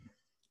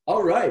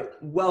All right,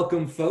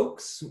 welcome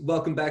folks.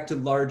 Welcome back to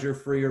Larger,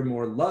 Freer,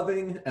 More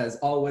Loving. As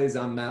always,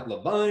 I'm Matt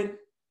Levine.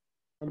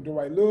 I'm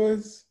Dwight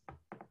Lewis.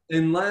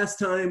 And last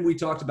time we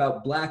talked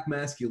about Black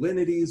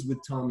masculinities with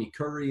Tommy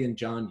Curry and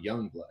John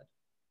Youngblood.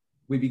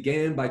 We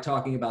began by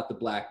talking about the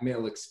Black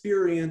male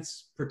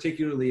experience,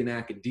 particularly in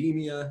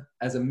academia,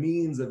 as a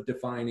means of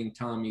defining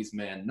Tommy's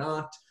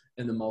man-not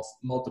and the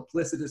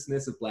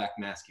multiplicitousness of Black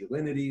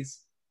masculinities.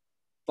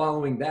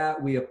 Following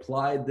that, we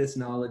applied this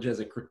knowledge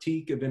as a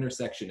critique of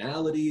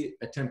intersectionality,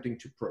 attempting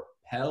to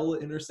propel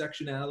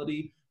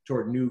intersectionality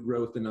toward new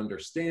growth and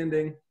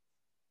understanding.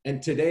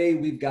 And today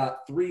we've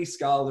got three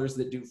scholars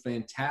that do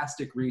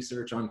fantastic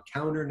research on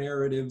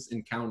counter-narratives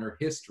and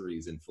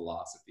counter-histories in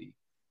philosophy.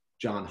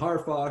 John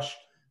Harfosh,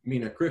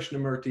 Meena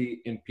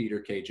Krishnamurti, and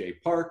Peter K.J.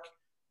 Park.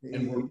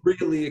 And we're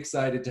really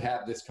excited to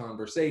have this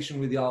conversation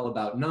with y'all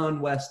about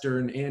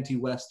non-Western,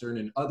 anti-Western,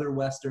 and other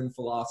Western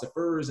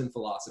philosophers and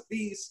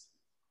philosophies.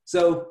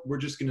 So we're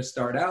just going to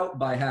start out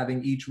by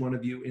having each one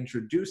of you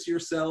introduce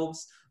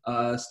yourselves,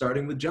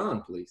 starting with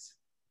John, please.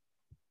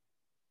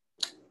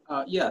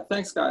 Yeah,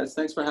 thanks, guys.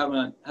 Thanks for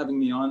having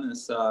me on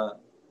this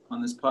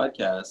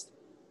podcast.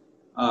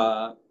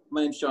 My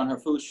name's John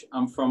Harfosh.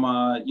 I'm from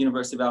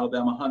University of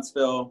Alabama,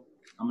 Huntsville.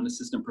 I'm an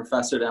assistant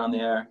professor down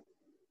there,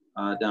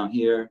 down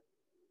here.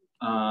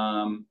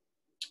 In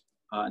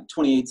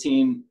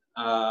 2018,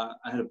 I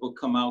had a book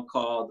come out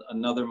called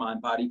Another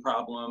Mind-Body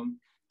Problem,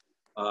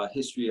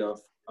 History of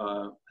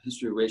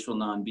Racial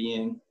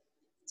Non-Being.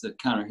 It's a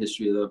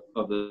counter-history of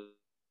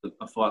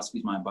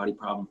philosophy's mind-body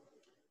problem.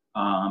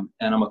 And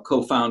I'm a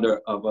co-founder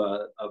of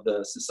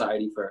the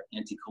Society for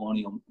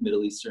Anti-Colonial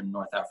Middle Eastern and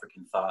North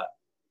African Thought.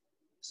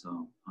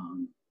 So,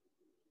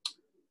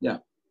 yeah,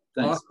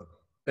 thanks. Awesome.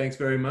 Thanks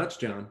very much,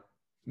 John.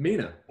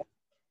 Meena.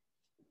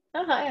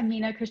 Oh, hi, I'm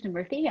Meena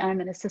Krishnamurti.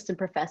 I'm an assistant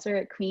professor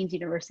at Queen's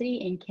University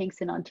in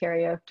Kingston,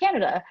 Ontario,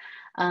 Canada.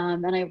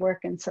 And I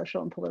work in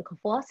social and political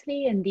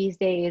philosophy. And these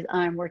days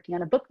I'm working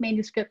on a book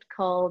manuscript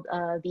called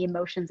The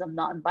Emotions of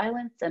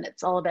Nonviolence. And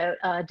it's all about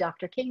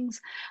Dr. King's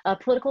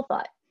political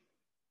thought.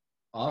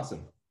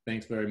 Awesome.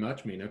 Thanks very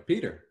much, Meena.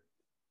 Peter.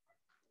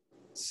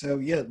 So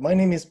yeah, my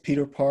name is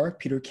Peter Park,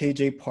 Peter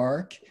K.J.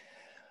 Park,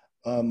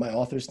 my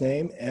author's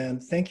name.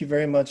 And thank you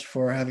very much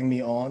for having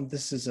me on.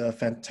 This is a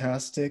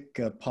fantastic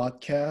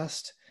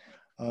podcast.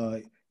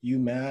 You,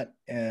 Matt,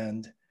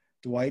 and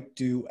Dwight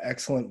do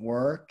excellent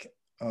work.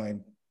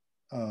 I'm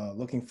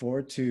looking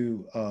forward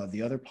to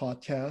the other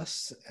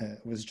podcasts. I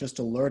was just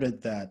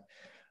alerted that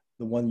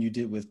the one you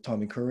did with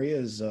Tommy Curry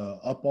is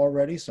up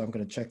already, so I'm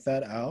going to check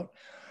that out.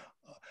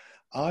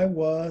 I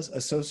was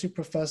associate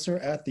professor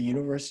at the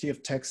University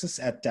of Texas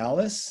at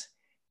Dallas,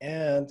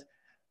 and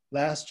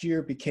last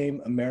year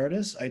became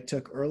emeritus. I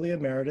took early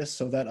emeritus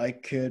so that I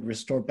could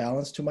restore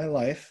balance to my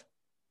life,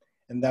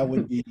 and that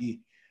would be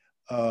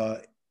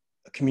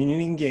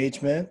community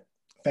engagement,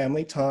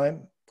 family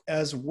time,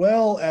 as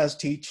well as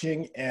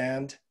teaching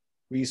and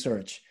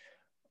research,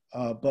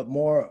 but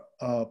more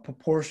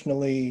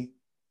proportionally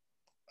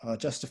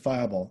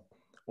justifiable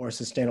or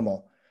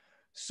sustainable.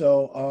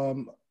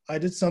 So I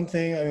did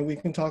something, I mean, we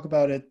can talk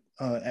about it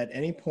at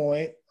any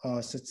point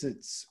since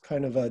it's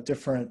kind of a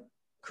different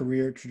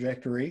career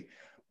trajectory,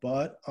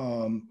 but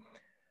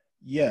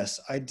yes,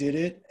 I did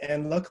it.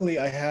 And luckily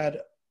I had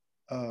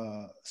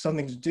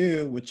something to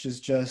do, which is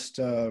just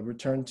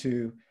return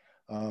to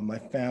my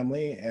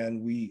family,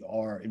 and we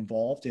are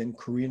involved in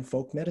Korean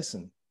folk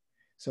medicine.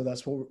 So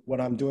that's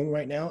what I'm doing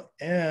right now,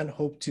 and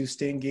hope to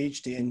stay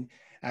engaged in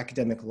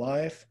academic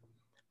life,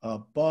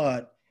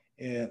 but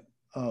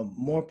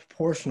more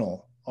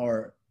proportional,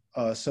 or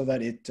so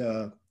that it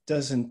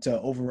doesn't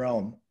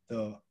overwhelm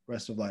the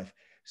rest of life.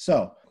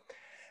 So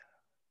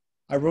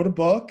I wrote a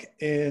book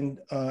and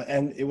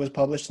it was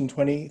published in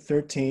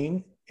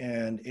 2013,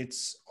 and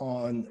it's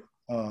on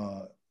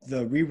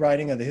the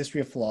rewriting of the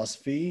history of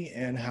philosophy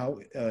and how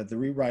the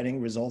rewriting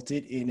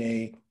resulted in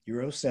a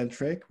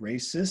Eurocentric,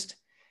 racist,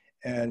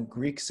 and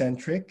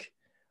Greek-centric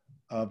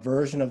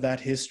version of that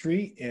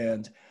history.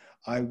 And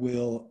I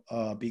will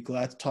be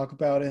glad to talk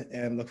about it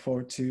and look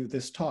forward to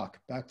this talk.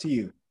 Back to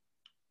you.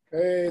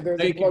 Hey,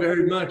 Thank you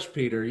very much,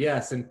 Peter.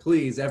 Yes, and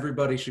please,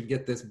 everybody should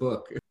get this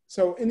book.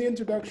 So in the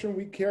introduction,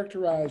 we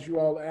characterize you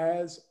all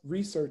as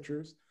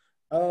researchers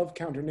of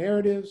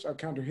counter-narratives or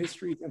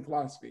counter-histories in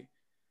philosophy.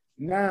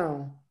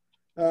 Now,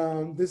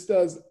 this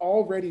does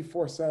already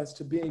force us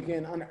to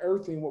begin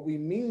unearthing what we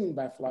mean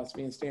by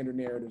philosophy and standard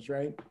narratives,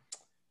 right?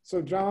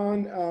 So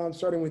John,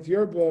 starting with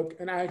your book,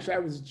 and I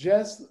was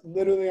just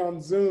literally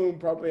on Zoom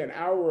probably an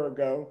hour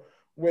ago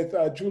with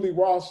Julie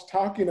Walsh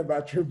talking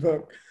about your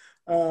book,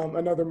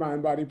 Another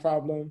Mind-Body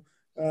Problem,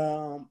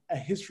 A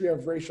History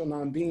of Racial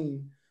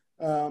Non-Being.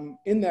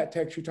 In that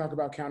text, you talk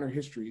about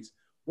counter-histories.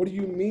 What do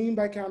you mean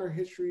by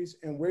counter-histories,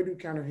 and where do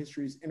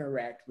counter-histories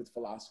interact with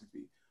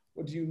philosophy?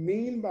 What do you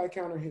mean by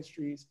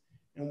counter-histories,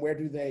 and where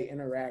do they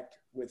interact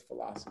with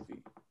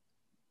philosophy?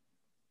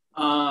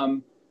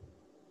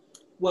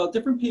 Well,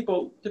 different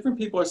people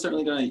are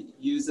certainly going to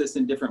use this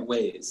in different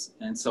ways.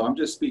 And so I'm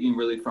just speaking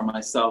really for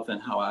myself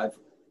and how I've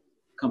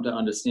come to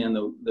understand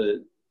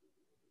the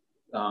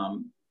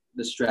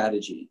the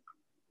strategy.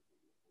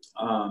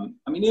 I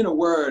mean, in a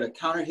word, a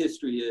counter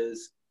history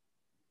is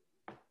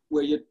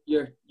where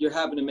you're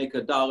having to make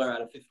 $1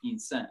 out of 15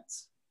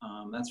 cents.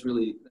 That's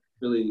really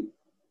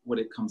what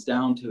it comes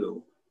down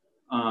to.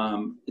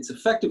 It's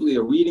effectively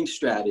a reading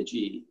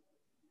strategy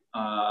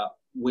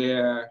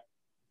where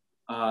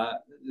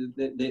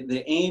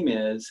the aim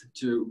is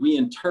to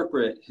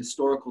reinterpret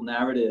historical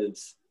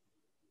narratives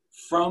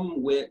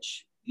from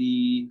which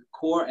the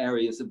core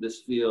areas of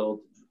this field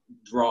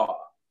draw,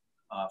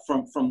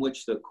 from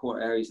which the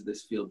core areas of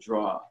this field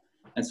draw.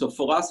 And so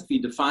philosophy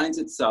defines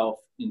itself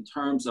in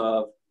terms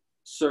of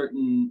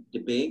certain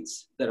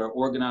debates that are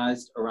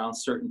organized around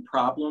certain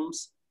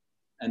problems,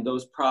 and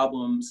those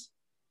problems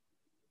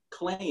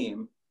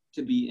claim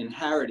to be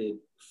inherited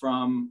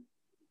from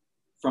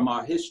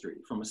our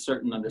history, from a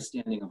certain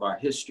understanding of our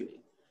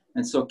history.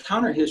 And so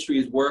counter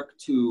histories work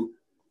to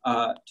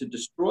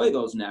destroy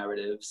those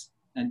narratives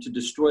and to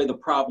destroy the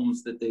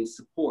problems that they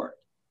support,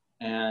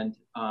 and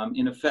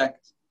in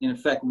effect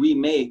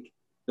remake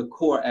the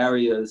core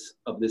areas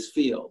of this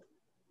field.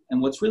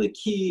 And what's really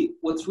key,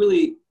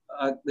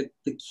 the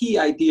key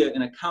idea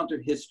in a counter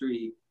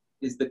history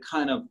is the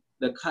kind of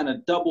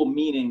double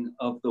meaning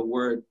of the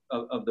word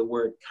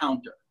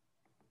counter.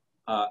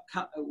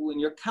 When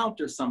you're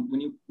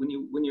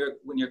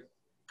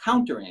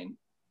countering,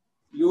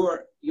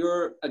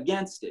 you're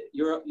against it.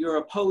 You're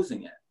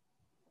opposing it.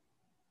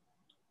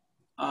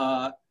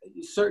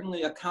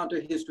 Certainly, a counter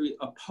history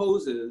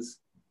opposes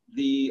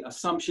the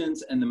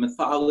assumptions and the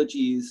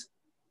mythologies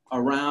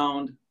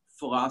around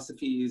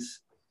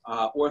philosophy's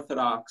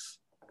orthodox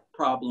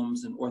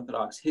problems and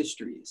orthodox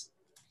histories.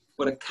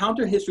 But a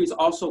counter history is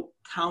also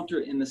counter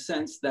in the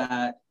sense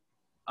that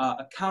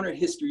a counter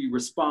history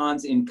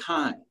responds in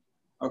kind,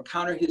 or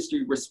counter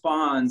history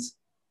responds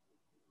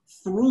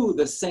through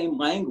the same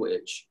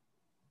language,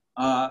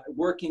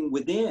 working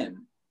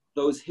within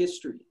those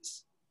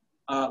histories,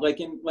 like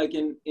in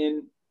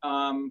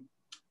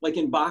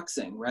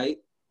boxing, right?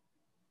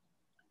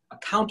 A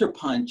counter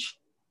punch,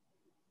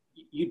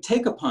 you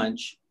take a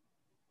punch,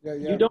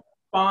 you don't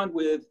respond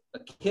with a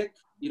kick,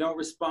 you don't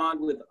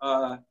respond with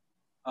a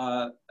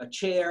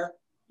chair,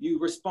 you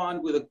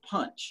respond with a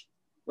punch,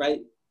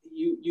 right?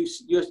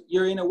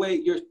 You're in a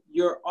way,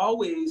 you're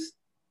always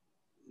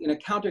in a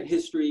counter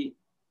history,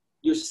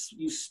 you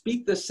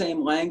speak the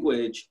same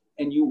language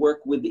and you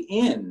work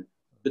within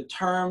the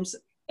terms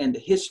and the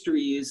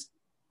histories,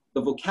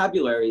 the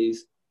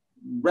vocabularies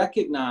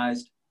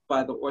recognized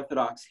by the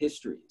orthodox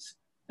histories.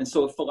 And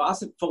so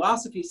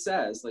philosophy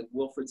says, like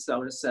Wilfrid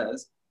Sellars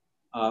says,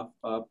 a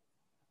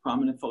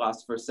prominent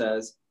philosopher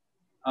says,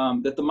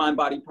 that the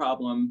mind-body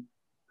problem,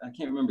 I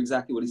can't remember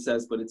exactly what he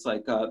says, but it's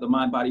like the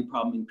mind-body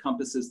problem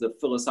encompasses the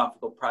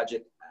philosophical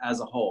project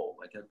as a whole.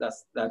 Like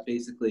that's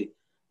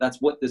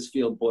what this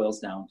field boils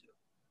down to.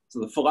 So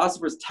the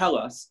philosophers tell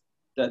us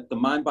that the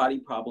mind-body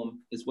problem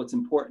is what's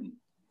important.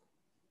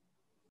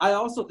 I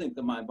also think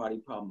the mind-body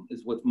problem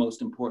is what's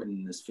most important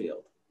in this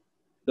field.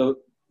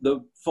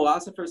 The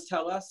philosophers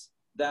tell us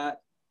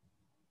that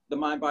the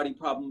mind-body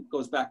problem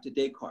goes back to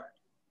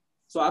Descartes.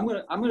 So I'm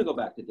gonna go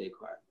back to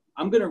Descartes.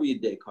 I'm gonna read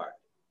Descartes.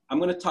 I'm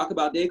gonna talk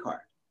about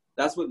Descartes.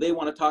 That's what they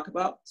want to talk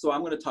about, so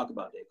I'm gonna talk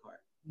about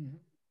Descartes.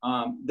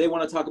 Mm-hmm. They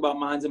want to talk about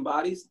minds and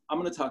bodies. I'm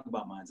gonna talk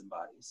about minds and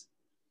bodies.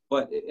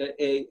 But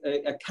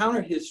a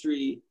counter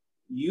history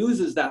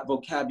uses that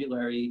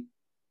vocabulary,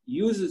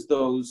 uses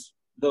those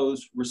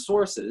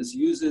resources,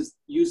 uses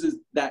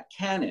that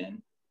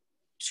canon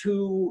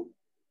to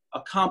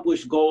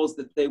accomplish goals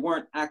that they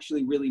weren't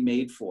actually really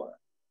made for.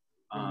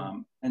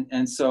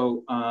 And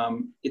so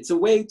it's a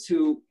way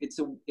to, it's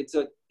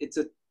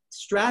a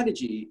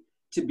strategy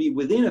to be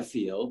within a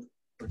field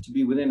or to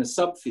be within a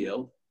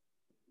subfield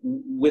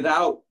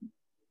without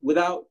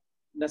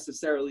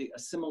necessarily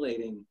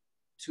assimilating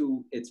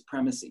to its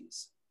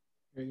premises.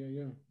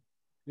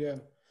 Yeah.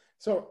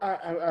 So I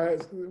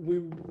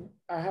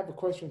have a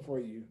question for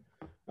you.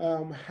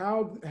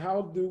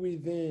 How do we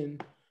then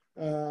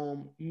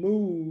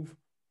move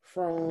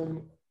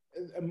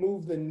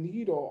the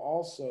needle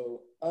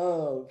also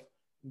of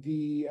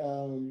the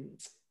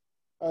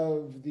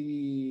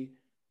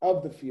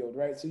field,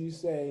 right? So you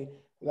say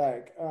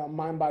like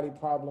mind-body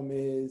problem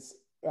is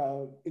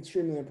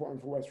extremely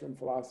important for Western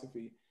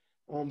philosophy.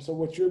 So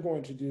what you're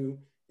going to do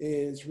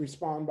is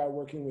respond by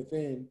working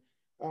within.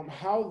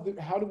 How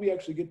do we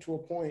actually get to a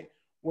point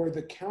where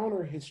the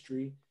counter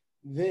history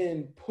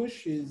then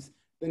pushes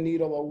the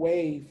needle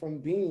away from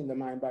being the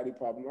mind-body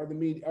problem, or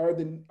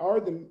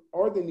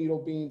the needle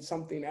being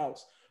something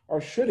else,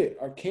 or should it,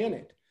 or can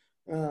it?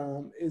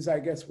 Is I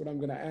guess what I'm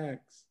going to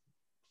ask,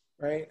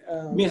 right?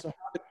 So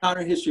how does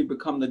counter history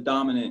become the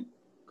dominant?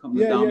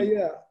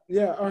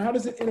 Yeah. Or how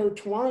does it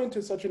intertwine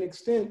to such an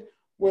extent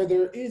where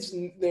there is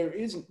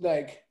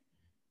like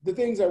the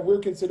things that we're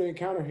considering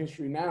counter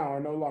history now are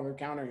no longer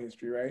counter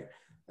history, right?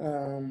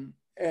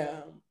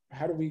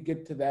 How do we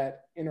get to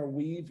that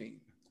interweaving?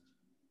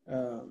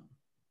 In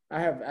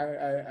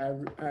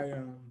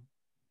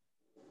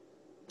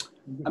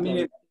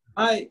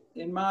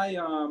my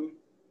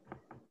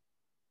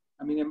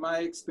I mean, in my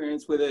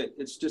experience with it,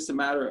 it's just a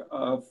matter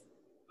of,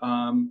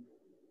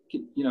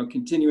 you know,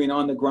 continuing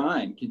on the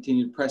grind,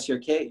 continue to press your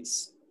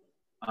case.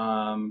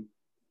 You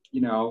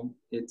know,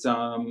 it's,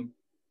 I mean,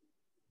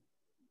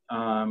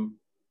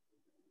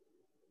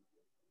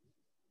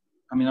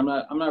 I'm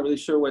not really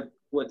sure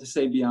what to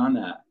say beyond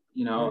that.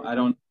 You know, I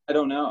don't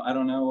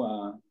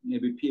know.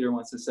 Maybe Peter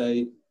wants to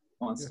say,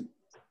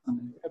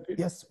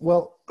 Yes,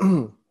 well,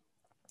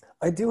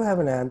 I do have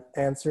an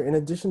answer. In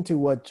addition to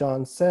what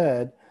John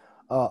said,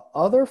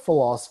 other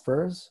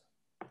philosophers,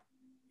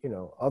 you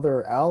know,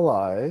 other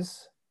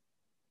allies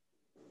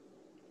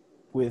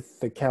with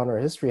the counter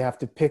history have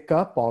to pick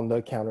up on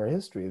the counter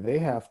history. They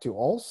have to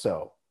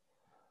also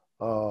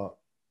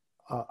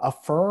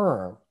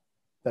affirm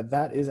that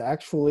that is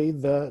actually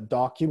the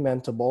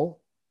documentable,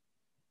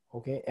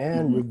 okay,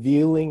 and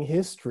revealing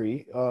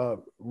history,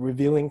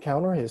 revealing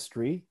counter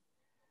history.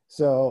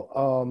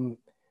 So,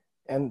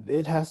 and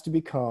it has to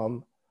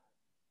become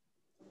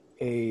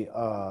a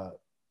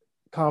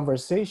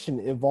conversation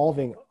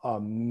involving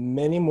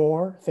many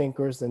more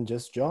thinkers than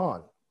just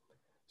John.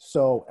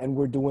 So, and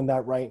we're doing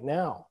that right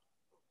now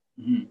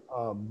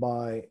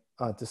by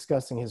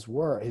discussing his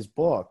work, his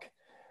book,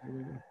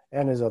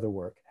 and his other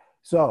work.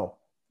 So,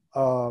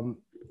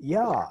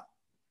 yeah,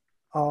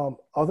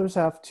 others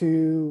have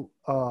to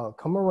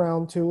come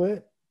around to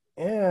it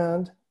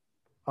and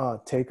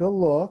take a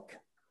look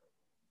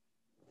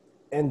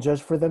and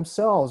judge for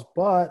themselves.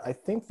 But I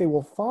think they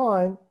will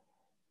find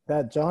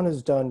that John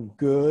has done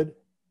good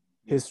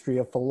history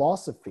of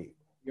philosophy,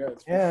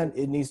 and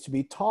it needs to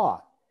be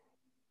taught.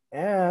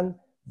 And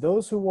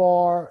those who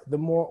are the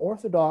more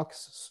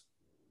orthodox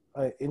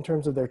in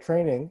terms of their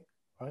training,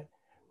 right?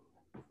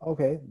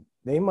 Okay,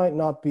 they might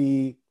not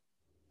be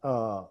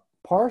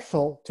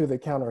partial to the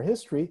counter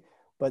history,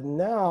 but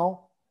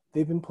now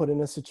they've been put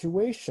in a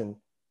situation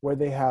where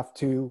they have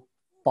to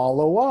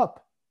follow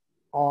up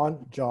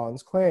on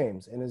John's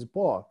claims in his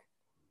book.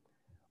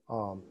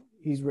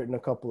 He's written a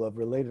couple of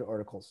related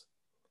articles.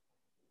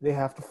 They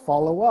have to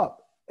follow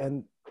up,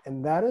 and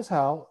that is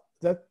how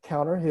the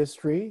counter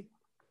history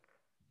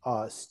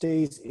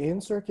stays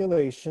in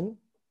circulation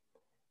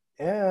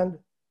and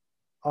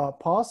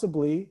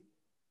possibly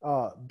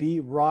be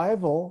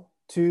rival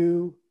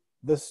to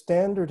the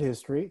standard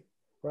history,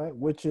 right,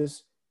 which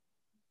is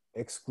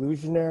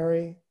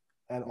exclusionary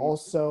and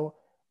also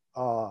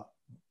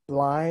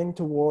blind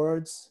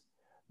towards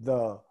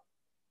the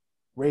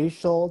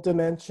racial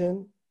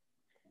dimension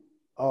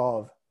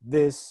of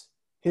this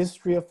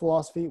history of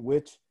philosophy,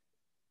 which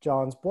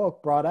John's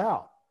book brought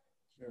out.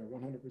 Yeah,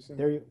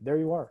 100%. There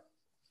you are.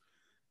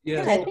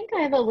 Yeah, I think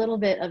I have a little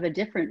bit of a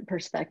different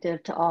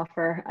perspective to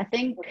offer. I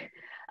think,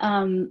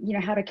 you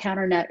know, how to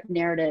counter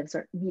narratives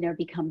or, you know,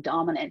 become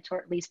dominant or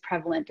at least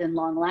prevalent and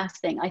long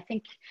lasting. I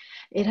think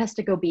it has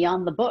to go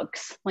beyond the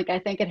books. Like, I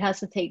think it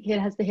has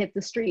to hit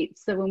the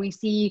streets. So when we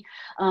see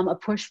a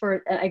push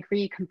for, I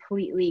agree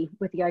completely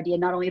with the idea,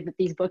 not only that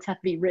these books have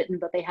to be written,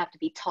 but they have to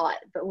be taught.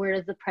 But where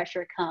does the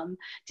pressure come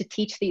to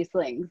teach these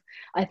things?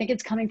 I think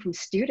it's coming from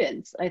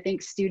students. I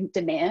think student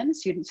demand,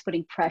 students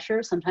putting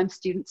pressure, sometimes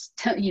students,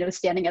 you know,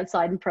 standing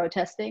outside and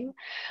protesting,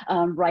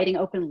 writing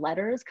open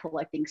letters,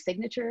 collecting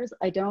signatures.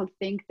 I don't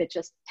think that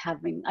just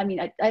having, I mean,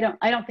 I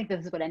don't think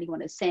this is what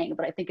anyone is saying,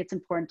 but I think it's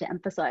important to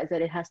emphasize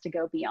that it has to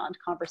go beyond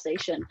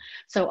conversation.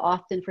 So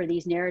often for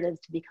these narratives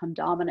to become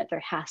dominant,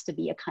 there has to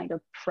be a kind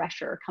of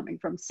pressure coming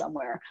from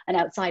somewhere, an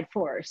outside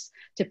force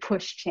to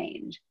push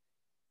change.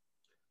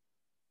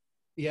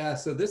 Yeah,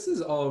 so this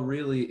is all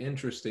really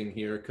interesting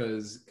here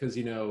because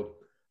you know,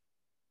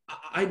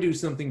 I do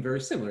something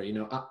very similar. You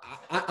know,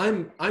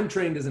 I'm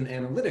trained as an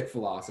analytic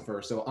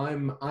philosopher, so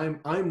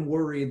I'm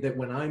worried that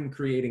when I'm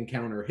creating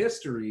counter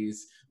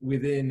histories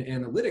within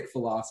analytic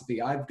philosophy,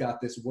 I've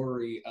got this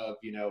worry of,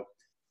 you know,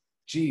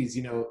 geez,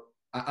 you know,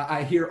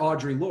 I hear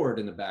Audre Lorde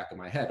in the back of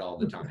my head all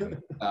the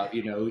time about,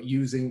 you know,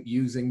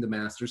 using the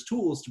master's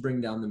tools to bring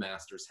down the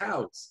master's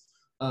house.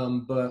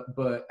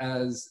 But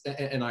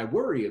and I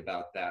worry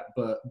about that,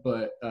 but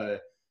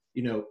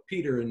you know,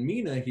 Peter and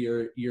Mina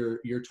here,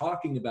 you're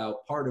talking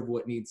about part of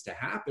what needs to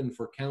happen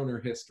for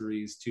counter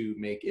histories to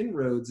make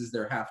inroads is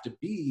there have to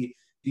be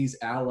these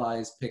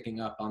allies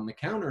picking up on the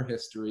counter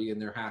history,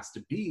 and there has to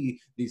be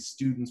these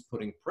students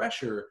putting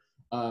pressure.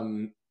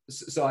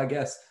 So I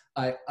guess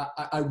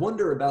I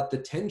wonder about the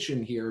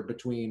tension here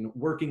between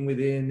working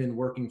within and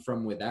working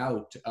from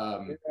without.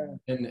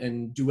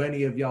 And do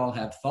any of y'all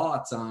have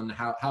thoughts on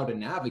how to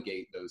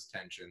navigate those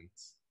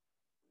tensions?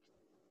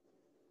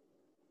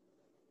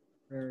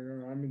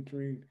 I'm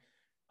intrigued.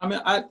 I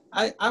mean,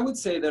 I would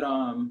say that,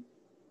 I mean,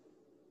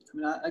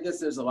 I guess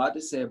there's a lot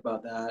to say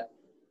about that.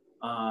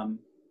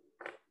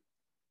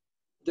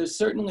 There's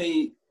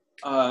certainly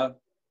a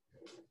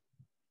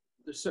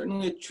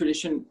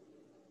tradition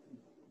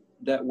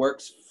that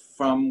works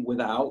from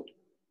without,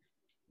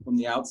 from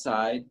the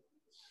outside.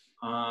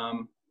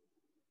 But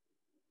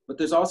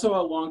there's also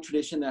a long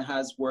tradition that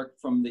has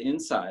worked from the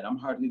inside. I'm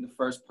hardly the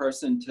first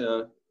person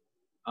to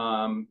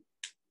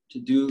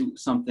do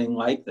something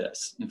like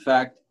this. In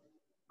fact,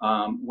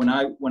 when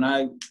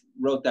I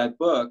wrote that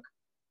book,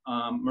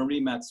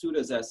 Marie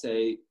Matsuda's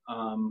essay,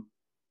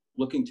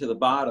 Looking to the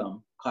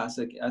Bottom,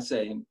 classic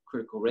essay in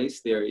critical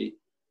race theory,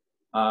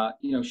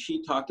 you know,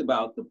 she talked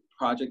about the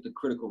project of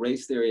critical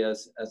race theory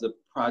as a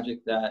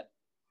project that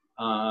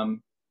I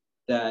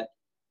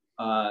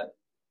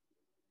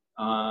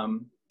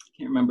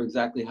can't remember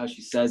exactly how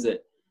she says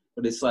it,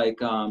 but it's like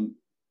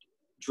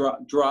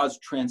draws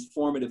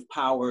transformative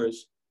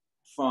powers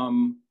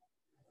from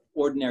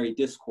ordinary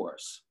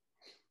discourse.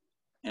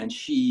 And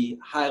she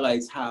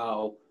highlights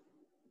how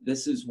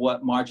this is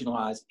what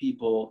marginalized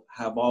people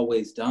have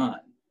always done,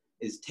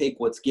 is take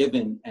what's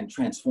given and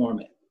transform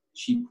it.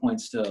 She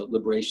points to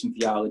liberation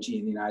theology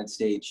in the United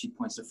States. She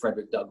points to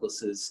Frederick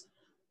Douglass's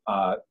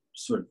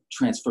sort of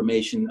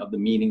transformation of the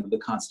meaning of the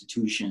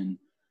Constitution.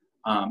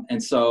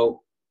 And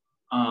so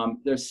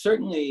there's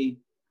certainly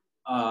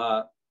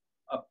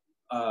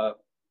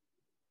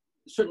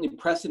certainly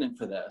precedent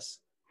for this.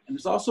 And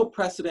there's also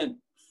precedent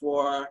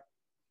for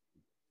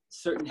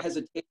certain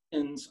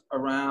hesitations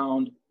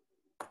around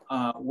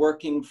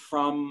working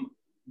from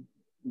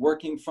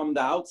the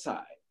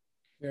outside.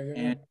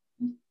 And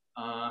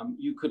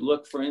you could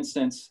look, for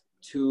instance,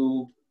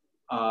 to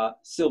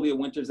Sylvia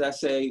Wynter's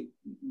essay,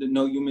 the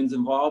No Humans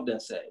Involved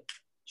essay.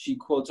 She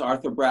quotes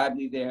Arthur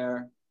Bradley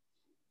there,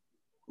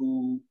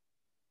 who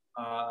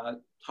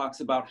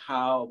talks about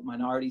how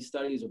minority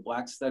studies or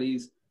Black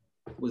studies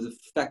was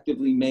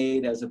effectively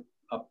made as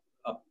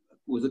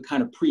was a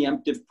kind of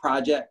preemptive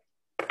project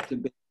to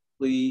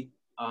basically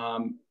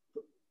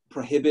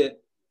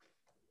prohibit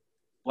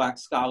Black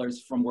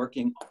scholars from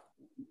working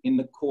in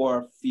the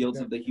core fields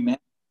of the humanities.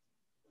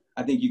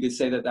 I think you could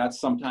say that that's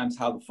sometimes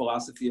how the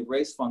philosophy of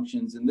race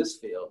functions in this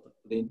field.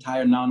 The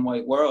entire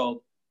non-white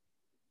world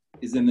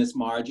is in this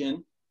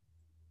margin,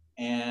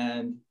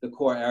 and the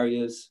core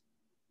areas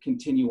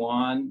continue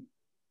on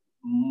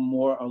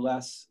more or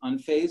less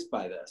unfazed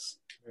by this.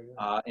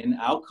 In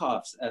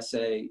Alcoff's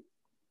essay,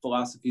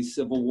 Philosophy's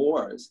Civil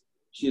Wars,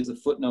 she has a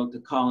footnote to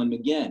Colin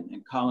McGinn,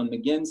 and Colin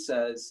McGinn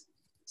says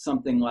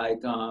something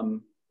like,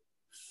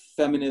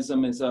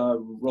 feminism is a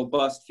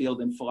robust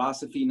field in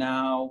philosophy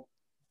now,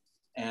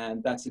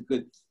 and that's a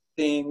good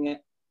thing.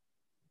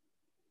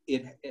 I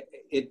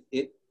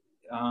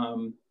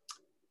can't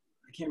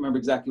remember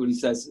exactly what he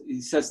says.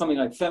 He says something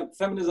like,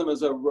 feminism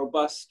is a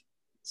robust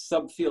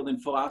subfield in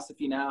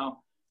philosophy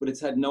now, but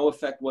it's had no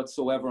effect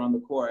whatsoever on the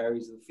core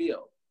areas of the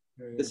field.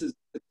 This is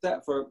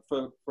that for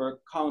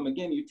Colin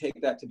McGinn, you take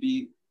that to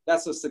be,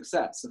 that's a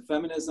success. A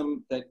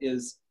feminism that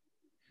is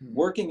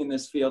working in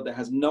this field that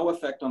has no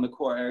effect on the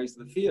core areas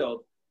of the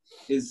field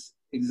is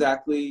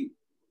exactly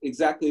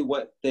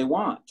what they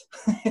want.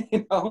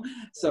 You know?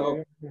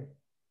 So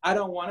I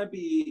don't want to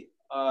be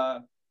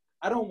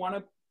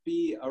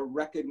a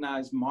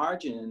recognized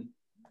margin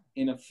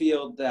in a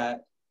field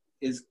that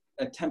is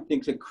attempting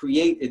to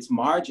create its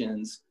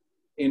margins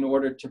in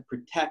order to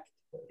protect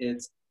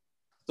its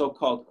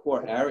so-called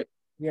core area.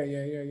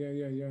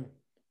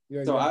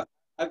 So I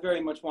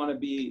very much want to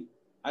be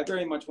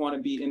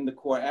in the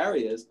core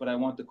areas, but I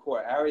want the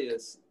core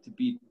areas to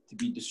be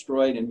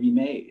destroyed and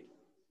remade.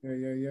 For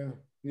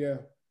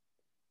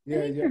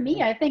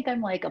me, I think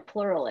I'm like a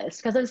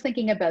pluralist, because I was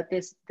thinking about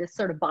this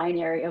sort of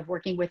binary of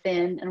working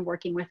within and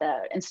working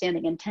without and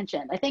standing in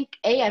tension. I think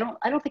I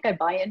don't think I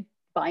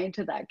buy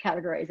into that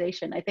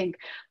categorization. I think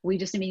we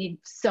just need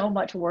so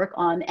much work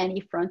on any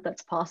front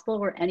that's possible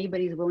where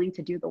anybody's willing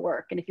to do the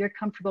work. And if you're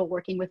comfortable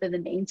working within the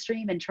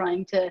mainstream and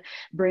trying to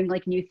bring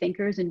like new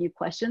thinkers and new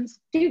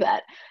questions, do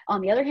that. On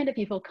the other hand, if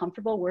you feel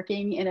comfortable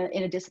working in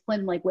a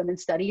discipline like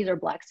women's studies or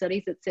Black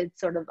studies that sits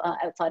sort of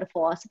outside of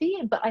philosophy,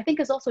 but I think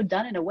is also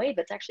done in a way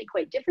that's actually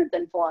quite different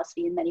than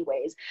philosophy in many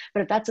ways.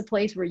 But if that's a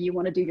place where you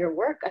want to do your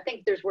work, I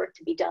think there's work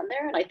to be done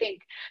there. And I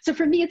think, so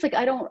for me, it's like,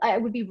 I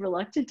would be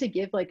reluctant to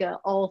give like a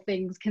all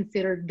things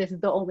considered this is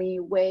the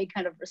only way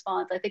kind of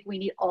response. I think we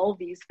need all of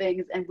these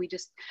things, and we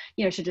just,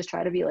 should just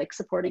try to be like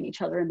supporting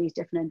each other in these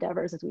different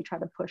endeavors as we try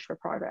to push for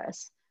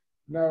progress.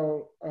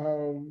 No,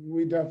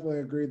 we definitely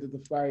agree that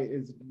the fight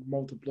is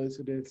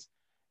multiplicitous,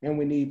 and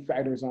we need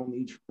fighters on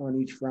each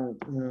front,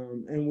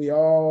 and we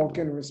all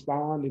can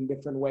respond in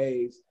different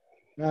ways.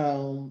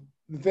 The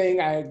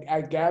thing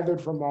I gathered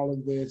from all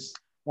of this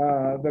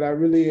that I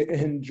really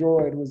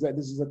enjoyed was that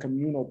this is a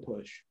communal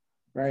push.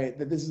 Right?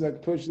 That this is a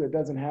push that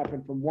doesn't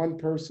happen from one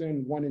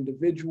person, one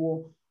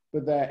individual,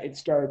 but that it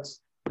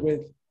starts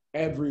with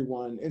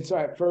everyone. And so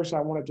at first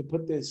I wanted to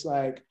put this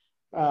like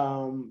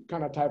kind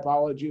of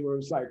typology where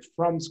it's like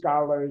from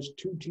scholars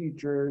to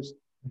teachers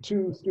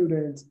to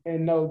students.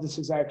 And no, this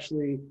is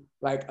actually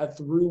like a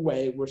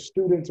throughway where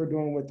students are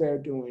doing what they're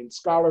doing,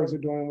 scholars are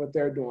doing what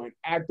they're doing,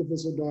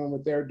 activists are doing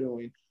what they're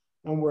doing.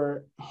 And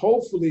we're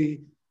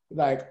hopefully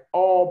like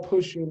all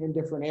pushing in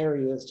different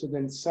areas to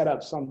then set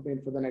up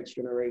something for the next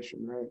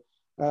generation, right?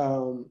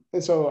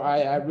 And so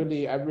I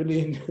really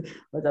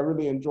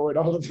enjoyed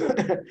all of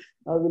that.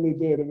 I really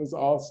did. It was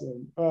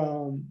awesome.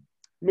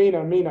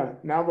 Mina,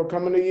 now we're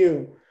coming to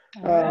you.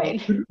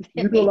 Right. You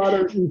do a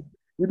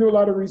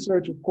lot of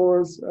research, of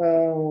course,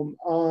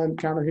 on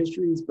counter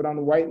histories, but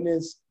on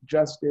whiteness,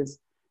 justice,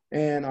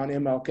 and on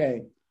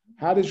MLK.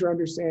 How does your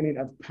understanding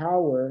of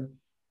power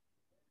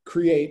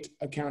create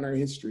a counter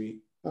history?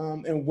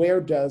 And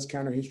where does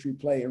counter history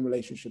play in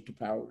relationship to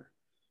power?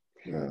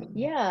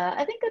 Yeah,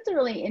 I think that's a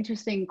really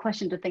interesting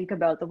question to think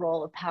about, the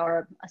role of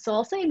power. So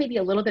I'll say maybe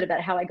a little bit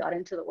about how I got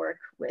into the work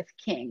with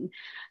King.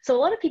 So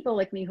a lot of people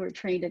like me who are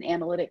trained in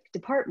analytic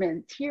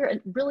departments hear a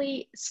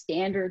really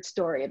standard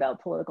story about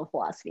political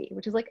philosophy,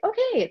 which is like,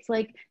 okay, it's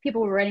like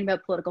people were writing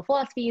about political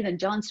philosophy, then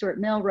John Stuart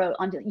Mill wrote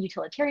on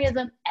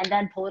utilitarianism, and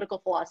then political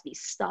philosophy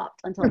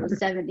stopped until the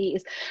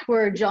 70s,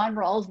 where John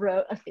Rawls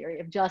wrote A Theory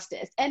of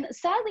Justice. And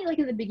sadly, like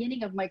in the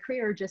beginning of my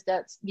career, just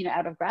out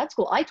of grad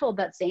school, I told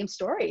that same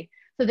story.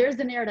 So there's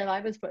the narrative I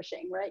was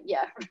pushing, right?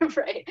 Yeah,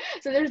 right.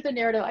 So there's the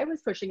narrative I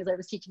was pushing as I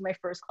was teaching my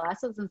first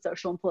classes in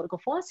social and political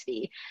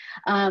philosophy.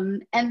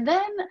 And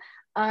then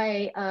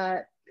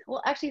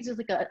actually it's just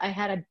like I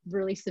had a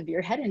really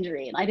severe head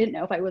injury, and I didn't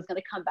know if I was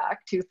going to come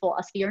back to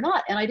philosophy or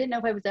not. And I didn't know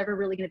if I was ever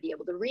really going to be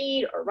able to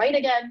read or write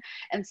again.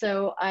 And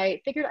so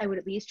I figured I would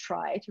at least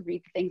try to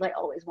read the things I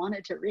always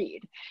wanted to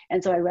read.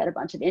 And so I read a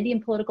bunch of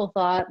Indian political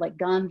thought, like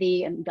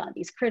Gandhi and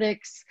Gandhi's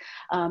critics.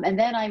 And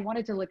then I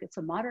wanted to look at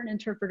some modern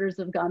interpreters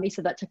of Gandhi.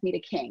 So that took me to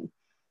King.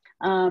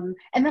 And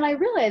then I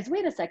realized,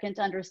 wait a second,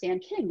 to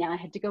understand King, now I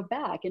had to go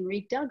back and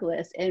read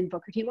Douglass and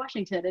Booker T.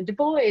 Washington and Du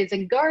Bois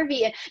and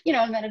Garvey, and,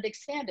 and then it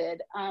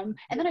expanded. And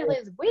then I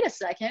realized, wait a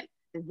second,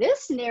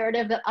 this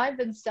narrative that I've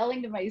been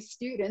selling to my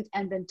students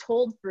and been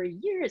told for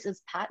years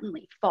is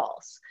patently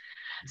false.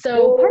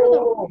 So part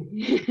of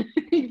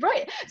the,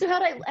 right. So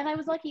I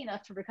was lucky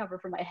enough to recover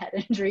from my head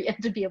injury and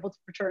to be able to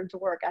return to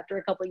work after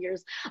a couple of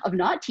years of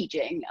not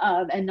teaching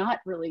and not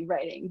really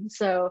writing.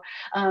 So,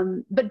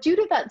 but due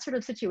to that sort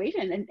of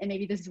situation, and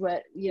maybe this is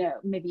what,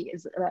 maybe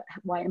is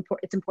why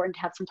it's important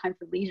to have some time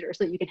for leisure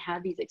so that you can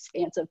have these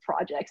expansive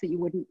projects that you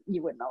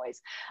wouldn't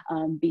always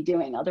be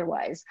doing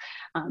otherwise.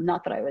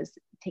 Not that I was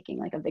taking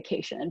like a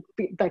vacation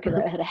because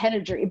I had a head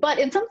injury, but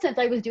in some sense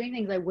I was doing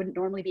things I wouldn't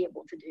normally be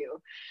able to do.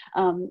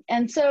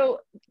 And so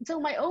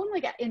my own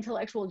like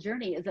intellectual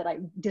journey is that I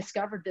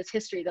discovered this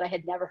history that I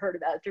had never heard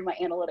about through my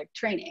analytic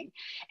training,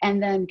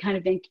 and then kind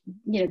of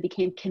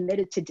became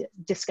committed to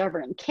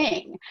discovering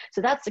King. So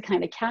that's the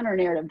kind of counter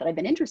narrative that I've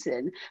been interested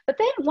in. But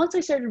then once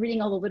I started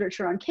reading all the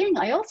literature on King,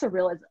 I also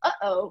realized,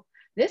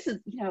 this is,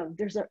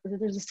 there's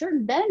a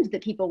certain bend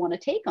that people want to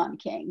take on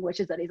King,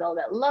 which is that he's all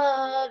about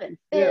love and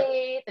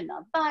faith and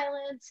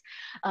nonviolence.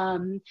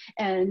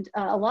 And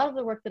a lot of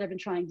the work that I've been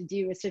trying to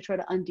do is to try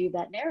to undo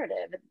that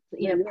narrative.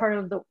 Part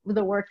of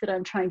the work that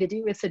I'm trying to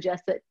do is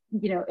suggest that,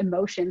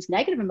 emotions,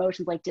 negative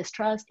emotions like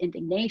distrust,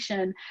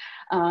 indignation,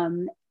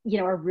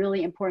 are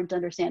really important to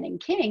understanding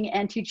King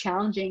and to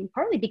challenging,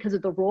 partly because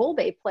of the role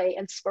they play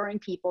in spurring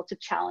people to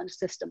challenge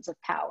systems of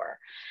power.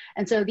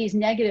 And so these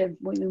negative,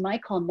 what we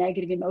might call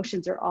negative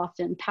emotions, are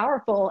often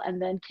powerful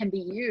and then can be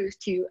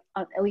used to,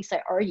 at least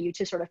I argue,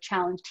 to sort of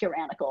challenge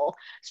tyrannical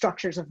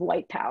structures of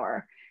white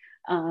power.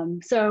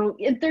 So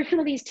there's kind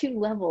of these two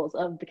levels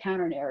of the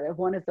counter narrative.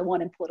 One is the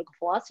one in political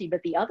philosophy,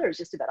 but the other is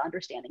just about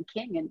understanding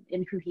King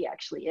and who he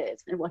actually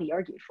is and what he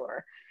argued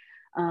for.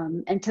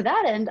 And to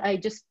that end, I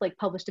just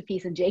published a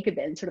piece in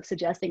Jacobin sort of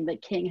suggesting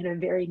that King had a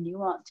very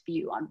nuanced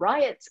view on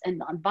riots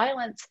and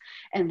nonviolence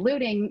and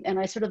looting. And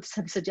I sort of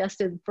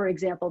suggested, for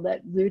example,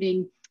 that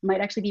looting might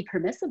actually be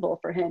permissible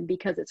for him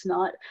because it's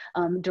not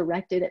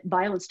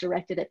violence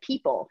directed at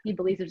people. He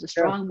believes there's a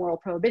strong moral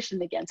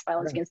prohibition against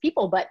violence against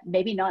people, but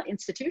maybe not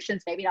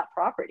institutions, maybe not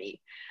property.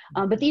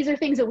 But these are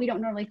things that we don't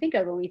normally think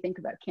of when we think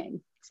about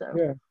King.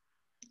 So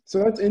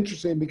that's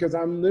interesting because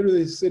I'm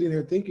literally sitting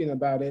here thinking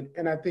about it,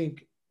 and I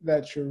think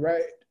that you're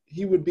right.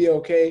 He would be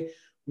okay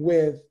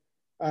with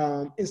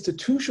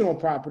institutional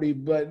property,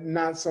 but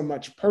not so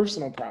much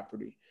personal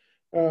property.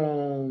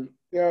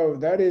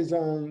 That is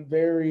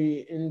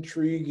very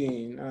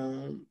intriguing.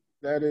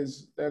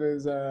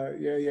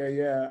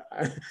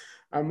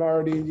 I'm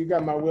already, you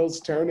got my wheels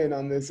turning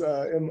on this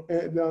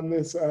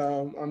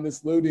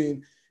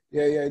looting.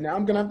 Now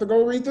I'm gonna have to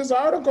go read this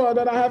article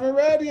that I haven't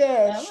read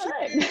yet.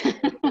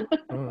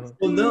 All right.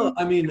 Well, no,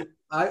 I mean,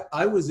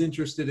 I was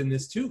interested in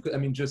this too. I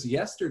mean, just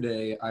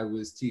yesterday I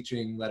was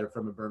teaching Letter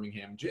from a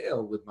Birmingham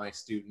Jail with my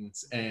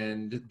students,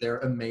 and they're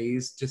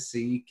amazed to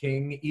see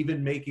King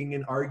even making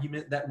an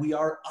argument that we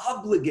are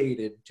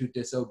obligated to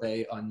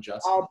disobey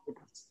unjust laws,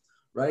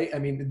 right? I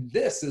mean,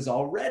 this is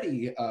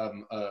already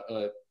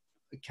a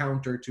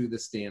counter to the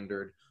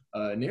standard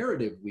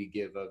narrative we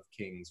give of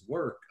King's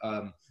work.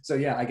 So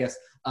yeah, I guess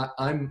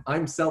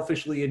I'm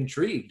selfishly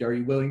intrigued. Are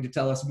you willing to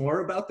tell us more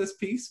about this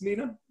piece,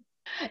 Mina?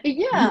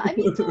 Yeah, I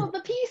mean, so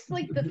the piece,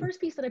 the first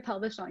piece that I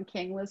published on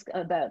King was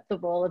about the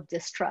role of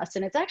distrust,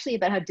 and it's actually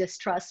about how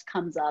distrust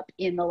comes up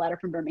in the Letter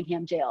from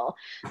Birmingham Jail.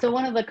 So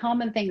one of the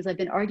common things I've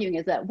been arguing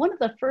is that one of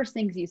the first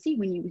things you see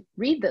when you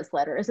read this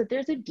letter is that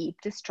there's a deep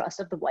distrust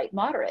of the white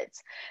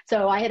moderates.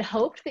 So I had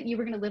hoped that you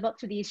were going to live up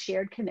to these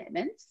shared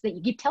commitments that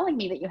you keep telling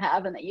me that you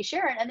have and that you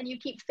share it, and then you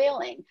keep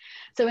failing.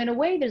 So in a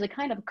way, there's a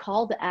kind of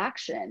call to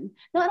action,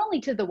 not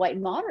only to the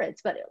white moderates,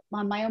 but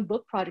on my own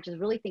book project is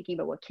really thinking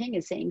about what King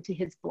is saying to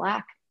his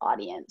Black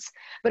audience,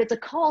 but it's a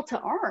call to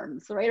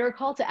arms, right? Or a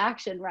call to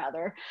action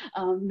rather,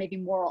 maybe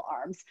moral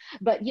arms,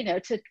 but, you know,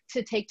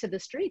 to take to the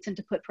streets and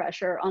to put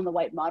pressure on the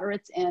white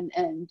moderates and,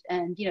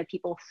 you know,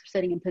 people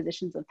sitting in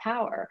positions of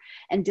power.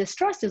 And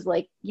distrust is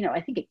like, you know,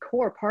 I think a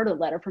core part of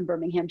the letter from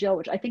Birmingham jail,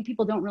 which I think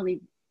people don't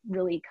really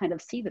kind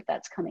of see that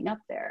that's coming up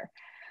there.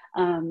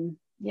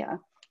 Yeah.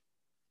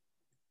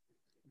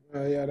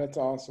 Yeah, that's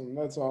awesome.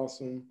 That's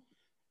awesome.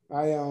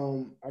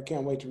 I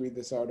can't wait to read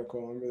this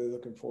article. I'm really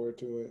looking forward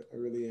to it. I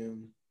really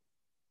am.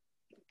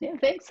 Yeah,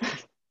 thanks.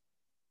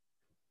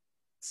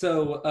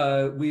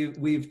 So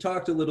we've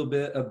talked a little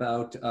bit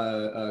about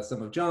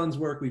some of John's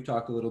work. We've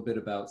talked a little bit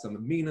about some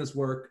of Mina's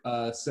work.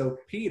 So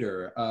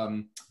Peter,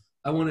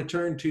 I want to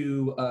turn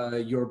to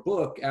your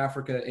book,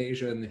 Africa,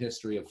 Asia, and the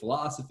History of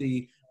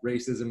Philosophy,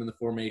 Racism and the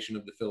Formation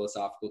of the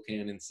Philosophical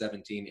Canon,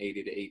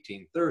 1780 to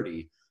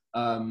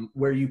 1830,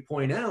 where you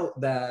point out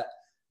that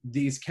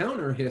these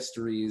counter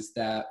histories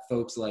that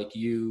folks like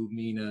you,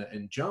 Mina,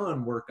 and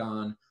John work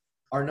on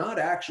are not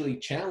actually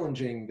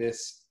challenging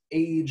this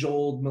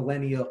age-old,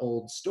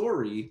 millennia-old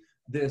story,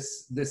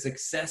 this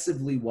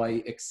excessively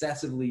white,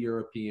 excessively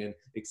European,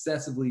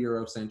 excessively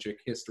Eurocentric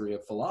history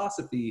of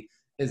philosophy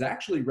is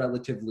actually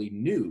relatively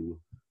new.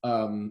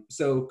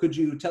 So could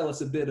you tell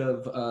us a bit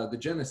of the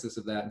genesis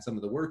of that and some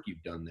of the work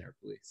you've done there,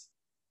 please?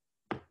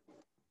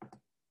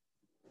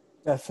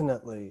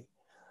 Definitely.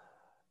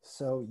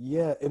 So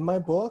yeah, in my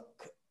book,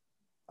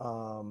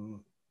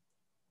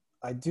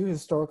 I do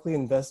historically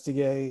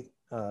investigate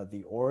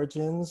the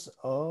origins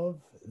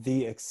of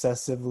the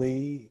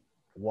excessively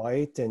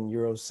white and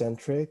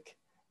Eurocentric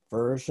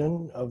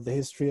version of the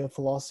history of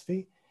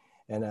philosophy.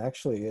 And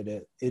actually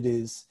it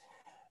is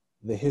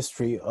the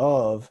history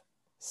of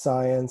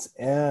science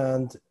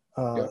and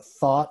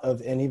thought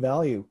of any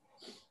value.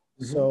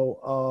 Mm-hmm.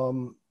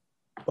 So,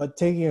 but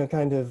taking a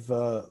kind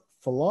of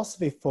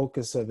philosophy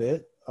focus of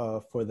it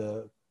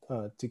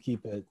to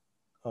keep it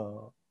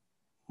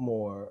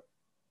more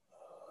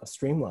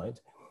streamlined,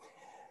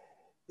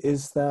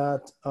 is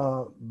that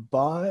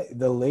by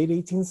the late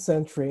 18th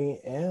century,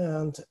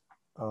 and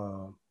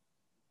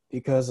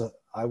because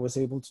I was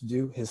able to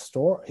do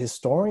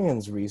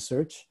historians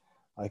research,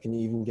 I can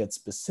even get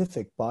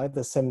specific, by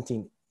the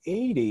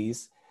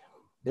 1780s,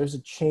 there's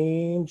a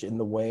change in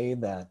the way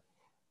that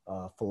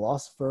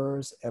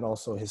philosophers and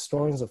also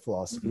historians of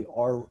philosophy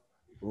are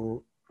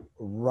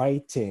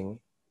writing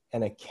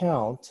an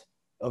account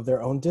of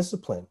their own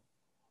discipline.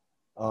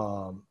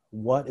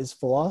 What is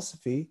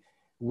philosophy,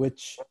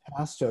 which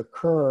has to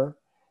occur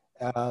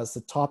as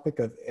the topic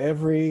of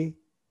every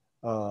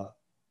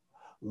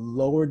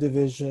lower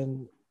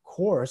division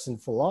course in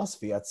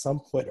philosophy at some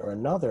point or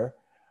another.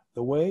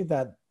 The way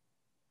that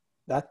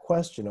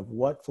question of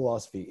what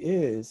philosophy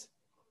is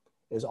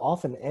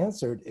often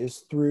answered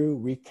is through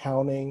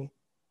recounting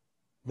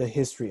the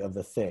history of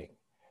the thing.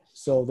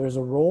 So there's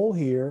a role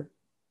here,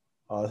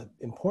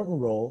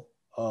 important role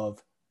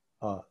of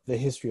the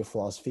history of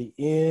philosophy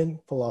in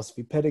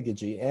philosophy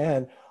pedagogy.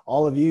 And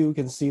all of you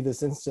can see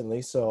this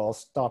instantly, so I'll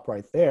stop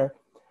right there.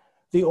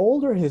 The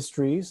older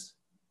histories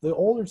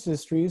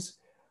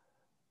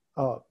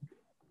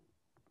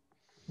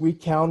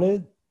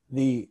recounted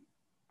the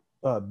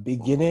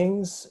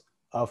beginnings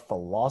of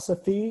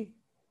philosophy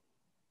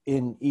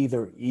in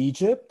either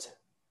Egypt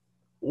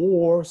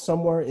or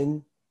somewhere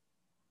in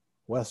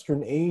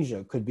Western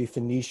Asia. Could be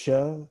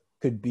Phoenicia,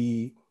 could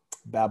be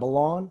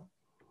Babylon.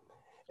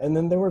 And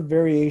then there were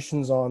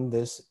variations on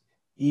this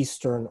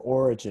Eastern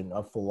origin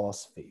of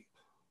philosophy.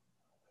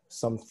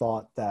 Some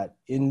thought that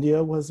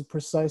India was a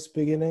precise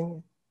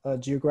beginning, a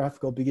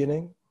geographical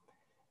beginning.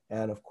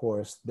 And of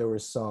course, there were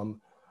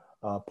some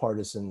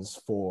partisans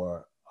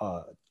for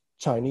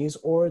Chinese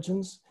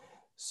origins.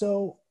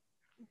 So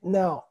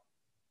now,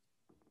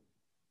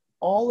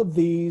 all of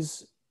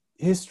these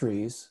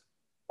histories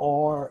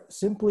are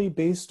simply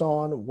based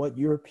on what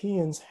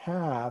Europeans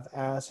have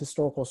as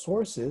historical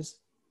sources.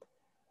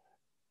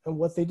 And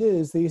what they did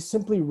is they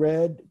simply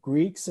read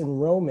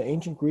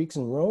ancient Greeks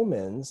and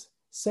Romans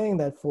saying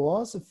that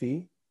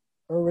philosophy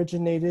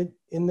originated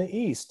in the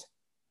East.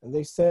 And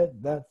they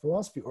said that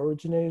philosophy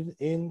originated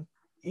in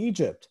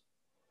Egypt.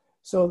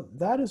 So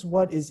that is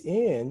what is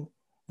in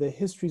the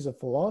histories of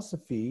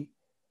philosophy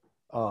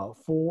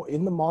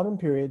in the modern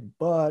period,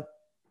 but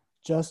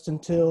just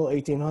until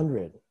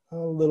 1800, a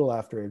little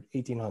after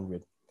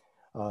 1800.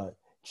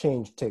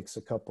 Change takes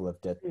a couple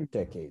of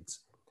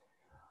decades.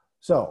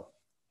 So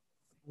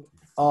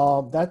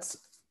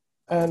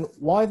and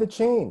why the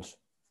change?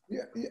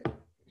 Yeah.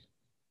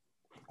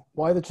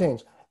 Why the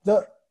change?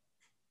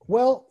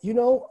 Well, you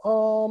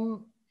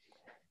know,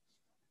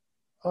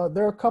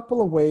 there are a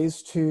couple of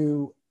ways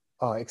to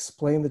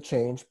explain the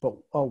change, but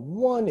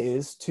one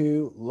is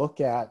to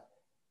look at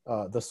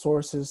the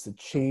sources, the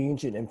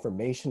change in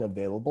information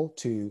available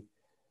to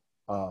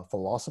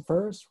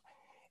philosophers.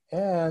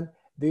 And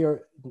they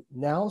are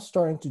now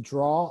starting to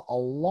draw a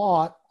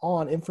lot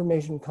on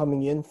information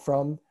coming in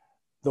from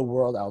the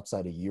world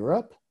outside of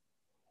Europe.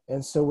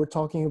 And so we're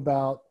talking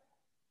about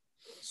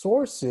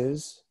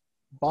sources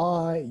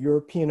by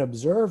European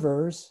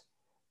observers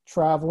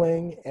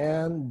traveling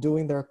and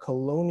doing their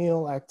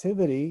colonial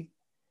activity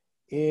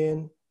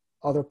in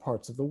other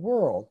parts of the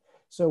world.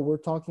 So we're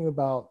talking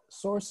about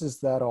sources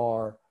that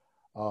are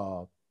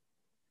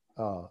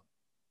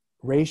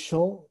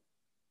racial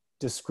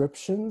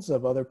descriptions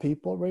of other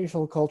people,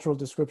 racial cultural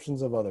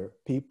descriptions of other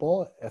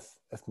people,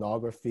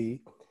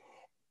 ethnography.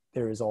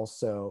 There is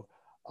also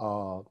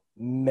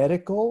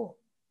medical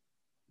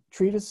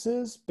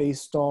treatises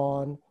based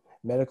on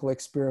medical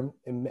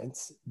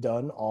experiments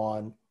done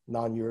on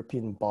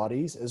non-European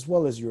bodies as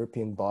well as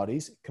European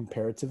bodies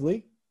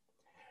comparatively.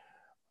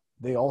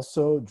 They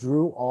also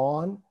drew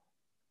on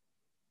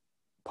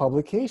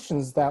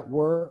publications that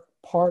were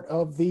part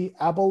of the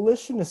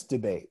abolitionist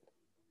debate,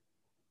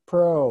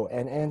 pro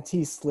and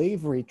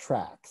anti-slavery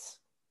tracts.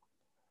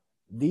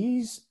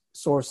 These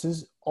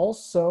sources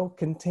also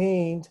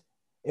contained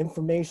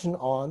information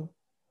on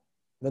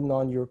the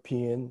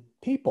non-European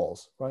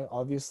peoples, right?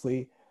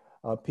 Obviously,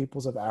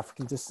 peoples of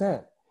African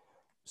descent.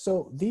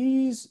 So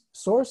these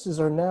sources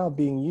are now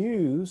being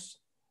used.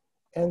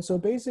 And so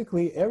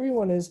basically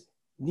everyone is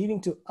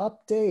needing to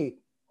update,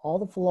 all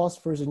the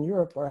philosophers in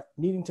Europe are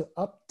needing to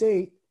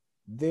update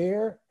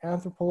their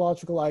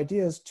anthropological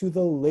ideas to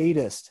the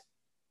latest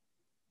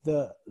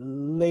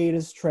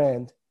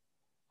trend,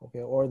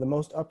 okay, or the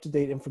most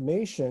up-to-date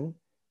information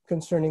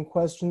concerning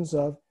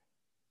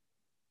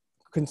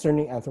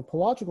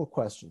anthropological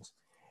questions.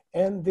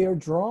 And they're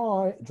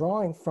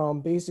drawing from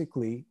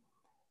basically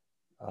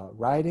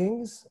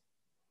writings.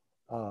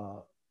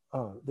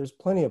 There's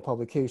plenty of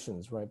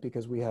publications, right?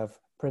 Because we have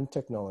print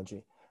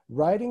technology.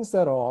 Writings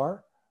that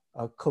are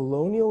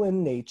colonial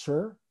in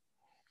nature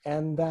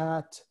and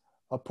that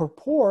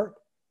purport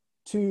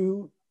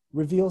to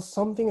reveal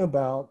something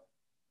about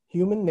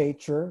human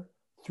nature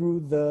through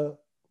the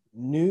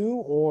new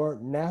or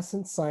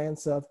nascent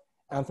science of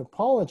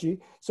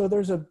anthropology. So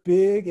there's a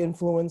big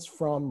influence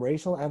from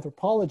racial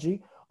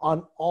anthropology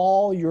on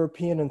all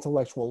European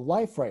intellectual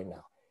life right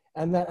now.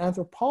 And that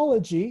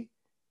anthropology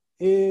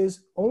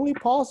is only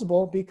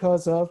possible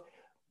because of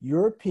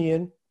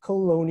European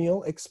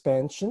colonial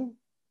expansion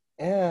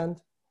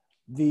and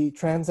the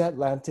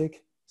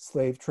transatlantic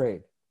slave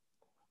trade,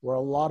 where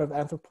a lot of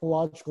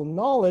anthropological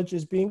knowledge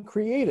is being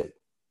created.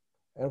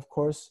 And of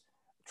course,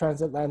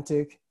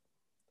 transatlantic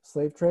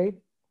slave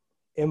trade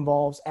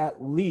involves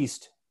at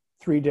least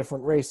 3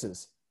 different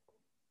races,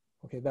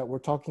 okay, that we're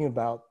talking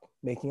about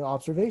making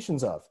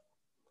observations of.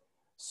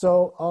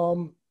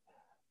 So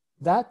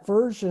that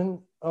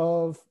version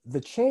of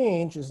the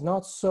change is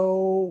not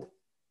so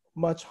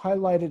much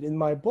highlighted in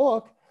my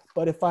book,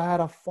 but if I had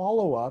a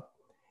follow-up,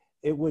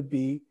 it would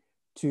be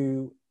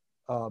to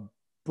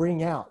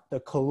bring out the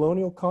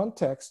colonial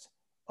context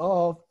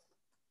of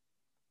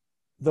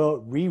the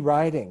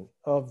rewriting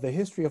of the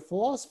history of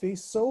philosophy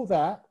so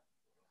that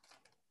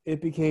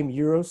it became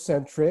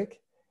Eurocentric.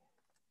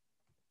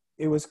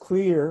 It was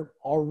clear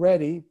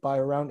already by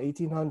around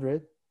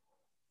 1800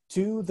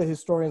 to the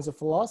historians of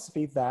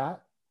philosophy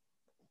that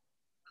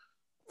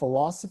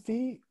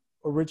philosophy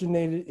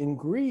originated in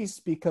Greece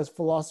because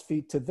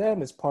philosophy to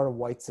them is part of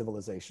white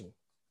civilization.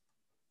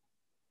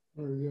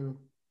 Oh, yeah.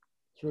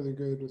 It's really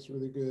good. It's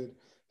really good.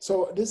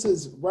 So this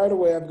is right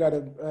away. I've got to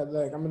I'm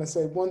going to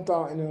say one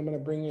thought, and then I'm going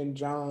to bring in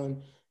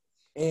John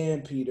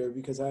and Peter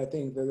because I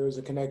think that there's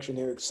a connection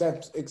here,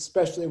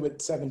 especially with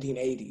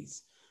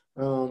 1780s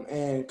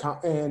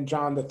and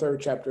John, the 3rd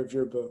chapter of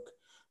your book.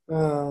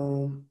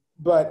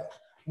 But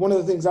one of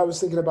the things I was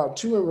thinking about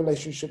too in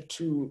relationship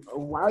to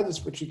why this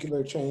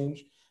particular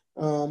change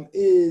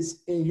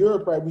is in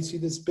Europe, right? We see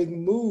this big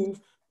move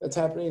that's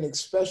happening,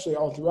 especially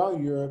all throughout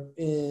Europe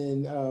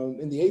in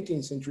the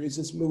 18th century, is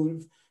this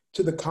move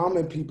to the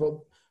common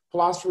people,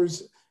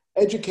 philosophers,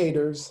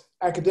 educators,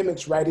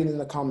 academics writing in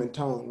the common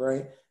tongue,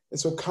 right? And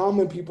so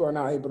common people are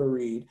now able to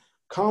read.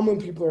 Common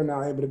people are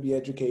now able to be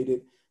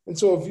educated. And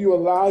so if you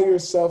allow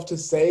yourself to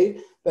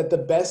say that the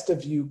best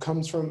of you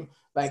comes from,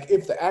 like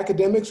if the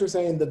academics are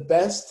saying the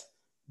best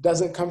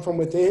doesn't come from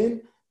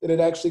within, then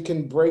it actually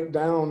can break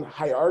down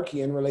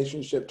hierarchy in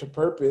relationship to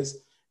purpose,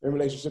 in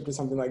relationship to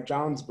something like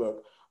John's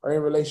book, or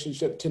in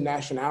relationship to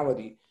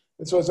nationality.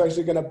 And so it's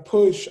actually going to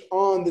push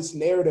on this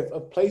narrative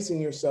of placing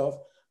yourself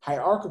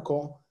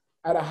hierarchical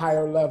at a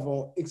higher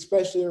level,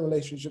 especially in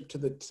relationship to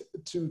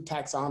to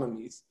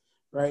taxonomies,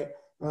 right?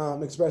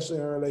 Especially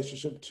in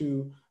relationship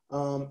to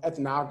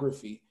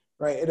ethnography,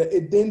 right?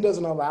 It then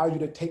doesn't allow you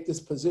to take this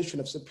position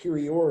of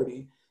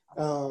superiority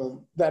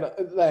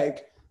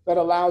that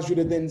allows you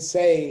to then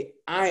say,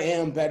 I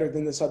am better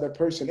than this other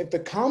person. If the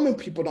common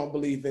people don't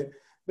believe it,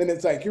 then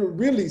it's like you're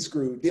really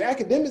screwed. The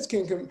academics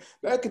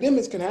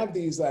can have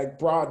these like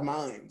broad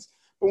minds,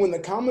 but when the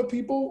common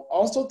people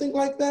also think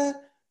like that,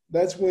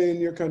 that's when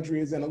your country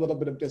is in a little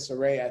bit of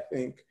disarray, I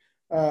think.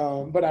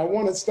 But I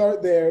want to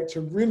start there to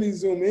really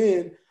zoom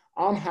in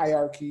on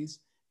hierarchies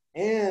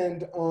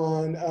and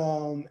on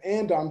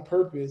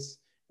purpose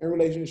in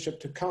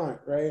relationship to Kant,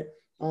 right?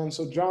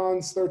 So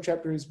John's 3rd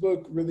chapter of his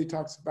book really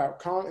talks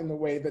about Kant and the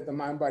way that the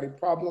mind-body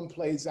problem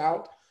plays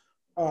out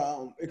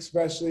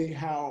especially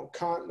how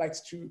Kant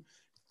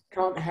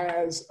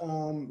has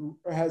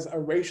a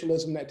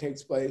racialism that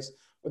takes place,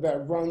 but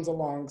that runs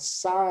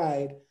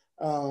alongside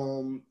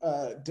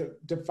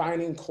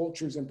defining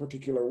cultures in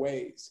particular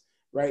ways,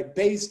 right?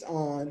 Based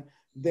on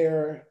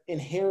their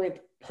inherent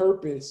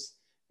purpose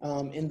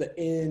in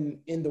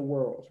the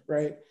world,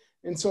 right?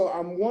 And so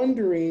I'm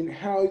wondering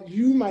how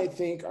you might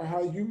think, or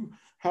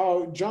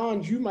how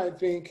John, you might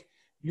think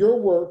your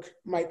work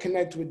might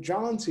connect with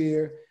John's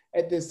here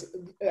at this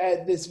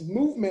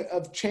movement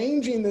of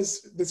changing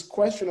this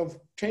question, of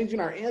changing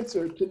our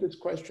answer to this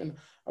question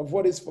of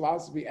what is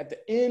philosophy at the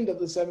end of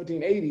the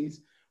 1780s,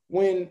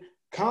 when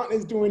Kant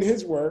is doing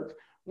his work,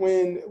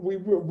 when we're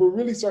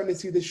really starting to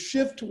see the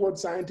shift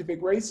towards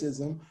scientific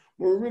racism.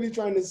 We're really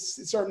starting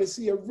to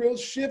see a real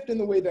shift in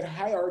the way that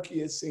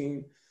hierarchy is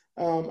seen.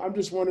 I'm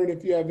just wondering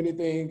if you have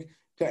anything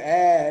to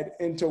add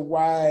into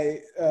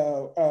why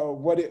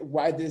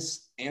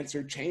this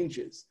answer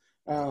changes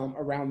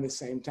around the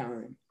same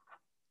time.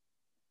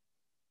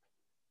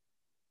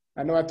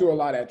 I know I threw a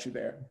lot at you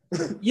there.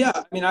 Yeah,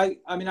 I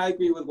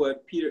agree with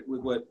what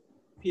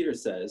Peter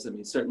says. I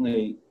mean,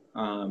 certainly,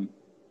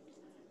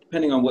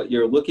 depending on what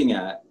you're looking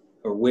at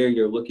or where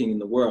you're looking in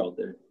the world,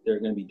 there are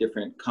going to be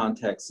different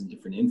contexts and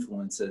different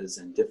influences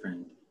and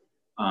different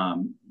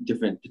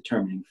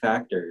determining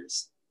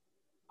factors.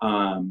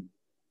 But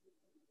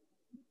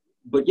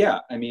yeah,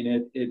 I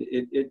mean,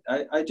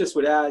 I just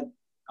would add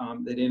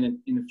that in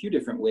a few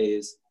different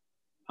ways,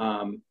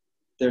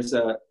 there's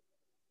an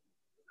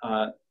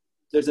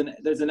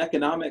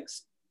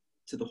economics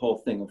to the whole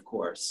thing, of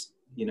course.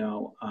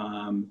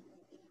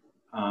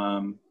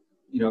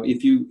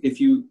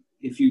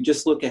 If you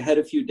just look ahead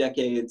a few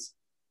decades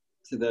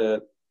to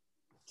the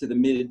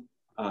mid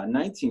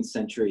 19th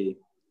century,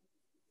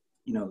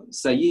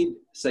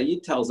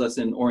 Said tells us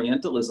in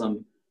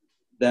Orientalism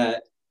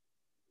that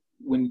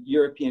when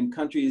European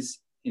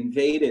countries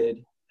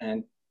invaded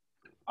and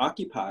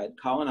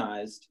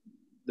colonized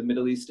the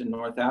Middle East and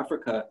North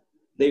Africa,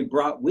 they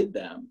brought with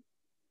them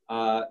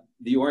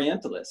the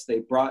Orientalists. They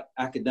brought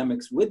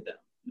academics with them.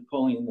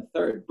 Napoleon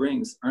III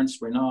brings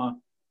Ernst Renan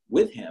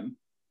with him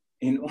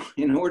in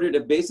order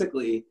to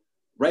basically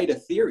write a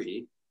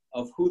theory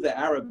of who the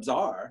Arabs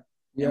are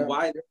and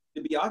why they're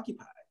to be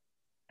occupied.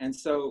 And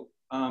so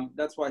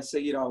that's why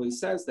Said always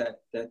says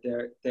that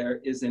there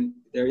is a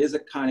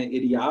kind of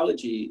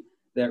ideology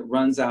that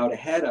runs out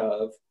ahead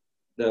of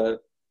the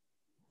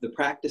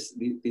practice,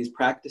 these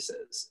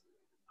practices.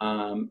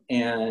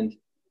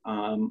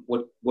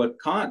 What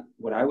Kant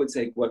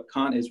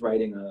is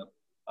writing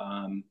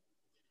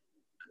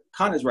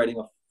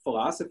a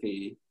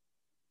philosophy,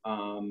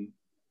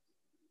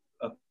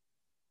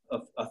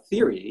 a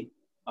theory,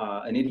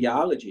 an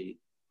ideology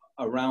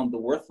around the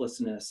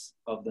worthlessness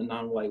of the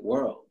non-white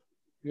world.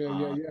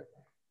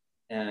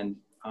 And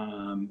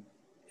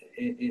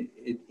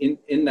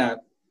in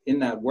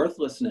that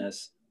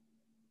worthlessness,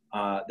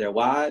 their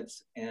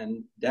lives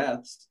and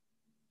deaths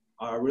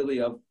are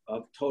really of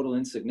total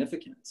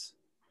insignificance.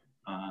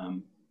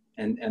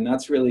 And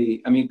that's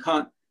really, I mean,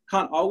 Kant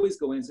always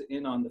goes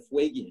in on the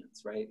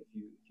Fuegians, right?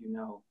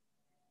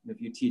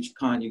 If you teach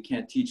Kant, you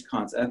can't teach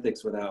Kant's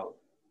ethics without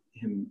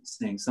him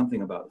saying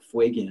something about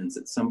Fuegians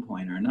at some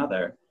point or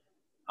another.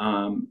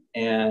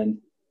 And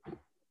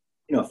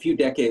a few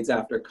decades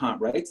after Kant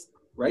writes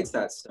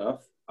that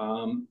stuff,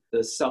 the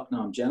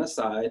Selknam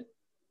genocide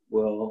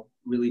will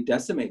really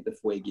decimate the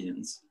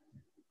Fuegians.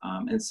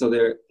 And so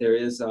there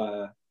is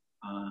a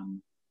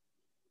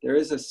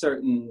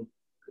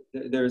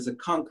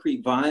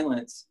concrete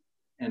violence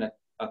and a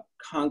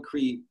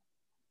concrete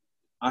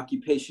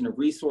occupation of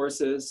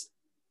resources,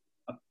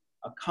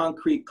 a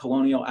concrete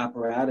colonial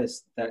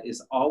apparatus that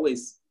is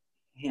always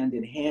hand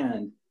in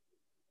hand,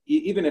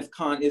 even if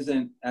Kant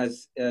isn't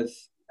as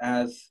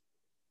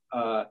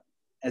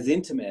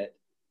intimate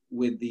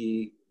with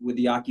the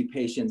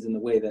occupations in the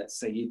way that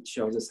Said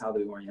shows us how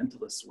the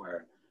Orientalists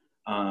were.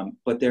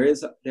 But there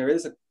is a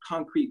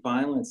concrete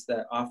violence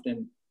that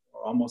often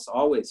or almost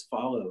always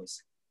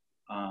follows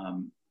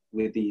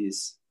with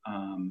these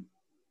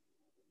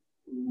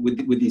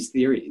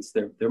theories.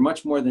 They're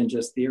much more than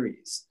just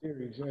theories.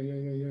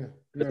 Yeah.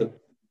 There's a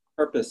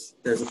purpose.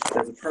 There's a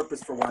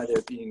purpose for why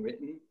they're being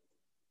written,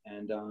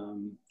 and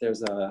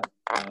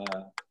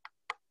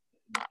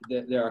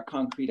there are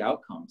concrete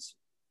outcomes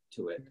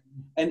to it,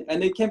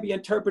 and they can be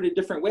interpreted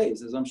different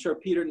ways. As I'm sure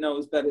Peter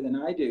knows better than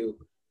I do,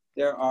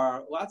 there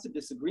are lots of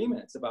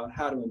disagreements about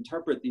how to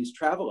interpret these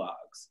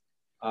travelogues.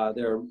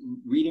 There are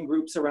reading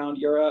groups around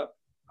Europe.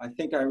 I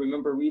think I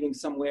remember reading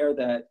somewhere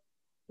that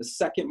the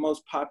second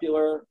most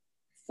popular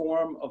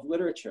form of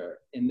literature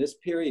in this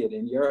period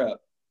in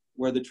Europe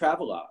were the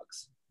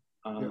travelogues.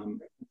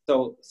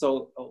 So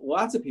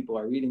lots of people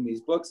are reading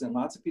these books, and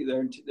lots of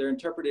people, they're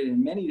interpreted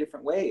in many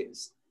different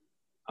ways.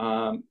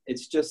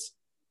 It's just,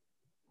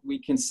 we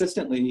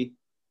consistently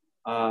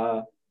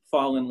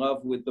fall in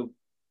love with the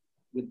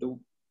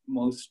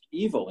most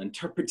evil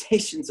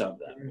interpretations of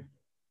them,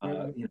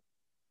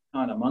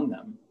 not among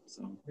them.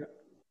 So.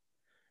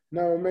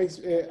 No, it makes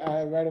it,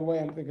 right away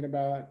I'm thinking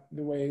about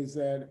the ways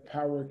that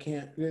power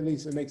can't, at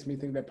least it makes me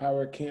think that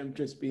power can't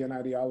just be an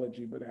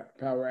ideology, but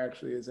power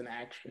actually is an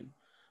action.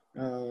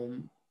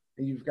 And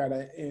you've got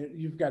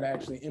to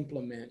actually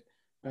implement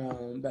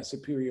that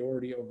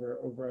superiority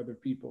over other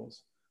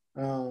people's.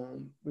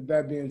 With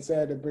that being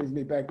said, it brings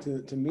me back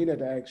to Mina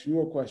to ask you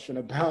a question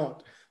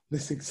about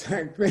this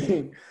exact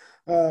thing.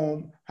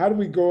 How do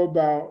we go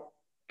about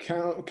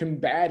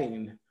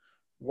combating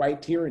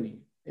white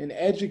tyranny and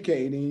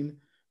educating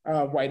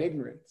white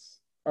ignorance?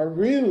 Or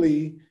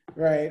really,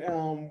 right,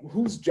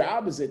 whose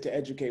job is it to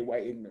educate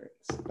white ignorance?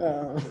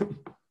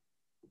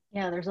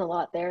 Yeah, there's a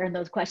lot there in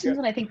those questions, Yeah.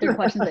 and I think they're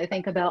questions I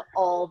think about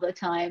all the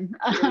time.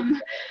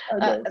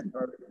 Uh,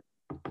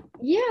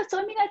 yeah, so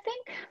I mean, I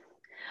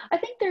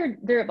think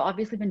there have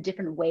obviously been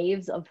different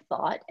waves of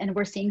thought, and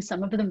we're seeing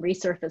some of them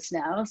resurface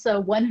now. So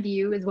one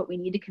view is what we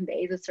need to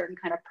convey is a certain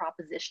kind of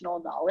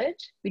propositional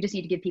knowledge. We just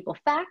need to give people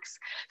facts.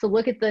 So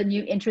look at the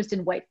new interest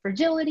in white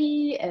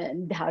fragility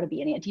and how to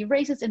be an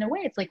anti-racist. In a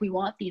way, it's like we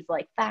want these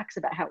like facts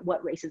about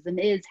what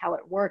racism is, how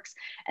it works.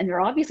 And there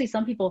are obviously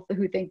some people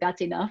who think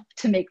that's enough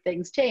to make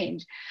things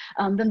change.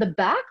 Then the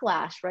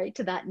backlash, right,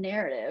 to that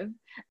narrative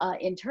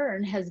in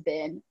turn has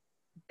been,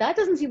 that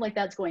doesn't seem like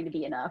that's going to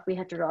be enough. We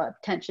have to draw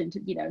attention to,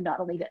 not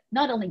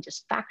only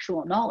just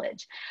factual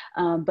knowledge,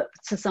 but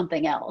to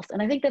something else.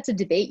 And I think that's a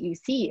debate you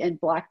see in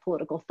Black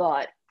political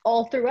thought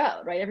all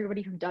throughout, right?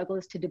 Everybody from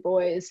Douglass to Du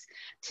Bois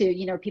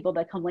to, people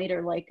that come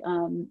later, like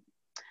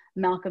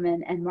Malcolm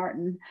and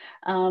Martin,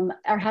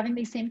 are having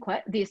these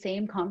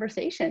same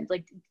conversations,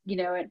 like,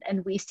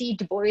 and we see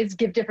Du Bois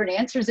give different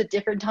answers at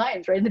different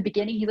times, right? In the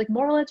beginning, he's like,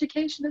 moral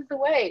education is the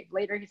way.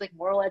 Later, he's like,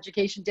 moral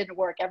education didn't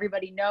work.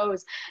 Everybody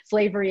knows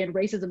slavery and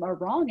racism are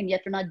wrong, and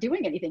yet they're not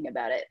doing anything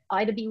about it.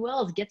 Ida B.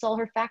 Wells gets all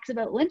her facts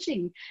about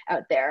lynching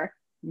out there.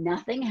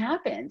 Nothing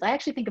happens. I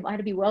actually think of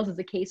Ida B. Wells as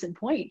a case in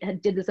point,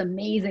 and did this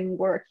amazing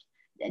work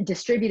and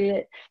distributed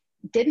it.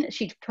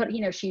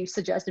 She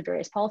suggested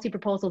various policy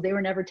proposals. They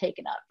were never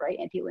taken up, right?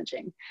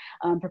 Anti-lynching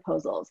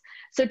proposals.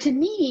 So to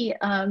me,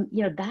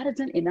 that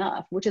isn't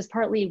enough, which is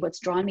partly what's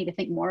drawn me to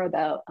think more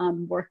about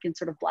work in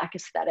sort of Black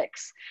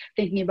aesthetics,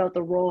 thinking about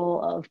the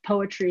role of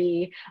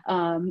poetry,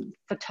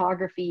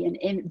 photography,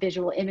 and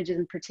visual images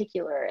in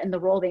particular, and the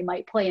role they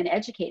might play in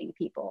educating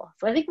people.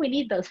 So I think we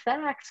need those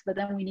facts, but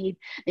then maybe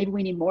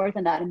we need more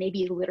than that, and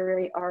maybe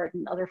literary art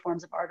and other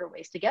forms of art are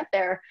ways to get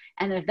there.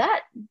 And if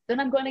that, then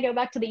I'm going to go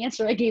back to the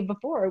answer I gave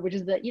before, which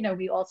is that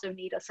we also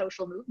need a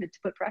social movement to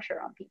put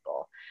pressure on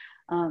people.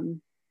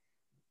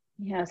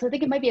 So I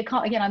think it might be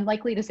again, I'm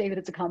likely to say that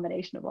it's a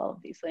combination of all of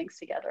these things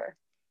together.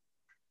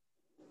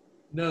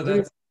 No,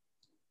 that's.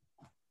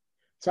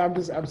 So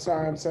I'm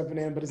sorry, I'm stepping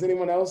in, but does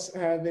anyone else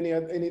have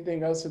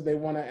anything else that they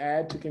want to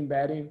add to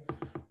combating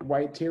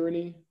white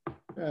tyranny?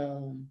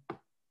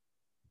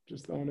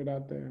 Just throwing it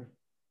out there.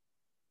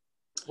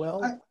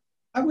 Well,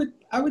 I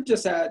would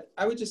just add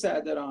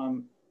that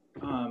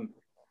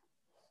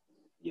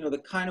the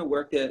kind of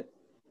work that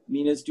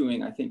Mina's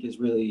doing, I think, is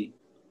really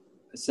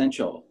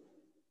essential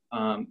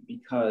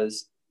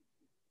because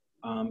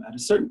at a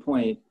certain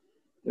point,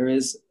 there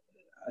is,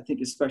 I think,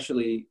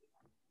 especially,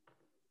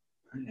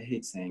 I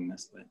hate saying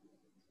this, but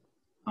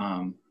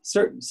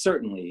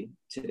certainly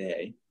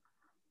today,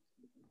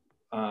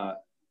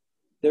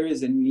 there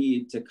is a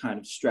need to kind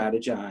of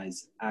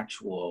strategize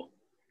actual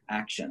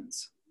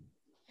actions.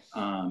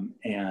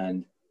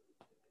 And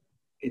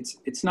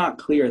it's not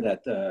clear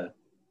that the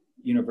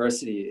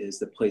university is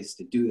the place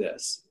to do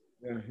this.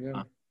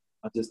 Yeah.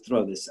 I'll just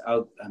throw this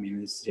out. I mean,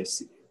 it's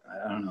just,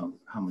 I don't know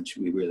how much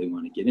we really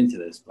want to get into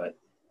this, but,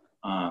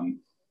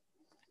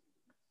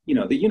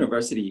 the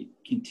university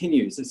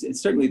continues,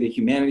 it's certainly the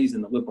humanities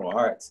and the liberal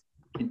arts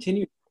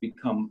continue to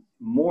become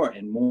more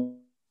and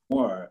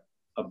more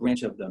a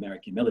branch of the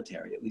American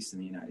military, at least in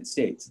the United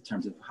States, in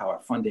terms of how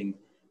our funding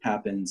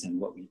happens and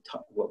what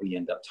we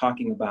end up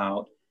talking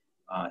about.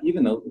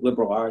 Even the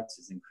liberal arts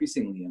is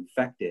increasingly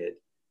infected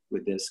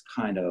with this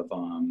kind of,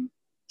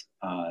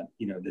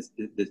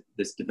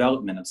 this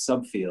development of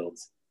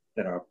subfields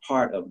that are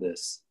part of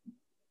this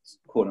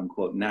quote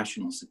unquote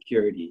national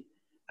security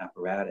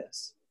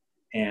apparatus.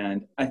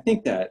 And I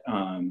think that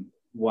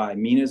why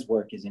Mina's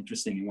work is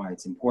interesting and why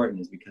it's important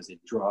is because it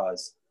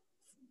draws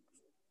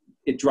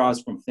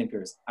from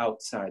thinkers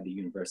outside the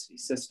university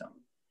system.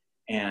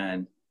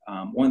 And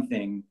one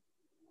thing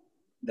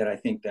that I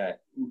think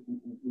that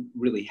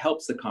really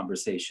helps the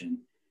conversation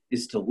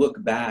is to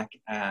look back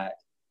at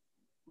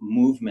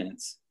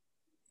movements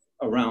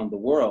around the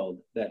world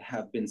that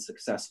have been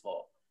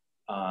successful,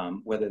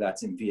 whether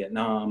that's in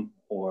Vietnam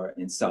or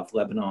in South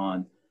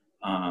Lebanon.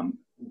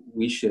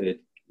 We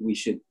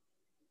should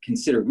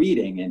consider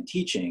reading and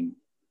teaching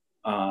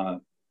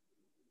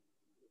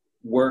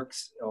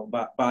works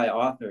by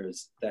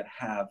authors that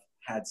have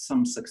had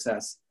some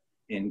success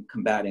in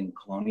combating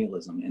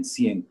colonialism and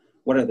seeing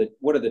what are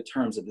the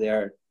terms of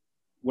their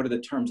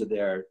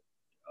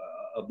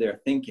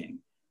thinking,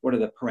 what are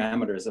the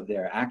parameters of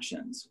their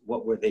actions,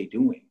 what were they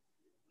doing.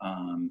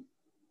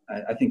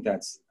 I think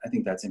that's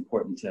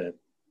important to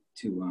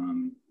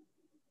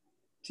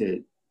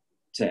to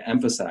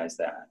emphasize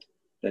that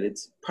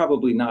it's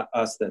probably not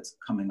us that's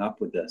coming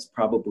up with this.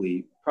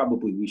 Probably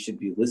we should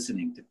be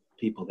listening to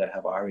people that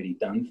have already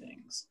done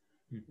things.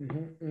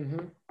 Mm-hmm,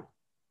 mm-hmm.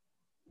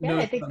 Yeah,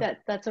 I think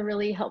that that's a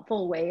really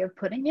helpful way of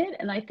putting it.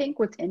 And I think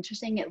what's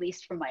interesting, at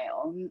least from my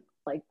own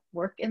like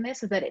work in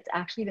this, is that it's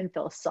actually been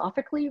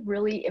philosophically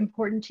really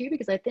important too,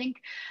 because I think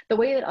the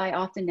way that I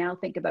often now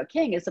think about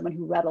King as someone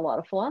who read a lot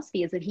of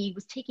philosophy is that he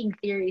was taking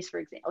theories,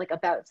 for example, like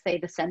about, say,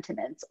 the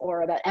sentiments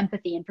or about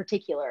empathy in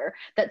particular,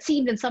 that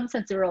seemed in some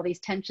sense there were all these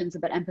tensions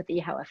about empathy,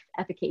 how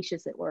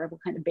efficacious it were,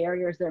 what kind of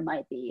barriers there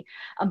might be.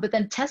 But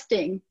then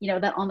testing,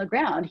 that on the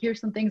ground, here's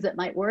some things that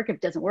might work. If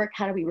it doesn't work,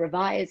 how do we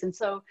revise? And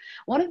so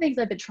one of the things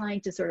I've been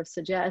trying to sort of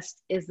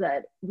suggest is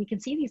that we can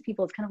see these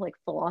people as kind of like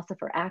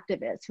philosopher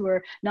activists who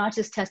are not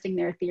just testing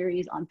their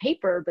theories on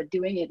paper, but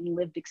doing it in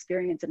lived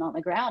experience and on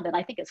the ground. And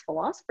I think as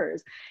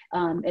philosophers,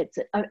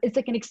 it's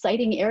like an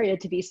exciting area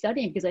to be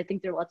studying, because I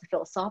think there are lots of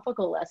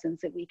philosophical lessons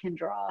that we can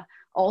draw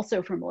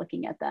also from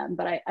looking at them.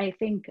 But I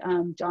think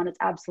John is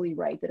absolutely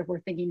right that if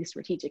we're thinking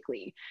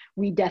strategically,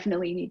 we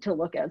definitely need to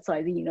look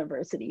outside the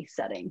university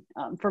setting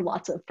for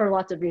lots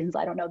of reasons.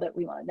 I don't know that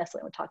we want to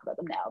necessarily talk about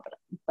them now,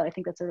 but I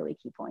think that's a really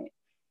key point.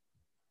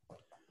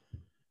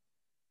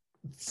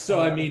 So,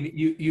 I mean,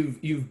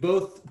 you've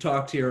both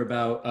talked here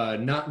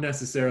about not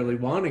necessarily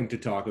wanting to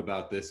talk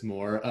about this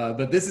more,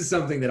 but this is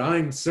something that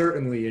I'm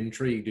certainly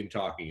intrigued in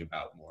talking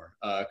about more,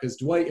 because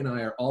Dwight and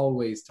I are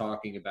always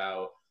talking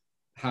about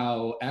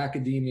how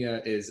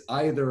academia is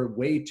either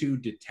way too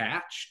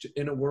detached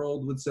in a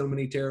world with so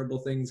many terrible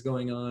things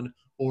going on,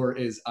 or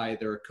is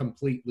either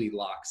completely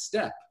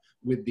lockstep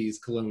with these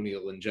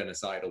colonial and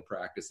genocidal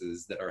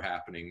practices that are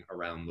happening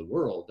around the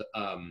world.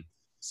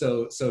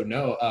 So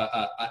no,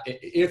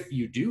 if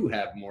you do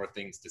have more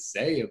things to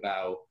say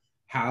about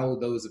how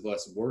those of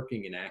us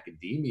working in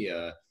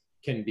academia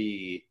can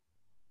be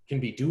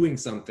doing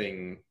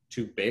something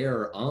to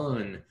bear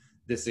on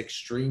this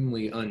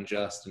extremely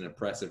unjust and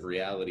oppressive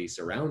reality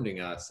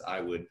surrounding us,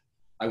 I would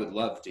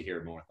love to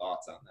hear more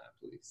thoughts on that,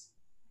 please.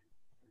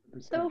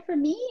 So for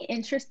me,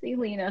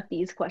 interestingly enough,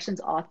 these questions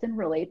often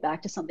relate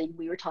back to something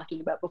we were talking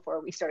about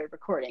before we started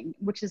recording,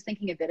 which is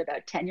thinking a bit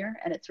about tenure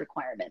and its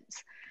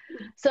requirements.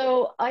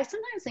 So I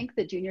sometimes think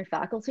that junior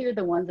faculty are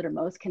the ones that are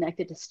most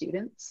connected to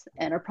students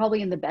and are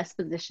probably in the best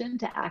position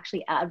to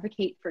actually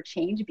advocate for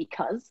change,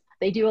 because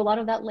they do a lot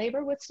of that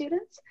labor with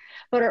students,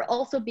 but are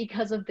also,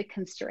 because of the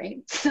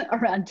constraints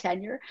around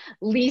tenure,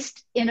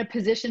 least in a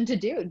position to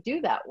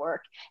do that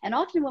work. And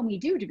often when we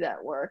do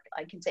that work,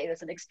 I can say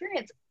this in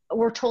experience,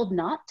 we're told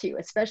not to,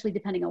 especially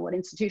depending on what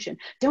institution.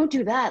 Don't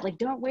do that. Like,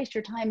 don't waste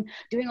your time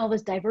doing all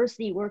this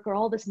diversity work or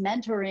all this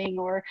mentoring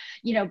or,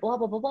 blah,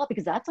 blah, blah, blah,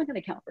 because that's not going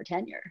to count for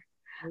tenure.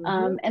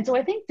 Mm-hmm. And so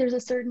I think there's a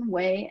certain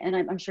way, and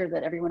I'm sure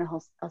that everyone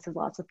else has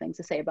lots of things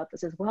to say about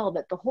this as well,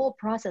 that the whole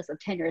process of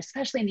tenure,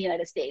 especially in the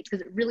United States,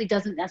 because it really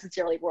doesn't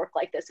necessarily work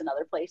like this in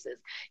other places,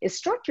 is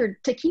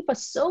structured to keep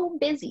us so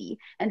busy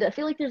and to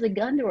feel like there's a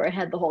gun to our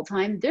head the whole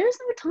time. There's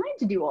no time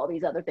to do all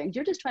these other things.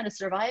 You're just trying to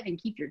survive and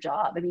keep your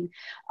job. I mean,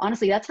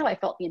 honestly, that's how I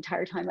felt the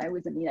entire time I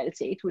was in the United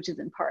States, which is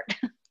in part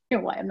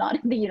why I'm not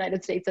in the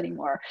United States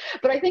anymore.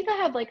 But I think I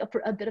have like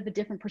a bit of a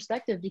different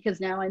perspective, because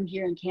now I'm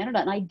here in Canada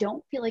and I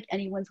don't feel like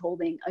anyone's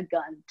holding a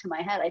gun to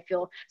my head. I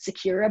feel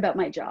secure about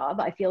my job.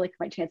 I feel like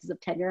my chances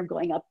of tenure, I'm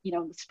going up,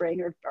 in the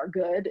spring are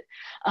good.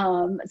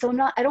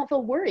 So I don't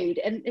feel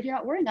worried. And if you're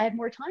not worried, I have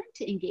more time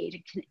to engage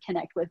and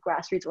connect with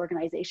grassroots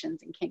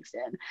organizations in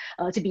Kingston,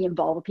 to be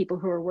involved with people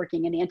who are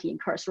working in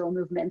anti-incarceral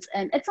movements.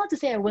 And it's not to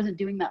say I wasn't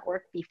doing that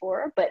work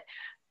before, but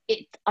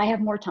I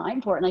have more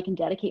time for it and I can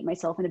dedicate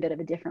myself in a bit of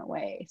a different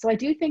way. So I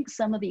do think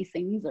some of these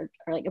things are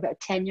like about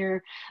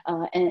tenure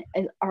and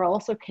are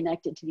also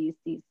connected to these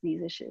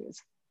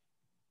issues.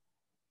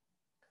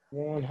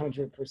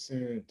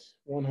 100%.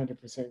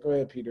 100%. Go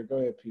ahead, Peter.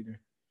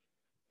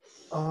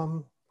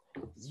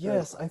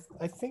 Yes,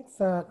 I think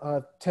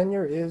that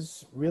tenure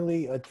is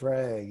really a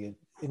drag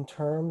in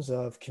terms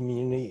of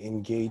community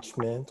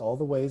engagement, all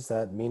the ways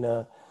that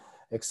Mina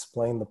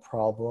explained the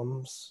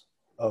problems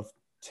of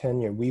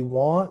tenure. We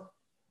want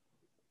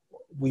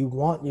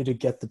you to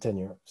get the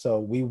tenure. So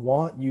we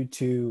want you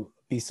to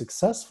be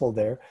successful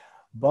there.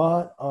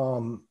 But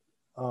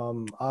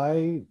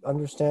I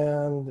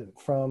understand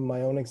from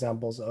my own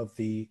examples of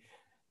the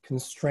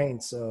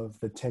constraints of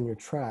the tenure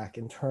track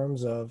in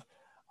terms of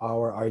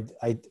our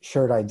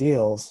shared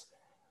ideals.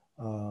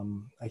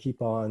 I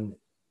keep on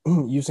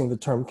using the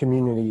term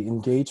community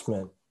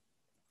engagement.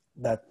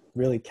 That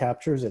really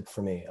captures it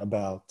for me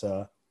about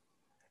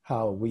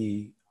how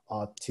we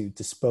ought to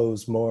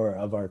dispose more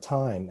of our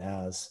time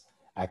as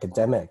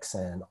academics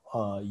and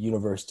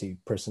university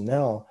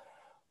personnel.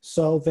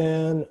 So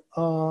then,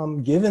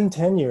 given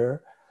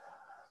tenure,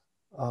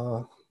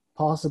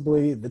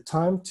 possibly the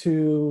time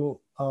to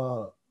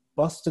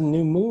bust a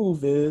new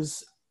move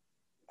is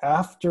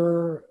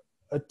after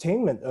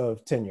attainment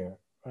of tenure,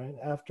 right?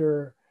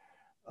 After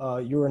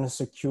you're in a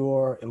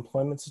secure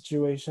employment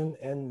situation,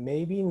 and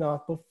maybe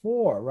not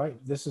before, right?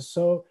 This is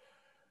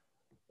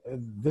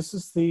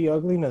the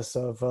ugliness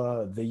of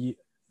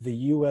the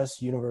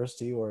U.S.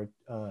 university or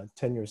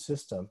tenure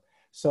system.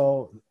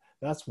 So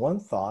that's one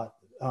thought,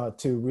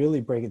 to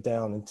really break it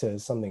down into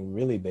something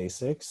really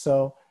basic.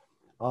 So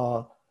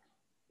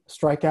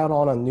strike out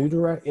on a new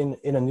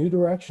in a new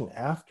direction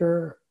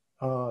after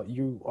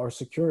you are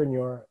secure in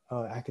your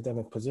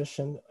academic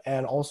position,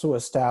 and also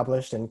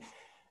established, and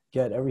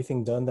get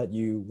everything done that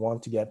you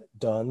want to get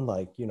done,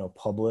 like, you know,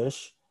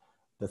 publish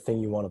the thing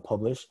you want to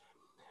publish.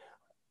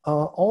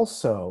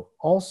 So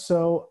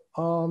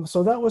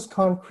that was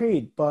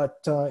concrete, but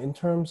in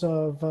terms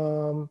of,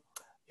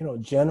 you know,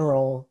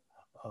 general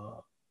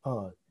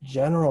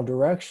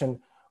direction,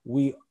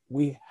 we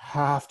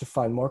have to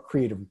find more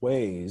creative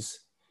ways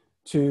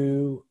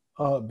to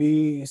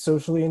be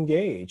socially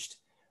engaged.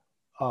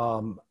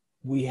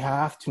 We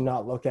have to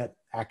not look at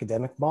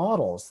academic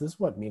models. This is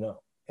what Mina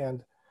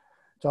and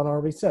John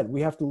already said.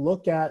 We have to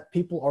look at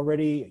people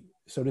already,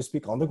 so to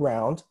speak, on the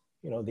ground,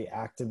 you know, the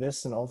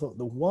activists and all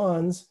the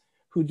ones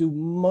who do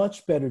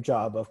much better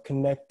job of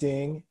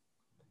connecting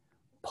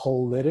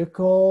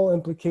political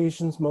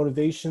implications,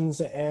 motivations,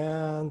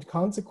 and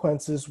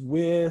consequences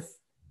with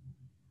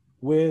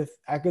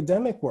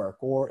academic work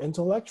or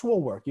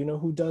intellectual work, you know,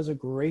 who does a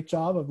great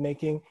job of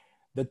making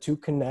the two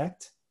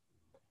connect.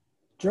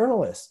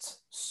 Journalists.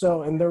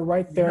 So, and they're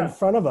right there in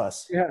front of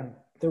us. Yeah.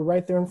 They're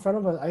right there in front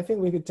of us. I think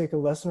we could take a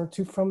lesson or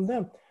two from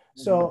them.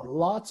 So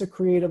lots of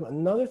creative.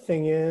 Another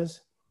thing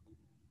is,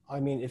 I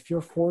mean, if your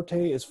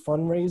forte is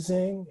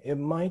fundraising, it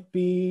might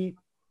be,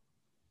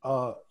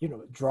 you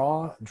know,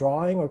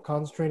 drawing or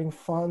concentrating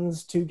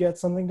funds to get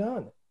something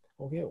done.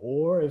 Okay.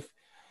 Or if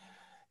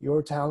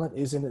your talent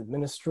is in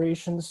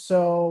administration.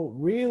 So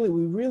really,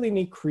 we really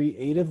need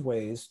creative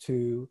ways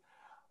to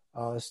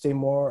stay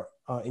more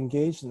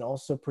engaged and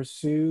also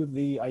pursue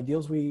the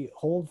ideals we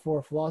hold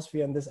for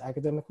philosophy and this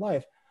academic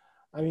life.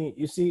 I mean,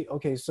 you see,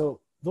 okay, so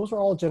those are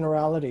all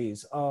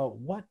generalities.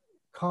 What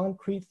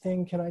concrete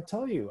thing can I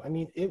tell you? I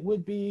mean, it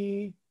would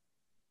be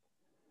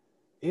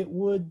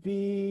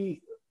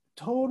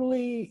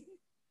totally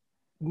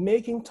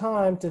making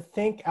time to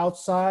think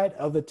outside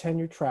of the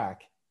tenure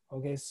track.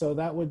 Okay, so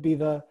that would be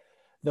the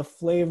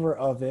flavor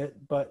of it,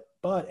 but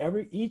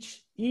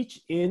each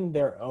in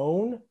their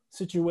own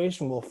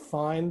situation will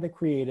find the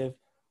creative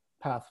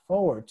path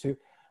forward to.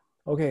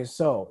 Okay,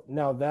 so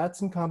now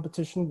that's in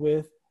competition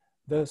with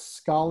the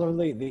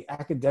scholarly, the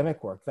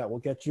academic work that will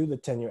get you the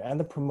tenure and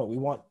the promote. We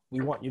want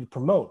you to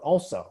promote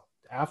also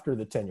after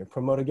the tenure,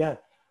 promote again.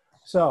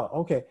 So,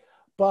 okay,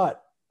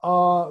 but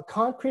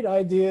concrete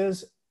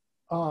ideas,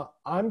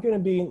 I'm going to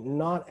be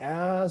not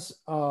as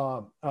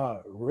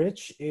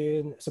rich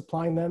in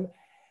supplying them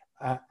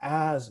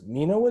as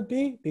Mina would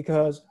be,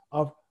 because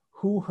of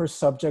who her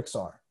subjects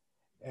are.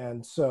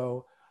 And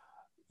so,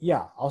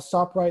 yeah, I'll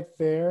stop right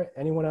there.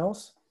 Anyone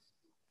else?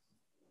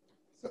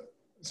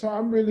 So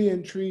I'm really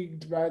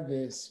intrigued by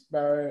this,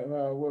 by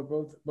what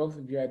both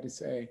of you had to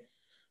say,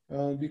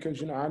 because,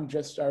 you know, I'm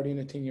just starting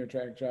a tenure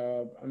track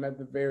job. I'm at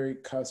the very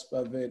cusp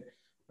of it.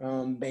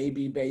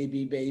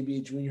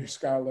 Baby junior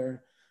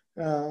scholar.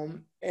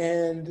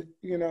 And,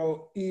 you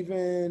know,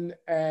 even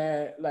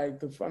at like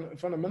the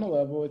fundamental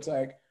level, it's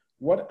like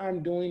what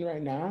I'm doing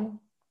right now,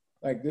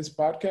 like this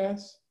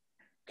podcast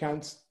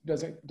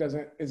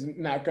is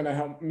not going to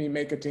help me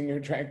make a tenure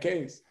track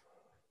case,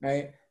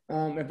 right?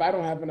 If I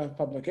don't have enough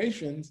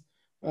publications,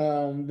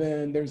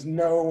 then there's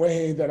no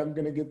way that I'm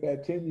going to get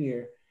that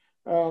tenure.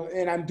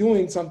 And I'm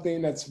doing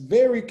something that's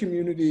very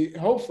community,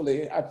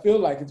 hopefully, I feel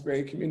like it's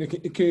very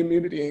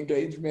community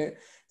engagement,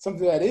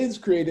 something that is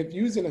creative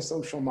using a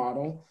social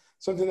model,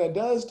 something that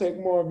does take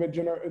more of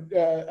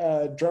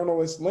a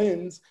journalist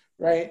lens,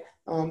 right?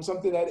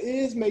 Something that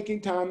is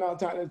making time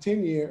outside of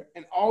tenure.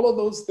 And all of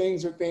those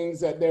things are things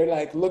that they're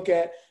like, look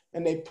at,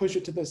 and they push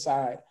it to the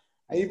side.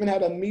 I even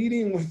had a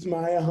meeting with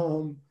my,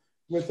 I'm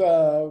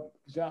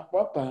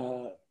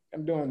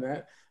doing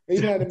that. I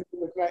even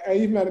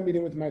had a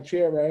meeting with my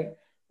chair, right?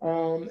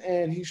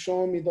 And he's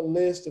showing me the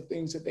list of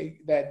things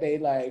that they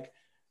like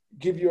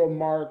give you a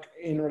mark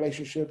in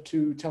relationship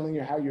to telling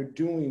you how you're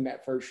doing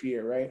that first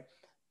year, right?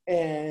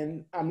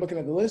 And I'm looking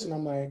at the list and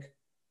I'm like,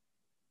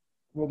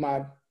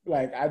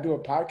 I do a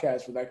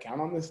podcast, will that count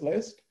on this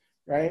list,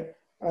 right?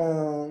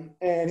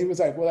 And he was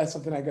like, well, that's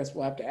something I guess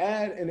we'll have to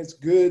add. And it's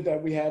good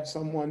that we have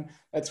someone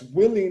that's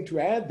willing to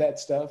add that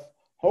stuff,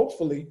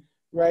 hopefully,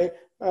 right?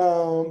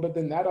 But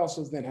then that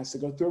also then has to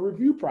go through a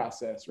review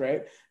process,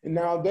 right? And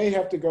now they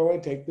have to go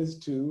and take this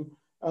to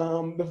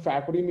the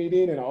faculty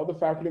meeting, and all the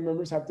faculty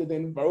members have to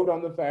then vote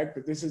on the fact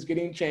that this is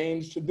getting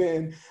changed to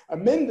then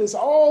amend this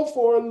all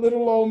for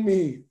little old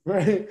me,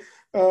 right?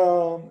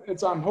 And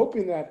so I'm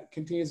hoping that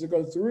continues to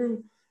go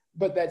through,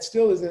 but that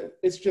still isn't,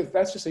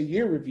 that's just a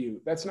year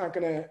review. That's not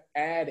gonna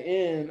add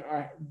in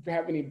or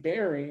have any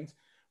bearings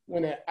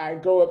when I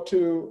go up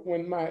to,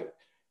 when my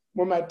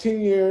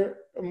tenure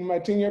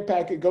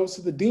packet goes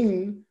to the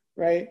dean,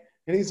 right?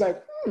 And he's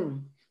like,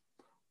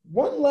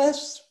 one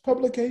less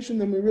publication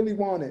than we really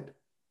wanted,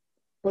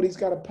 but he's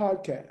got a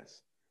podcast.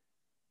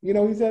 You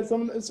know, he's had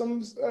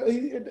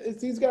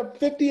he's got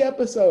 50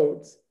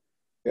 episodes,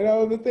 You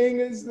know, the thing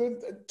is,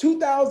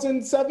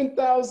 2,000,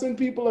 7,000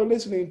 people are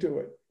listening to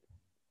it,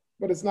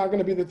 but it's not going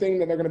to be the thing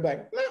that they're going to be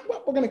like, nah,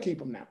 well, we're going to keep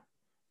them now,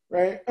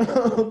 right?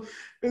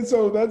 And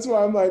so that's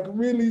why I'm like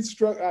really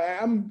struck.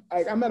 I'm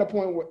at a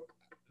point where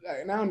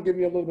like, now I'm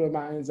giving you a little bit of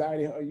my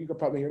anxiety. You could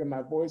probably hear it in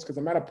my voice because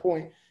I'm at a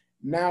point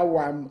now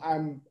where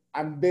I'm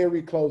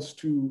very close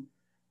to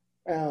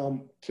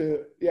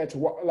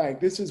walk, like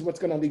this is what's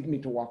going to lead me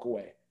to walk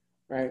away,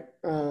 right?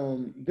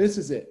 This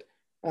is it.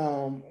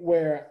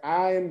 Where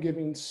I am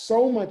giving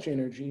so much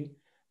energy.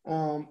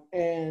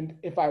 And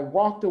if I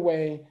walked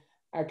away,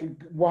 I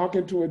could walk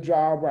into a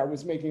job where I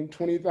was making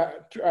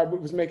 $20,000 to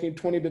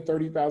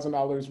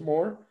 $30,000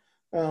 more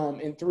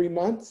in 3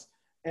 months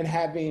and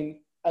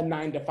having a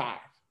 9 to 5,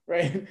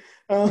 right?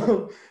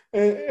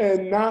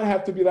 And not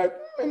have to be like,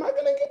 am I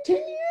gonna get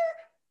tenure?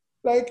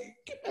 Like,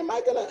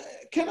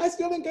 can I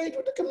still engage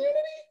with the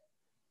community?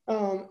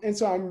 And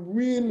so I'm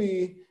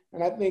really,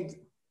 and I think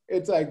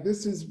it's like,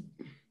 this is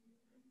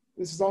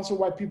also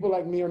why people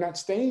like me are not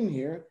staying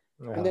here.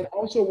 Yeah. And then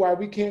also why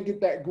we can't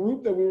get that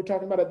group that we were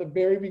talking about at the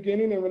very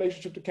beginning in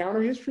relationship to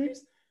counter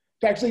histories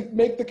to actually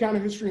make the counter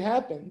history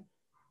happen,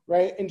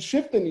 right? And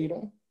shift the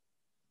needle,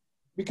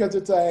 because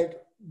it's like,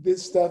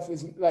 this stuff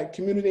is like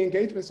community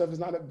engagement stuff is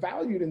not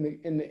valued in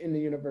the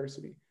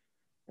university.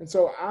 And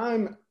so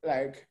I'm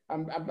like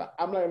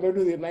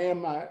literally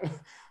laying my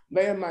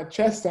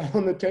chest out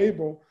on the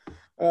table.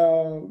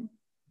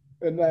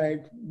 And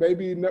like,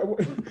 maybe no,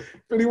 if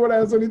anyone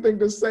has anything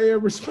to say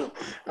in response,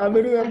 I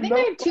think I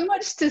have too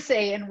much to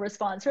say in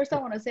response. First, I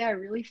want to say I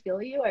really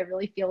feel you. I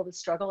really feel the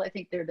struggle. I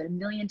think there have been a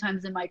million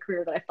times in my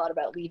career that I thought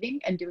about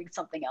leaving and doing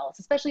something else,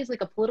 especially as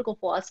like a political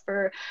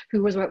philosopher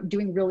who was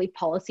doing really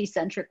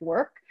policy-centric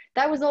work.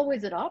 That was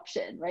always an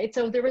option, right?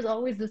 So there was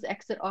always this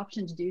exit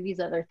option to do these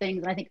other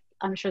things. And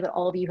I'm sure that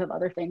all of you have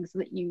other things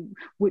that you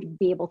would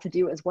be able to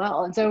do as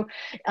well. And so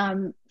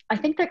I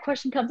think that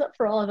question comes up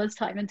for all of us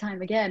time and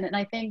time again. And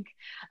I think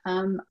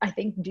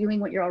doing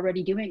what you're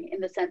already doing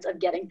in the sense of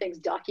getting things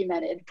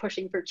documented,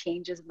 pushing for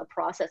changes in the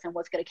process and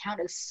what's going to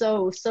count is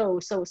so, so,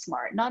 so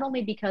smart. Not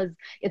only because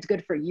it's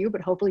good for you,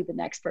 but hopefully the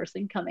next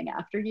person coming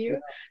after you,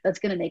 that's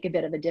going to make a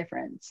bit of a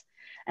difference.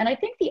 And I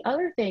think the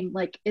other thing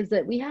is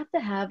that we have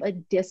to have a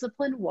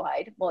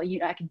discipline-wide,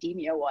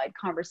 academia-wide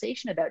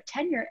conversation about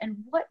tenure and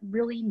what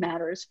really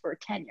matters for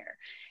tenure.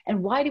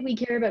 And why do we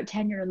care about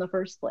tenure in the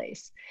first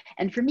place?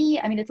 And for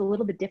me, it's a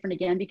little bit different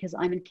again, because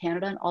I'm in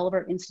Canada and all of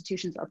our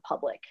institutions are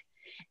public.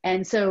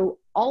 And so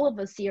all of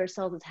us see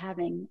ourselves as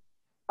having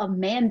a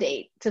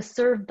mandate to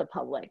serve the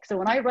public. So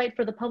when I write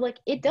for the public,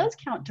 it does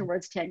count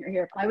towards tenure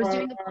here. If I was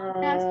doing a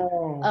podcast,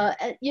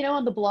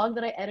 on the blog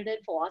that I edited,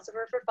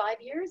 Philosopher, for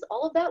 5 years,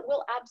 all of that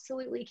will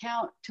absolutely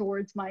count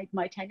towards my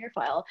tenure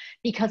file,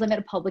 because I'm at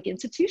a public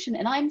institution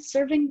and I'm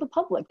serving the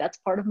public. That's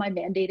part of my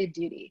mandated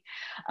duty.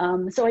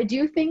 So I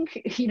do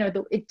think,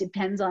 it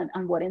depends on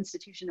what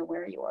institution and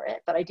where you are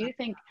at, but I do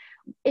think,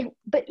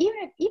 but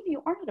even if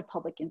you aren't at a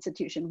public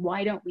institution,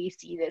 why don't we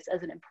see this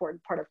as an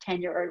important part of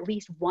tenure, or at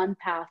least one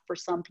path for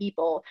some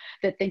people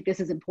that think this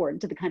is important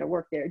to the kind of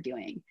work they're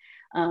doing?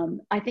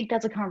 I think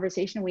that's a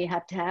conversation we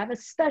have to have,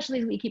 especially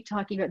as we keep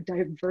talking about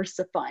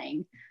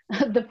diversifying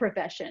the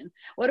profession.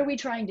 What are we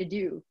trying to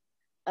do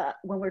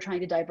when we're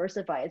trying to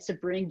diversify? It's to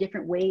bring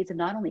different ways of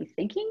not only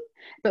thinking,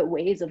 but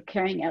ways of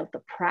carrying out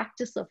the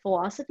practice of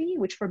philosophy,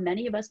 which for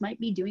many of us might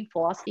be doing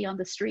philosophy on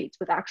the streets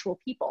with actual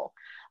people,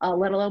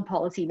 let alone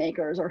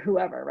policymakers or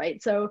whoever,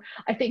 right? So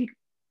I think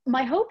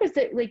my hope is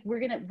that we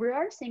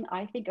are seeing,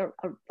 I think, a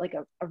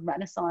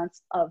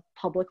renaissance of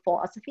public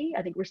philosophy.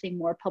 I think we're seeing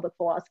more public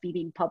philosophy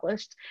being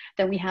published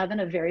than we have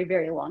in a very,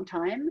 very long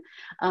time.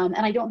 And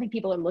I don't think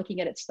people are looking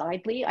at it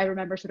sidely. I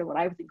remember sort of when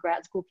I was in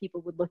grad school,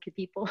 people would look at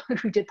people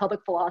who did public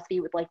philosophy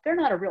with they're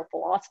not a real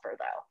philosopher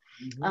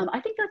though. Mm-hmm. I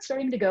think that's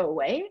starting to go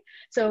away.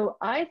 So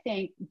I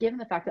think, given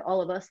the fact that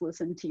all of us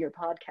listen to your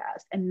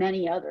podcast and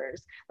many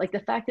others, the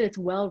fact that it's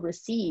well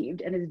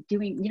received and is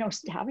doing,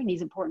 having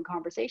these important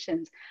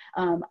conversations,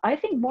 I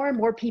think more and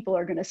more people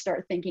are going to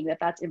start thinking that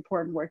that's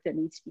important work that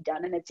needs to be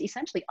done. And it's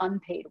essentially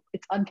unpaid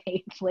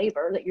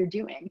labor that you're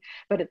doing.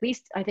 But at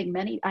least I think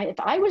if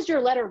I was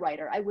your letter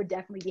writer, I would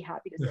definitely be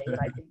happy to say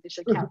that I think this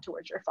should count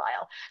towards your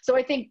file. So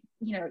I think,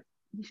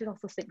 you should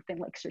also think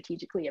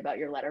strategically about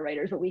your letter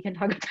writers, but we can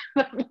talk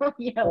about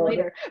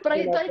later. But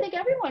I think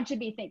everyone should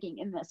be thinking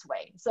in this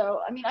way.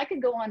 So, I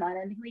could go on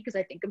endlessly because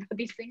I think about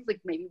these things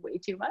maybe way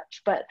too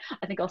much, but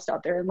I think I'll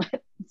stop there and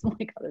let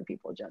other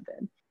people jump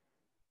in.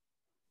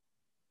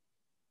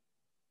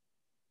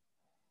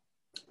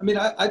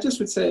 I just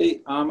would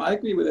say, I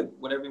agree with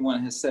what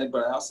everyone has said,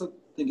 but I also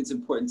think it's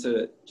important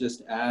to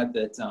just add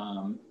that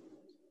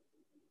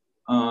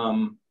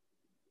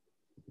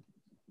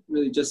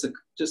really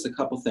just a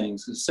couple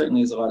things. There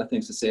certainly is a lot of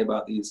things to say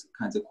about these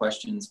kinds of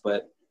questions,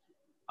 but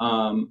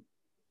I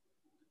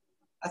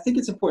think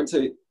it's important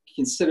to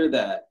consider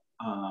that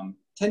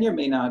tenure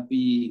may not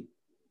be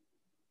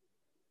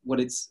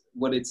what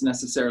it's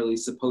necessarily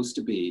supposed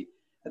to be.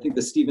 I think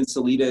the Stephen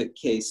Salita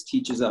case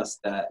teaches us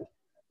that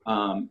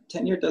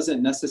tenure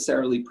doesn't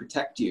necessarily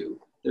protect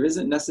you there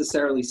isn't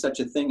necessarily such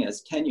a thing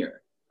as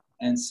tenure.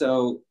 And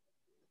so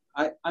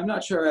I'm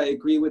not sure I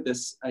agree with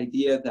this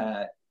idea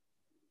that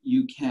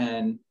you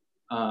can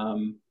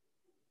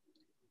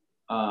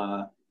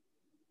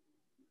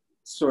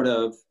sort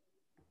of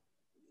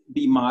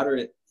be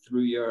moderate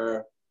through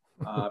your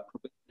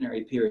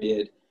probationary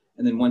period,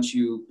 and then once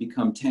you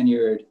become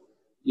tenured,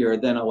 you're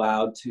then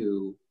allowed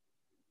to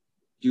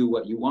do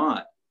what you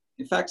want.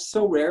 In fact,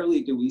 so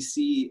rarely do we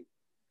see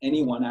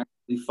anyone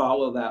actually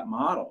follow that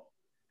model.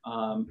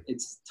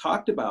 It's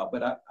talked about,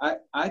 but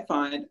I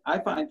find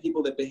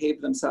people that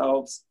behave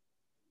themselves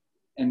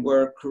and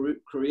were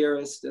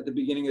careerists at the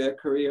beginning of their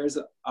careers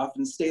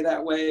often stay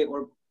that way,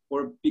 or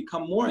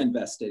become more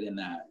invested in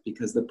that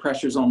because the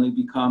pressures only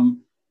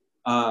become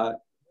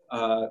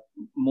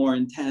more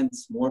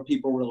intense. More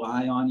people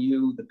rely on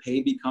you. The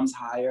pay becomes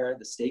higher.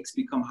 The stakes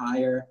become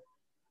higher,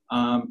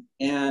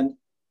 and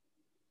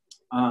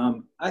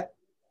I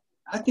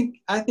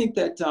think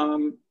that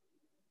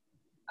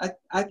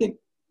I think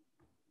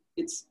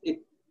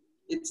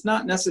it's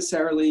not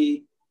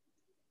necessarily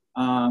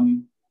I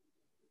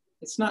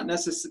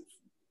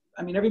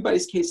mean,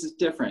 everybody's case is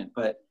different,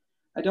 but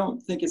I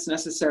don't think it's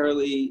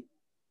necessarily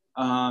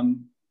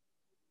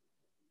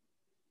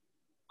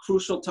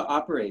crucial to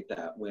operate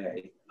that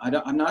way.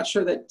 I'm not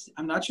sure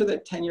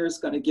that tenure is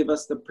going to give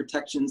us the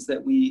protections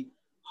that we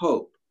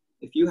hope.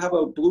 If you have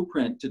a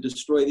blueprint to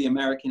destroy the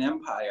American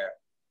empire,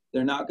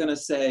 they're not going to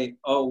say,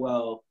 "Oh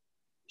well,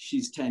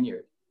 she's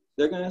tenured."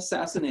 They're going to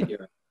assassinate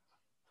her.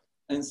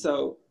 And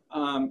so,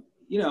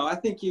 you know, I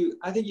think you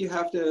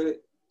have to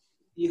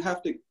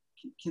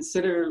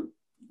consider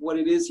what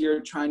it is you're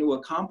trying to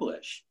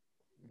accomplish.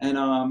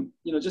 And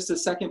you know, just a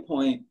second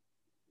point.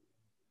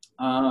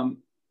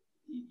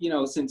 You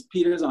know, since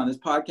Peter's on this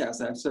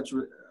podcast,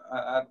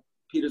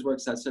 Peter's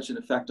works had such an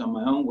effect on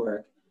my own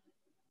work.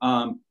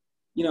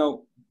 You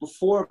know,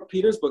 before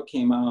Peter's book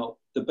came out,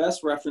 the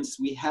best reference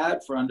we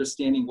had for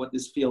understanding what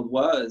this field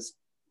was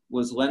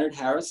Leonard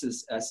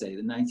Harris's essay,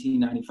 the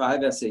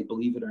 1995 essay,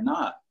 Believe It or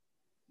Not.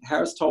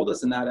 Harris told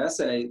us in that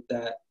essay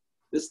that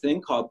this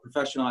thing called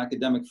professional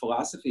academic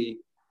philosophy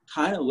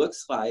kind of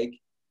looks like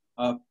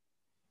a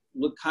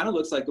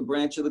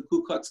branch of the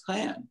Ku Klux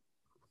Klan.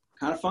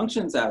 Kind of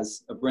functions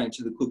as a branch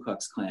of the Ku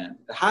Klux Klan.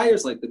 It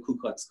hires like the Ku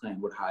Klux Klan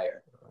would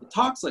hire. It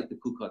talks like the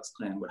Ku Klux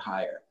Klan would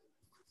hire.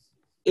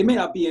 It may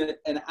not be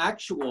an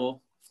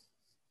actual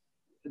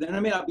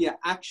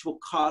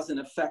cause and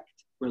effect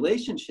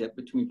relationship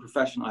between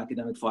professional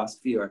academic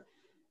philosophy, or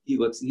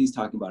he's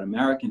talking about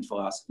American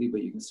philosophy,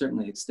 but you can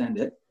certainly extend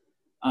it.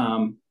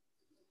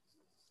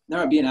 There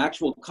might be an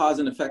actual cause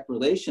and effect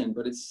relation,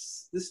 but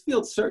this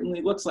field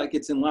certainly looks like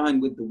it's in line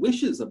with the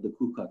wishes of the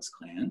Ku Klux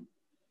Klan.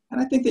 And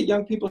I think that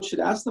young people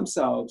should ask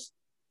themselves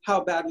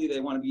how badly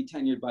they want to be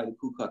tenured by the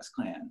Ku Klux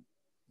Klan.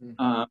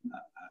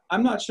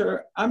 I'm not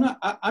sure. I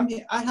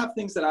have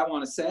things that I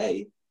want to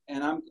say,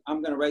 and I'm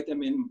going to write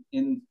them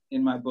in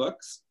my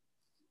books.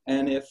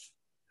 And if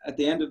at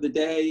the end of the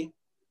day,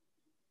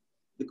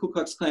 the Ku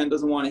Klux Klan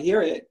doesn't want to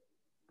hear it,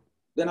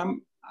 then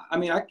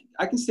I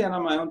can stand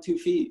on my own 2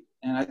 feet.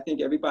 And I think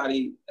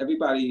everybody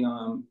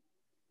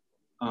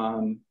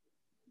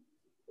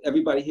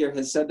here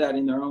has said that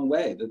in their own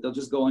way, that they'll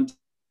just go into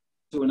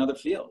another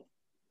field.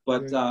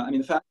 But I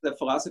mean, the fact that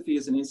philosophy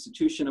is an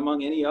institution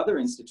among any other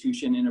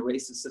institution in a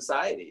racist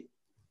society.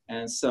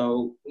 And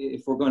so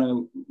if we're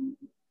going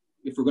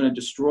to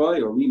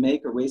destroy or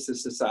remake a racist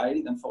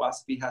society, then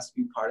philosophy has to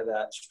be part of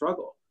that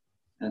struggle.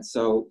 And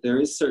so there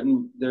is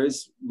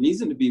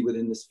reason to be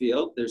within this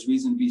field. There's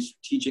reason to be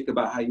strategic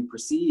about how you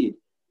proceed.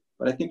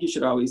 But I think you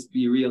should always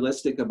be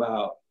realistic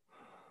about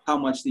how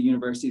much the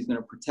university is going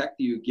to protect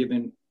you,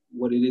 given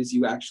what it is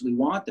you actually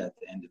want at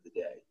the end of the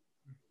day.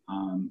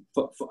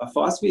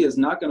 Philosophy is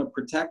not going to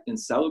protect and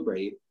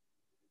celebrate,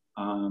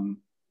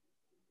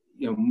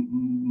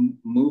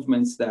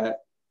 movements that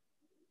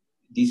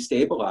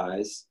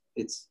destabilize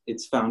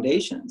its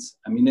foundations.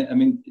 I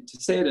mean, to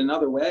say it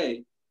another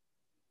way,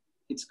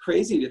 it's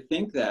crazy to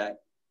think that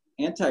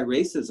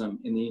anti-racism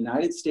in the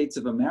United States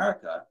of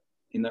America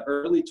in the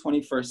early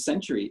 21st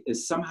century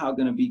is somehow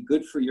going to be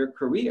good for your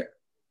career.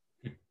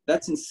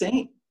 That's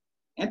insane.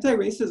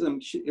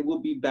 Anti-racism, it will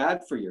be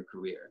bad for your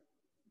career.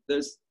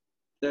 It's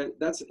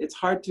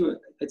hard to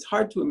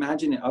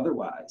imagine it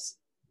otherwise.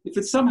 If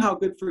it's somehow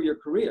good for your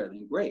career,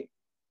 then great.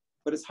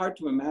 But it's hard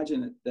to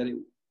imagine that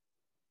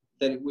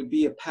it would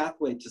be a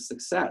pathway to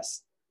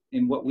success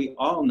in what we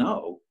all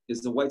know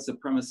is a white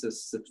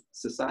supremacist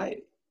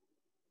society.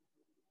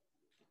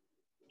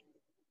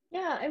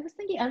 Yeah,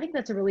 I think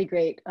that's a really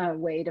great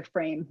way to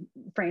frame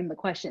the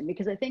question,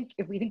 because I think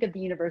if we think of the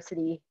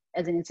university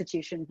as an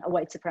institution, a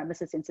white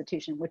supremacist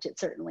institution, which it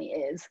certainly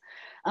is,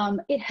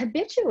 it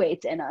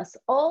habituates in us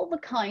all the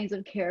kinds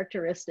of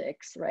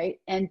characteristics, right,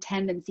 and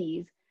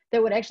tendencies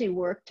that would actually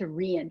work to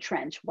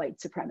re-entrench white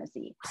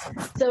supremacy.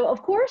 So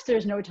of course,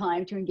 there's no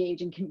time to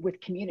engage with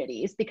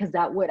communities, because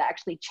that would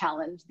actually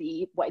challenge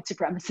the white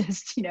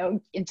supremacist,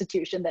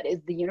 institution that is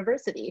the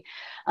university.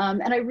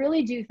 And I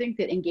really do think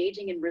that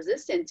engaging in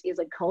resistance is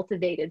a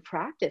cultivated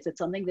practice. It's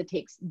something that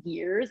takes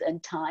years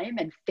and time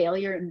and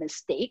failure and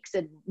mistakes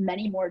and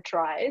many more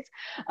tries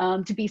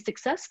to be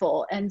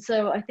successful. And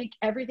so I think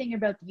everything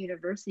about the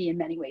university in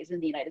many ways, in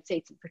the United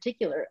States in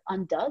particular,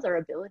 undoes our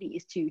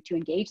abilities to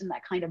engage in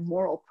that kind of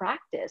moral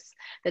practice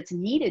that's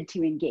needed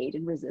to engage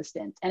in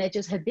resistance. And it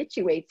just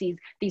habituates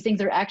these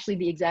things are actually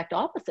the exact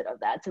opposite of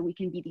that. So we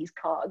can be these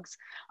cogs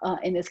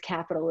in this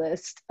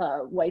capitalist,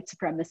 white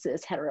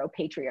supremacist,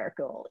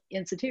 heteropatriarchal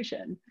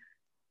institution.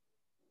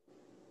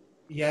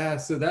 Yeah,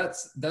 so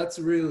that's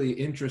really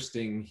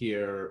interesting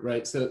here,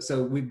 right?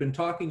 So we've been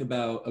talking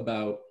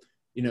about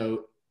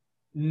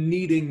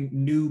needing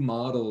new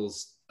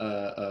models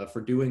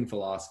for doing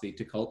philosophy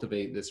to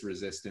cultivate this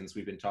resistance.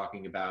 We've been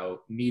talking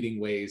about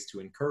needing ways to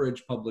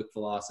encourage public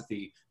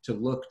philosophy, to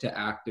look to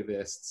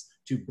activists,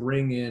 to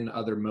bring in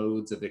other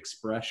modes of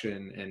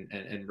expression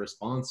and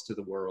response to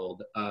the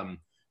world,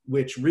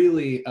 which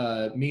really,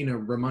 Mina,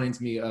 reminds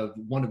me of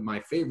one of my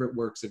favorite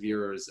works of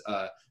yours,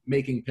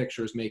 Making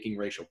Pictures, Making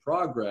Racial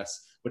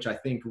Progress, which I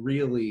think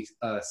really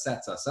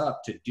sets us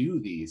up to do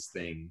these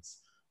things.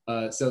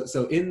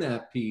 So in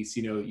that piece,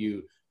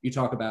 you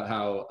talk about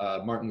how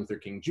Martin Luther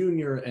King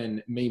Jr.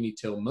 and Mamie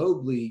Till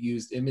Mobley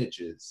used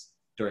images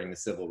during the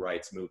civil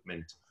rights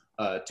movement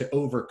to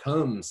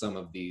overcome some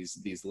of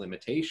these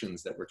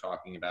limitations that we're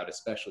talking about,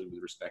 especially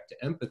with respect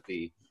to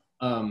empathy.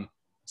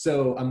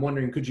 So I'm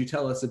wondering, could you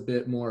tell us a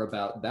bit more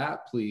about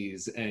that,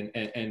 please,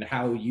 and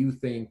how you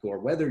think, or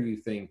whether you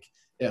think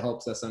it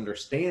helps us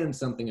understand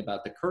something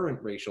about the current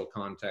racial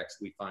context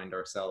we find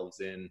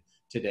ourselves in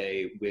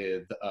today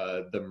with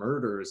the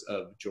murders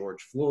of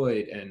George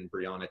Floyd and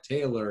Breonna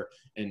Taylor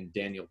and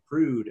Daniel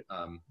Prude.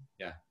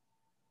 Yeah.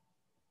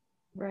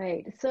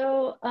 Right.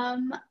 So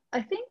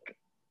I think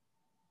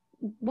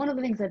one of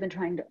the things I've been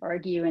trying to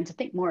argue and to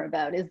think more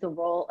about is the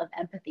role of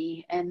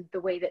empathy and the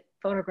way that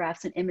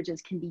photographs and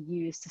images can be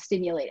used to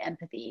stimulate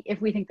empathy.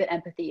 If we think that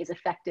empathy is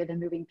effective in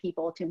moving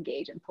people to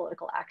engage in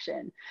political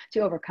action, to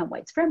overcome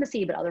white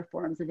supremacy, but other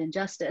forms of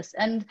injustice.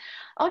 And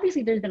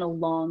obviously there's been a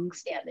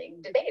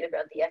long-standing debate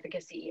about the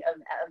efficacy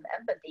of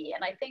empathy.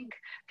 And I think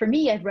for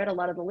me, I've read a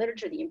lot of the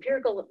literature, the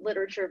empirical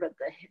literature, but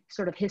the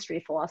sort of history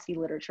of philosophy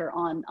literature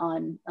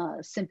on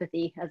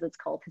sympathy, as it's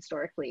called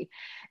historically.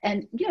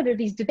 And there are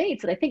these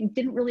debates that I think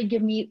didn't really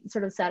give me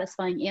sort of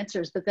satisfying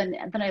answers. But then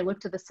I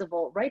looked at the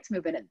civil rights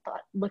movement and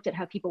looked at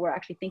how people were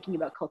actually thinking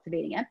about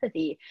cultivating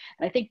empathy.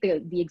 And I think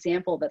the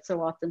example that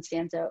so often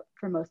stands out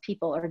for most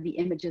people are the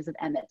images of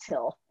Emmett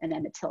Till and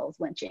Emmett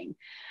Till's lynching.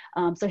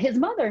 So his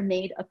mother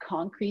made a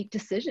concrete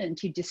decision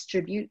to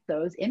distribute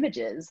those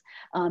images,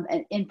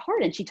 and in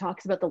part, and she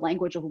talks about the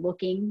language of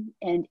looking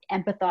and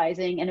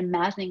empathizing and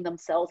imagining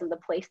themselves in the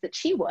place that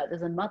she was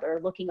as a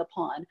mother looking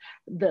upon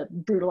the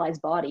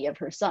brutalized body of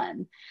her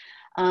son.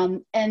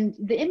 And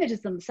the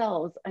images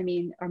themselves,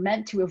 are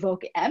meant to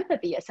evoke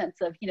empathy, a sense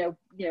of,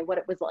 what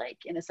it was like,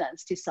 in a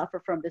sense, to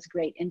suffer from this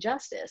great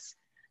injustice.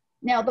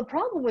 Now, the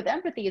problem with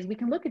empathy is we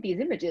can look at these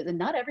images and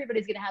not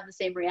everybody's going to have the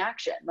same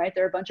reaction, right?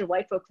 There are a bunch of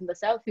white folks in the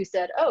South who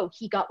said, oh,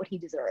 he got what he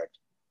deserved.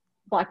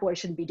 Black boys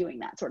shouldn't be doing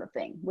that sort of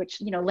thing,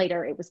 which,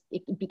 later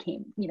it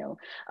became,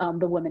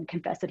 the woman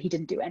confessed that he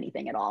didn't do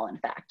anything at all, in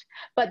fact.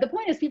 But the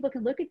point is people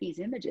can look at these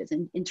images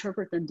and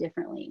interpret them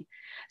differently.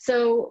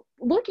 So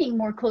looking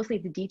more closely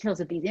at the details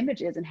of these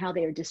images and how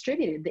they are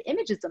distributed, the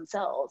images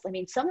themselves,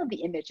 some of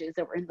the images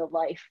that were in the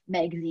Life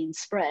magazine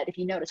spread, if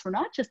you notice, were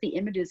not just the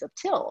images of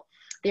Till.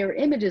 They were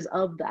images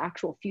of the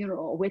actual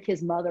funeral with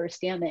his mother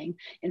standing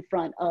in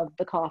front of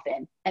the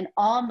coffin. And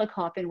on the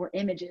coffin were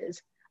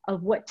images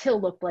of what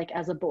Till looked like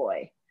as a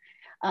boy.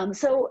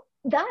 So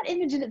that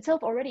image in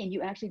itself already, and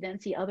you actually then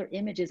see other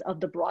images of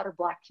the broader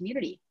Black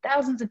community,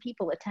 thousands of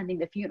people attending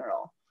the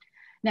funeral.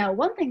 Now,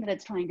 one thing that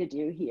it's trying to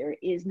do here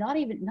is not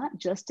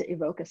just to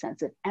evoke a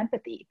sense of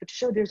empathy, but to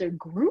show there's a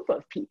group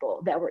of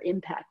people that were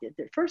impacted.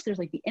 First, there's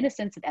like the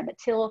innocence of Emmett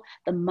Till,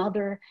 the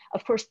mother.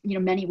 Of course,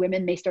 many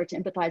women may start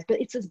to empathize, but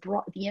it's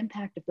the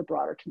impact of the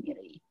broader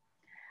community.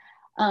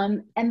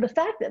 And the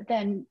fact that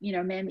then,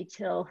 Mamie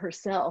Till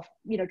herself,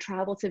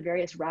 traveled to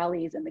various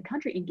rallies in the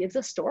country and gives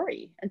a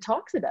story and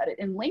talks about it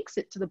and links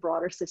it to the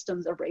broader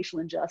systems of racial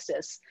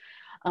injustice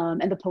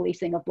and the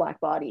policing of Black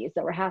bodies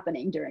that were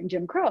happening during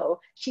Jim Crow.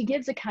 She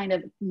gives a kind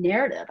of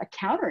narrative, a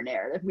counter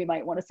narrative, we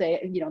might want to say,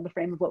 in the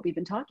frame of what we've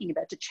been talking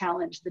about, to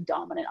challenge the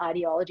dominant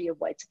ideology of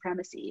white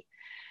supremacy.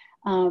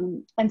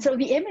 And so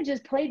the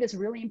images play this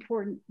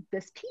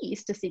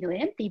piece to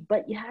stimulate empathy,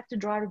 but you have to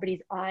draw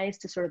everybody's eyes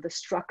to sort of the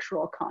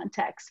structural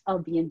context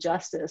of the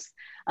injustice,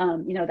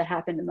 that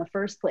happened in the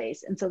first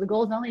place. And so the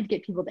goal is not only to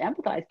get people to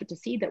empathize, but to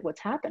see that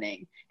what's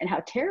happening and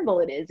how terrible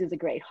it is a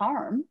great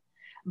harm,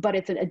 but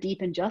it's a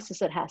deep injustice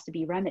that has to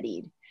be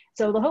remedied.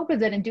 So the hope is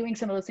that in doing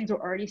some of those things, we're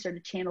already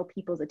starting to channel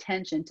people's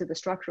attention to the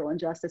structural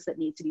injustice that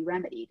needs to be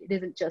remedied. It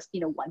isn't just,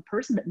 one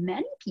person, but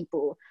many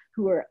people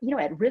who are,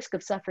 at risk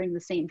of suffering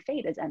the same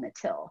fate as Emmett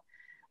Till.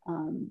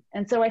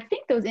 And so I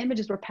think those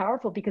images were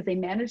powerful because they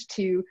managed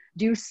to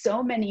do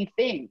so many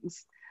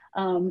things.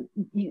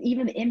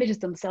 Even the images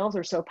themselves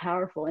are so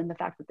powerful in the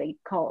fact that they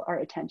call our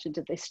attention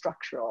to the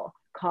structural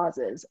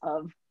causes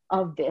of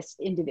this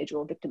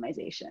individual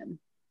victimization.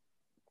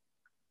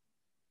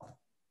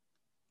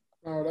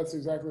 Oh, that's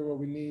exactly what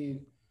we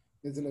need,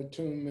 is an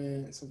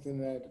attunement, something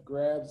that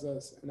grabs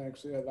us and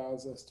actually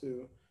allows us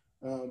to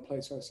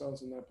place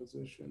ourselves in that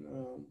position.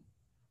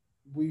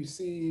 We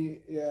see,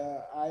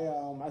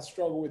 I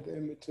struggle with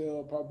Emmett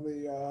Till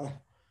probably a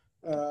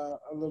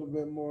little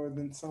bit more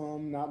than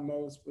some, not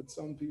most, but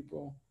some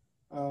people,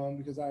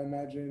 because I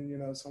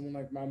imagine, someone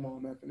like my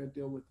mom having to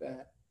deal with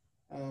that.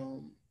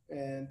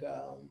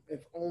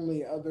 If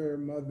only other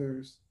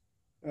mothers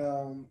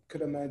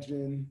could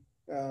imagine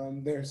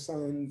their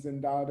sons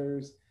and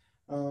daughters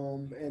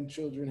and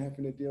children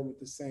having to deal with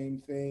the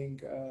same thing,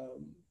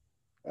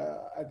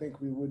 I think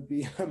we would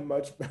be in a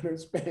much better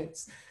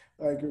space.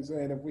 Like you're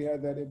saying, if we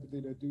had that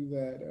empathy to do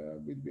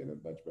that, we'd be in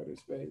a much better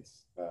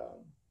space.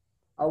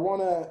 I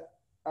wanna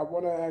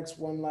ask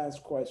one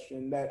last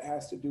question that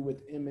has to do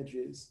with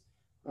images,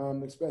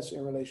 especially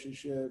in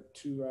relationship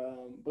to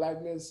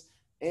Blackness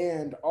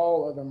and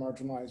all other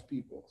marginalized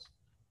peoples,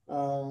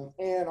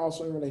 and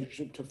also in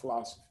relationship to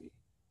philosophy.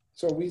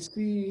 So we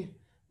see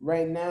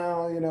right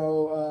now,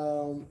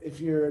 if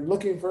you're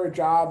looking for a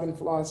job in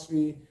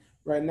philosophy,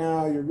 right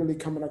now you're really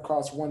coming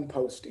across one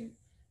posting.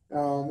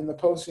 And the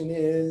posting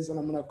is, and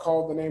I'm going to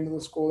call the name of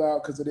the school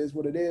out because it is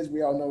what it is.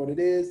 We all know what it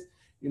is,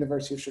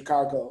 University of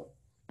Chicago.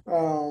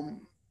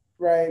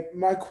 Right.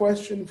 My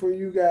question for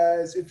you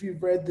guys, if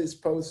you've read this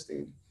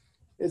posting,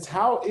 is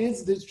how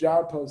is this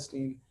job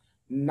posting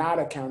not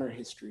a counter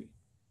history?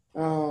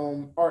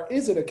 Or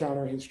is it a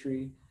counter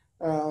history?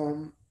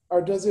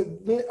 Or does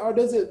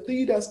it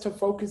lead us to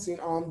focusing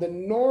on the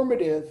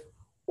normative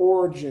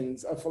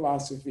origins of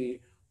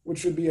philosophy,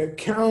 which would be a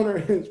counter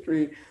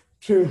history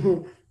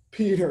to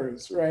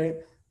Peters, right?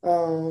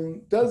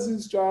 Does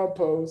this job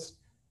post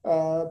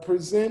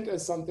present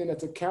as something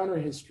that's a counter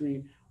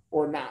history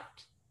or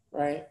not,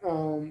 right?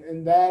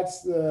 And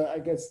that's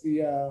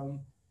the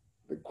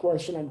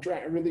question I'm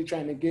really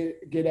trying to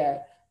get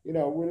at.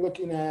 We're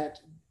looking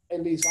at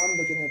least I'm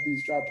looking at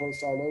these job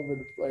posts all over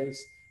the place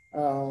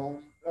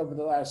over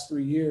the last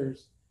 3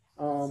 years.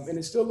 And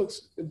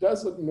it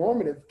does look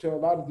normative to a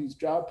lot of these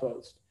job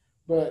posts.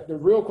 But the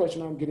real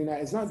question I'm getting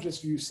at is not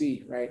just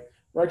UC, right?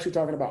 We're actually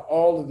talking about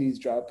all of these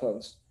job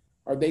posts.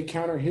 Are they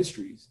counter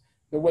histories?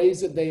 The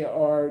ways that they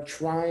are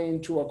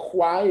trying to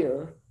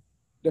acquire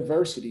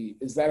diversity,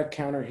 is that a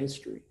counter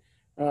history?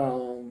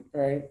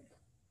 Right?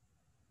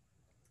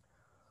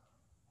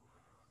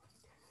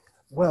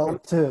 Well,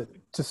 to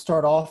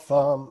start off,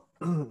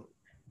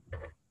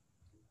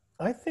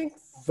 I think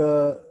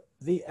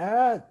the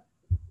ad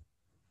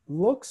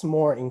looks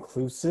more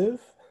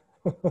inclusive.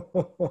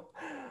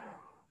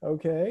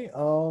 Okay.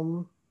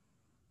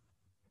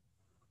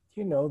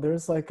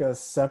 There's like a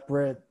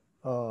separate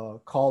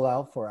call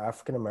out for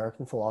African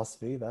American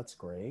philosophy. That's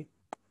great.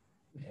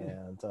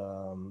 And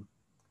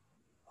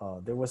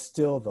there was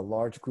still the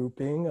large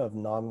grouping of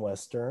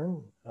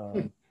non-Western.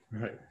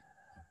 Right.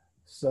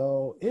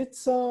 So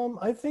it's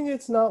I think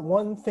it's not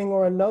one thing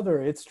or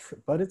another.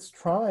 But it's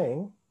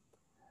trying.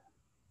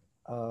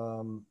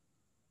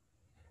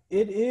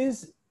 It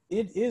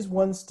is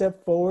one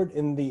step forward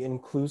in the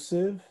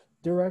inclusive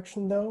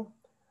direction, though,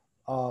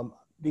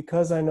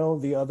 because I know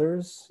the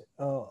others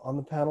on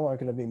the panel are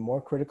going to be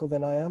more critical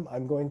than I am.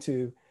 I'm going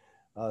to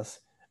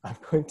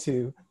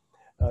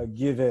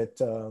give it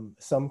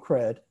some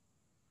cred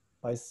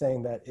by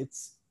saying that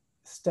it's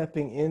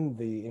stepping in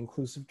the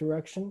inclusive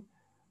direction.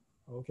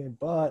 Okay,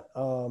 but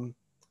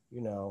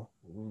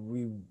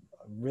we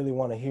really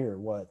want to hear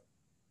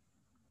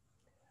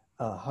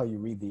how you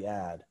read the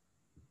ad.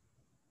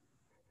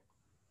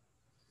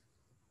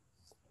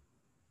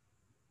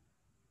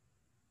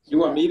 You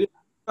want me to?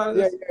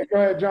 Yeah, go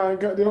ahead, John.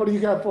 What do you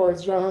got for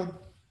us, John?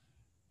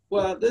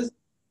 Well,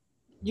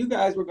 you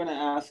guys were going to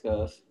ask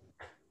us,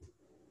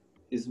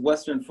 is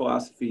Western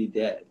philosophy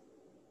dead?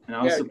 And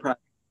I was surprised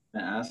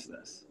to ask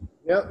this.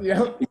 Yep.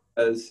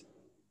 Because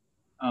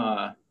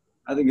I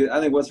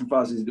think Western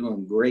philosophy is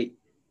doing great.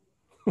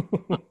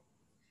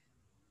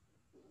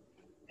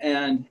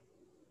 And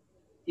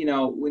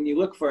when you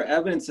look for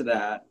evidence of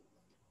that,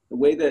 the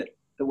way that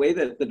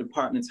the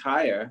departments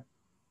hire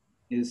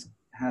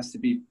has to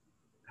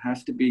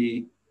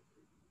be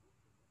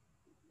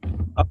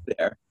up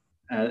there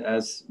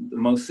as the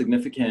most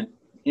significant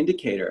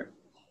indicator.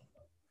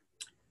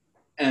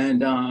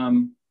 And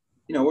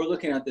we're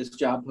looking at this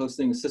job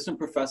posting, assistant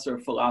professor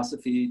of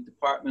philosophy,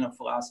 Department of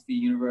Philosophy,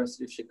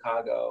 University of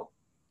Chicago.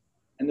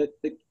 And the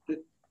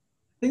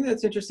thing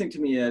that's interesting to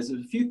me is,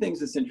 there's a few things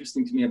that's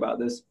interesting to me about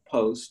this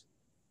post.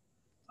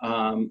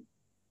 And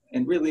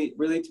really,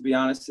 to be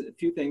honest, a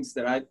few things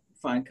that I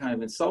find kind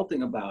of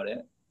insulting about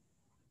it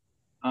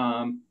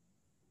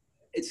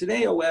It's an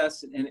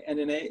AOS, and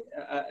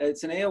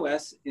it's an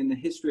AOS in the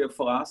history of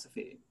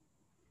philosophy.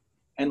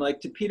 And like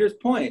to Peter's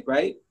point,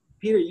 right?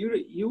 Peter,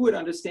 you would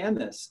understand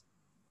this.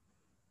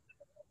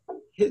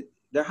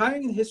 They're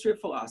hiring in history of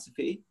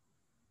philosophy.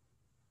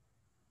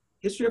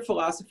 History of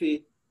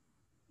philosophy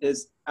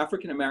is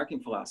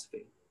African-American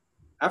philosophy.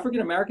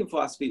 African-American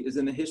philosophy is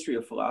in the history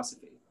of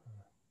philosophy.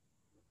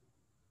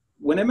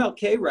 When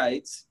MLK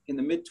writes in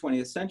the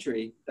mid-20th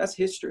century, that's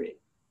history.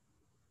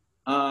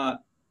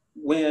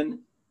 When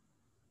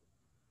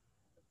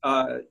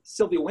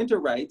Sylvia Wynter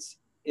writes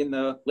in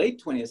the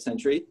late 20th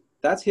century,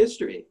 that's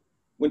history.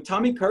 When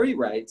Tommy Curry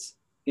writes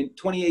in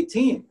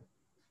 2018,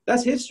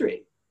 that's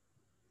history.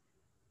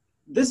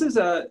 This is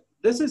a,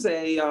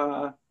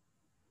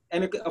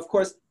 and of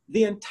course,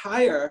 the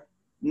entire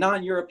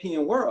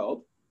non-European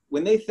world,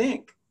 when they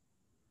think,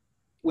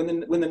 when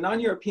the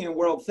non-European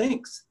world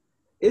thinks,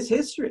 is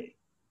history.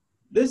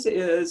 This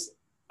is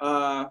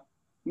why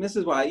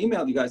I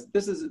emailed you guys.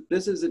 This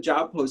is a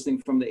job posting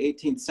from the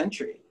 18th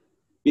century,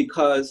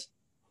 because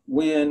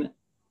when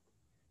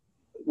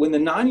the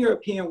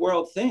non-European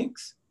world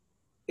thinks,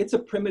 it's a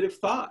primitive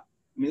thought.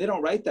 I mean, they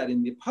don't write that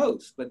in the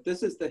post, but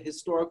this is the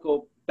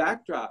historical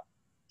backdrop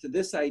to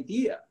this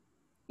idea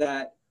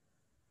that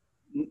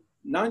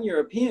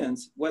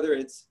non-Europeans, whether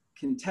it's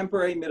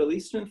contemporary Middle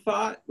Eastern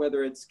thought,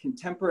 whether it's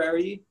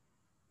contemporary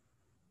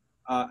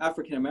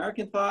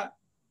African-American thought,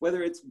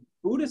 whether it's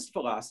Buddhist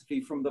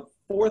philosophy from the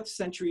 4th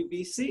century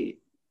BC,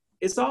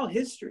 it's all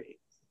history.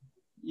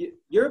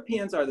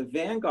 Europeans are the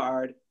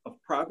vanguard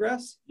of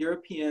progress.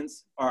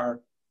 Europeans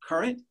are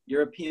current.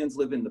 Europeans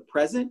live in the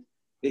present.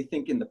 They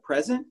think in the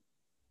present.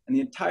 And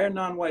the entire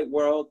non-white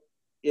world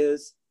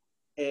is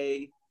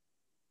a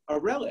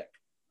relic,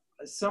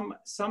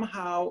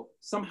 somehow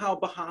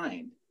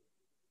behind.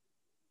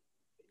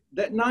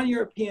 That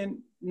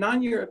non-European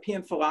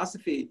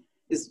philosophy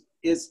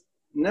is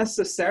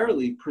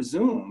necessarily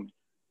presumed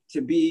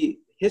to be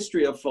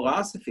history of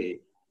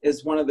philosophy,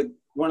 is one of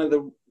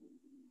the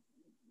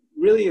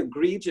really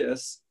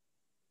egregious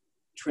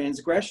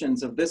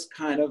transgressions of this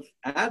kind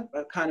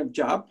of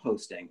job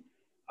posting.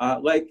 I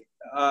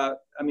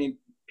mean,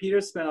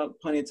 Peter spent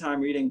plenty of time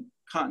reading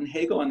Kant and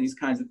Hegel on these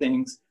kinds of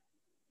things.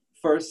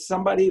 For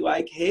somebody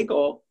like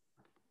Hegel,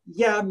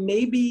 yeah,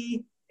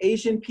 maybe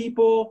Asian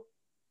people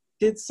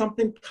did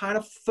something kind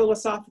of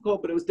philosophical,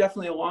 but it was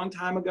definitely a long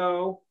time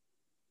ago.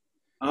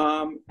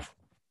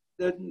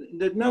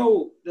 There's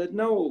no,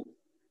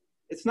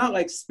 it's not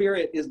like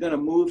spirit is going to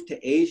move to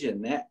Asia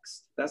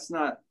next. That's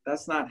not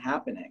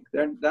happening.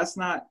 That's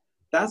not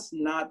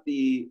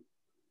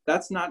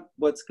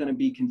what's going to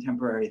be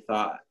contemporary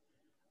thought.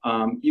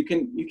 You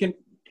can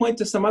point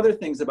to some other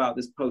things about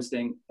this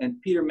posting, and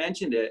Peter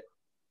mentioned it,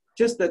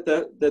 just that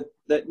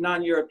that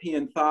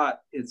non-European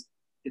thought is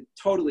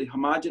totally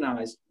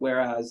homogenized,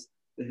 whereas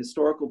the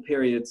historical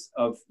periods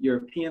of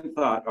European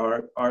thought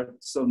are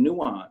so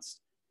nuanced.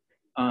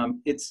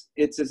 It's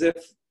as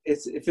if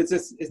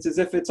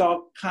it's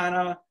all kind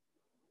of,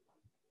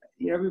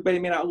 you know, everybody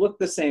may not look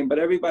the same, but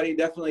everybody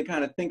definitely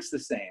kind of thinks the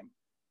same,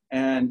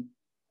 and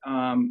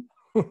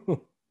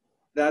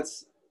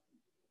that's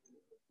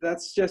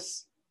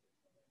just.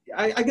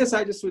 I guess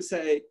I just would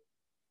say,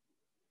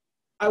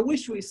 I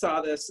wish we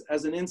saw this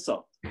as an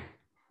insult,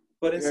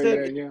 but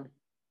instead,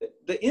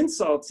 the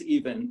insults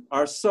even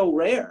are so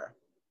rare,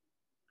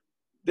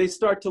 they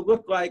start to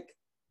look like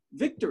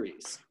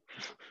victories,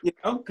 you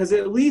know, because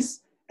at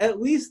least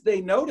they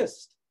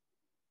noticed,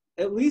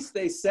 at least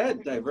they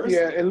said diversity.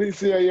 Yeah, at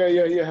least, yeah.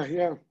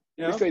 You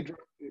know? Say,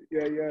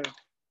 yeah.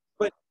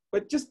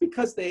 But just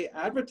because they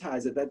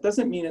advertise it, that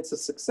doesn't mean it's a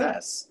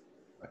success.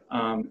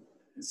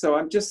 So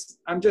I'm just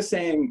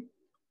saying,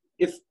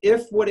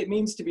 if what it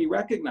means to be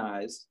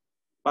recognized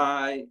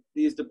by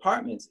these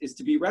departments is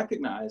to be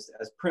recognized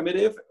as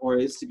primitive or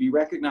is to be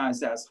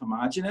recognized as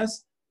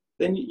homogenous,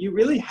 then you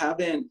really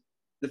haven't,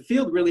 the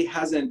field really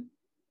hasn't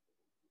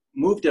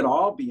moved at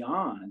all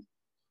beyond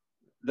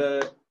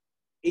the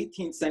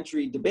 18th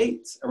century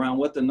debates around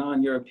what the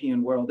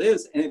non-European world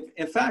is. And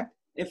in fact,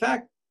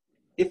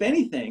 if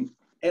anything,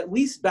 at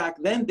least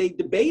back then they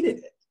debated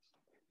it.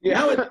 Yeah.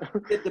 Now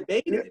it's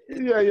debated.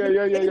 Yeah.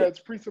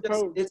 It's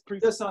presupposed. It's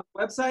just on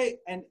the website,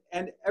 and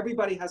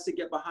everybody has to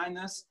get behind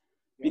this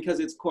because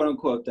it's quote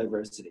unquote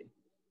diversity.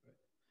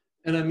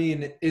 And I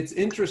mean, it's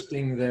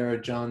interesting there,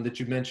 John, that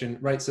you mentioned,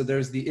 right? So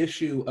there's the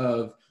issue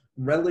of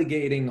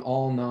relegating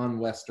all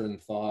non-Western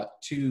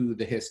thought to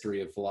the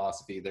history of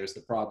philosophy. There's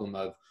the problem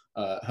of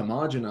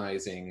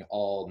homogenizing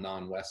all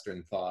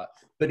non-Western thought,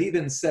 but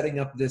even setting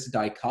up this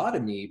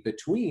dichotomy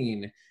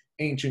between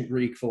ancient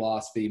Greek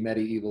philosophy,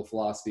 medieval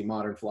philosophy,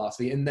 modern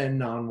philosophy, and then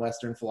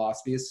non-Western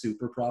philosophy is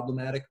super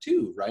problematic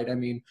too, right? I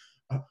mean,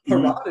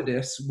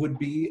 Herodotus would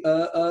be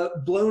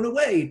blown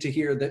away to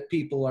hear that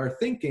people are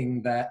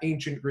thinking that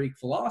ancient Greek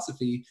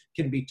philosophy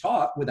can be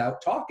taught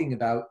without talking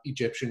about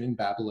Egyptian and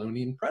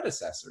Babylonian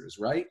predecessors,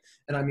 right?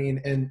 And I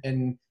mean,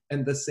 and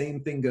And the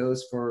same thing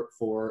goes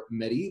for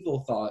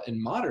medieval thought and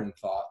modern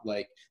thought.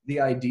 Like the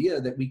idea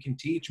that we can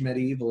teach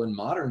medieval and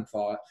modern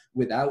thought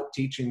without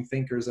teaching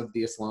thinkers of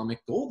the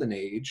Islamic Golden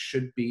Age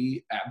should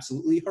be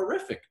absolutely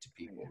horrific to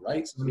people,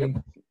 right? So, I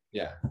mean,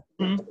 yeah,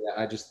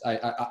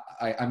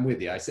 I'm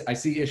with you. I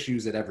see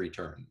issues at every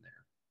turn there.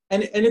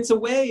 And it's a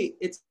way,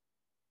 it's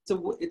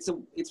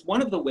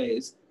one of the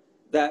ways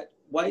that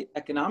white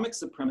economic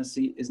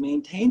supremacy is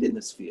maintained in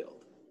this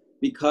field,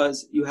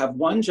 because you have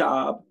one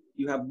job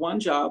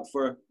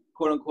for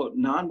quote unquote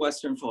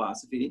non-Western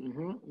philosophy.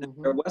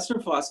 Where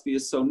Western philosophy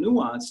is so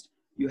nuanced,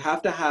 you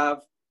have to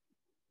have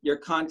your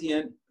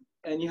Kantian,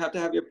 and you have to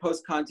have your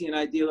post-Kantian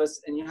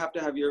idealist, and you have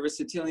to have your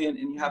Aristotelian,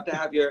 and you have to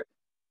have your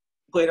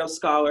Plato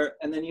scholar,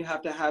 and then you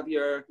have to have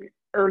your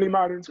early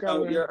modern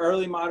scholar, your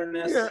early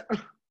modernist. Yeah. You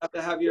have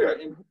to have your,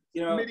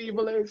 you know,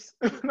 medievalist.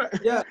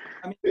 Yeah,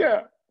 I mean,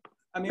 yeah.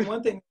 I mean,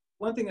 one thing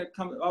that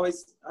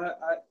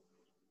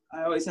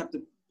I always have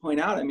to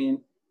point out. I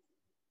mean,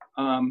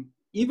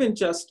 even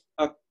just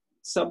a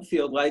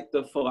subfield like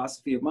the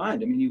philosophy of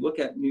mind. I mean, you look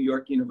at New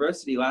York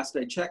University. Last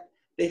I checked,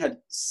 they had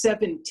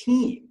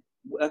 17.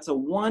 That's a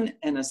 1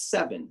 and a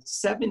 7.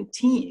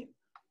 17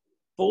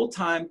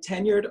 full-time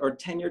tenured or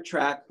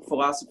tenure-track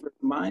philosophers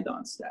of mind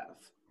on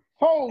staff.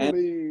 Holy.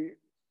 And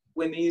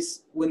when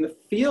the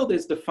field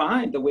is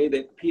defined the way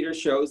that Peter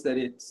shows that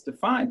it's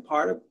defined,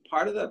 part of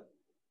the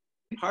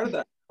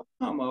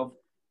outcome of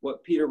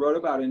what Peter wrote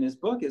about in his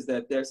book is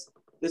that this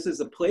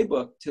is a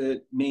playbook to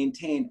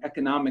maintain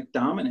economic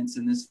dominance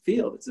in this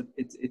field.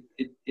 It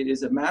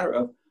is a matter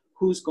of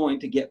who's going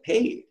to get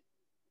paid.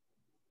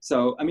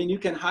 So, I mean, you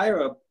can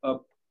hire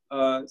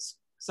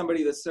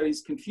somebody that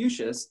studies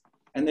Confucius,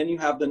 and then you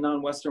have the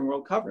non-Western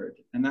world covered,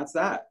 and that's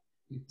that.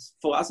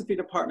 Philosophy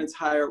departments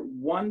hire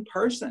one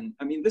person.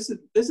 I mean, this is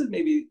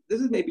maybe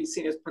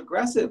seen as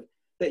progressive,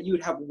 that you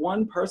would have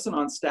one person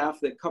on staff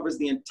that covers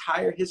the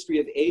entire history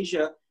of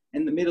Asia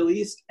and the Middle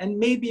East, and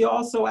maybe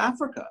also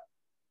Africa.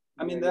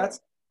 I mean, that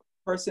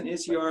person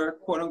is your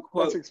quote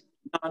unquote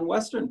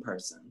non-Western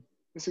person,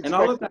 and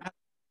all of that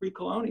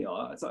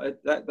pre-colonial. So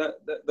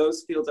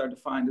those fields are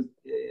defined as,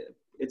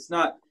 it's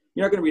not,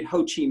 you're not going to read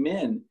Ho Chi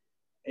Minh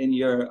in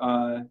your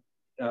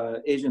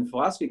Asian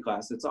philosophy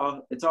class.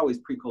 It's always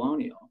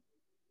pre-colonial.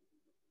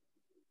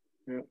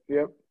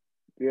 Yep.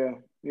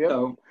 So,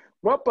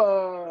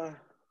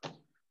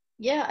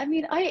 yeah, I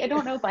mean, I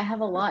don't know if I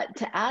have a lot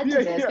to add to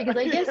this, because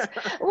I guess,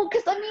 well,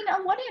 because I mean,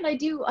 on one hand,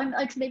 I'm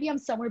like, maybe I'm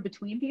somewhere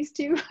between these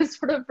two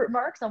sort of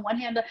remarks. On one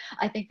hand,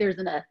 I think there's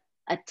an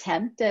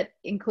attempt at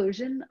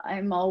inclusion.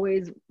 I'm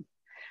always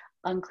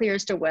unclear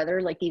as to whether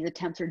like these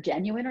attempts are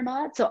genuine or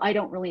not. So I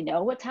don't really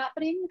know what's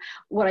happening.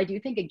 What I do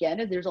think,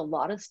 again, is there's a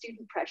lot of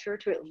student pressure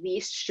to at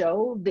least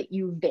show that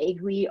you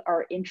vaguely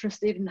are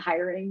interested in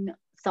hiring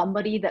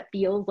somebody that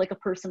feels like a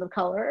person of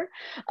color,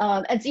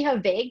 and see how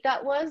vague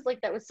that was.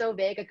 Like, that was so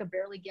vague I could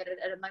barely get it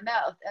out of my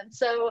mouth. And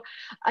so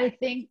I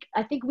think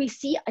we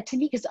see, to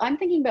me, because I'm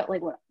thinking about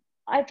like, when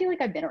I feel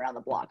like I've been around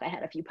the block. I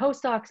had a few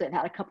postdocs. I've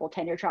had a couple of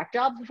tenure track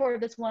jobs before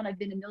this one. I've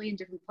been in a million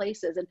different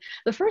places. And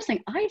the first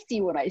thing I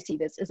see when I see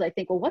this is I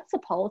think, well, what's the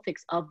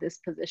politics of this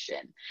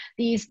position?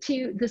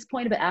 This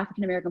point about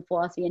African-American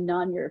philosophy and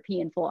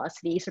non-European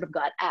philosophy sort of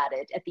got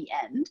added at the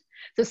end.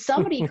 So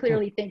somebody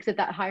clearly thinks that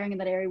hiring in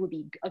that area would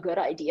be a good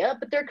idea,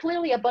 but there are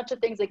clearly a bunch of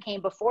things that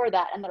came before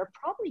that and that are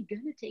probably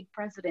going to take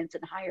precedence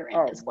in hiring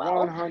as well.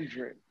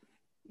 100.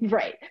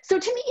 Right. So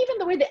to me, even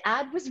the way the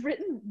ad was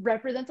written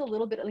represents a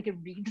little bit like a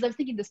read, because I was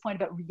thinking this point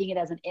about reading it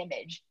as an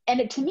image.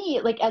 And to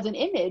me, like as an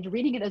image,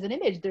 reading it as an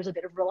image, there's a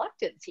bit of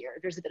reluctance here.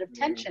 There's a bit of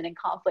tension and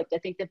conflict. I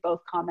think that both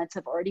comments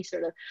have already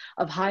sort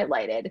of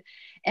highlighted.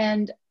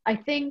 And I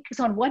think,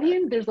 so on one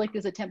hand, there's like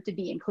this attempt to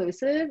be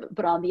inclusive,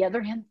 but on the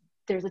other hand,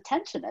 there's a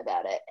tension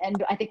about it.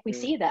 And I think we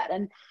see that.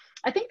 And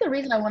I think the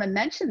reason I want to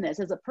mention this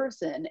as a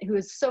person who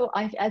is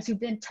as who've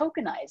been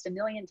tokenized a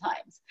million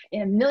times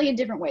in a million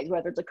different ways,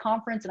 whether it's a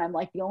conference and I'm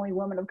like the only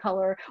woman of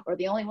color, or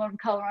the only woman of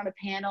color on a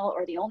panel,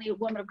 or the only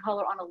woman of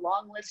color on a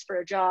long list for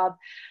a job.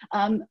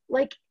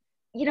 Like,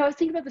 you know, I was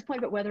thinking about this point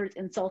about whether it's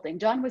insulting.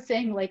 John was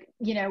saying, like,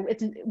 you know,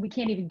 we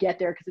can't even get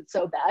there because it's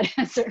so bad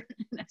in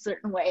a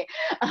certain way.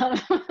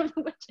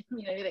 Which,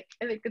 you know,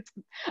 I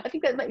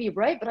think that might be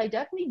right, but I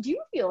definitely do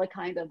feel a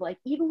kind of like,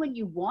 even when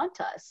you want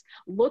us,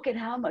 look at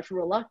how much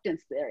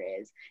reluctance there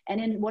is,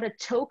 and in what a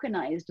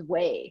tokenized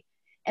way.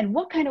 And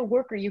what kind of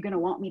work are you going to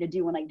want me to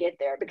do when I get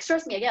there? Because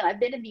trust me, again,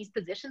 I've been in these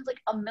positions like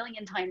a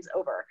million times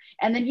over.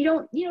 And then they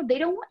don't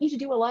want you to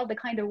do a lot of the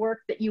kind of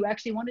work that you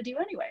actually want to do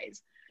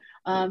anyways.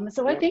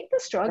 So I think the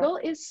struggle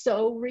is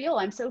so real.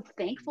 I'm so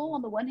thankful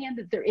on the one hand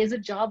that there is a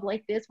job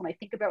like this. When I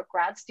think about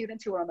grad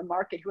students who are on the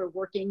market, who are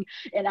working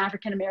in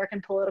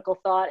African-American political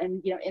thought,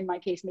 and, you know, in my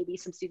case, maybe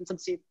some students I'm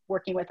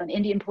working with on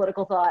Indian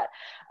political thought,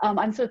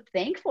 I'm so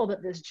thankful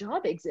that this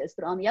job exists.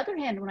 But on the other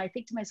hand, when I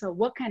think to myself,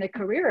 what kind of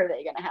career are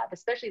they going to have,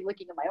 especially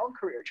looking at my own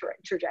career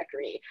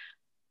trajectory,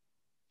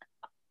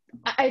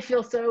 I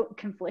feel so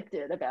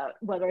conflicted about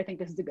whether I think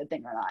this is a good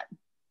thing or not.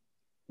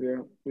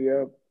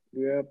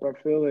 Yep, I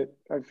feel it.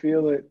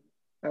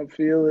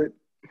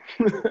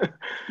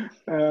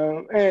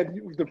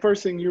 And the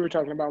first thing you were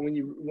talking about when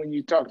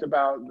you talked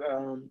about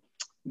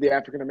the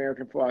African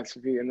American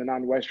philosophy and the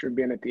non-Western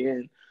being at the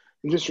end,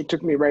 it just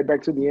took me right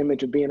back to the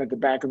image of being at the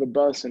back of the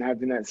bus and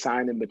having that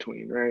sign in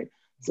between, right?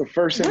 It's the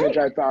first image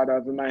I thought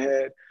of in my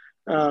head.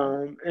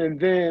 And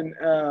then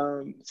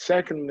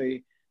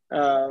secondly,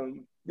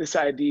 this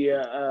idea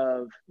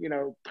of, you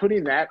know,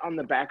 putting that on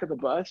the back of the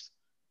bus,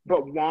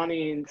 but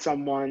wanting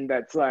someone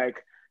that's like,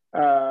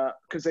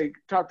 because they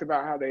talked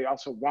about how they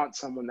also want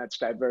someone that's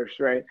diverse,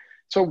 right?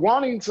 So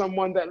wanting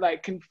someone that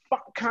like can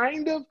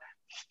kind of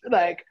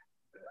like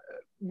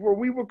what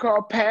we would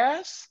call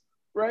pass,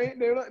 right?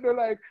 They're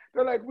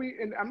like we,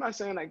 and I'm not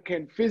saying like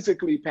can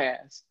physically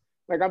pass.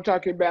 Like I'm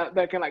talking about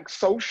that can like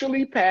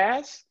socially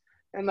pass,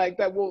 and like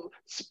that will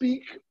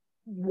speak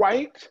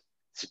white,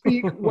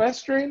 speak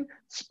Western,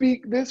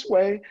 speak this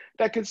way,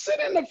 that can sit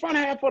in the front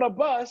half of the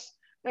bus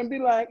and be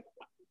like,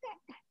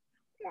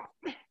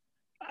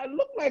 I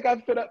look like I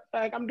fit up,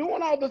 like I'm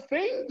doing all the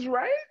things,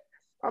 right?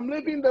 I'm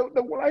living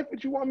the life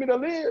that you want me to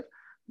live,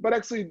 but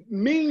actually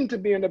mean to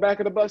be in the back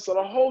of the bus. So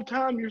the whole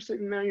time you're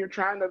sitting there, you're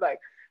trying to like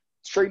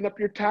straighten up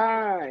your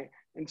tie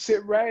and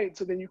sit right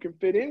so then you can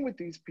fit in with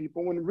these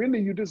people when really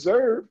you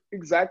deserve,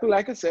 exactly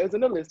like it says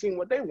in the listing,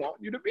 what they want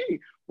you to be,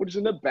 which is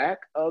in the back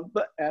of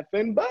the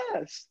effing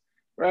bus,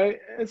 right?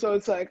 And so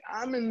it's like,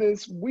 I'm in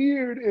this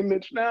weird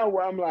image now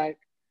where I'm like,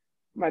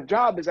 my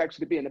job is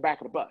actually to be in the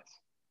back of the bus.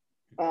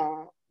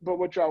 But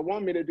what y'all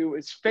want me to do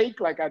is fake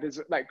like I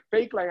deserve, like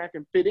fake like I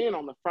can fit in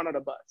on the front of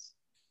the bus.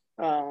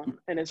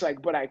 And it's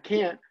like, but I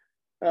can't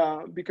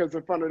because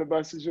the front of the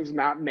bus is just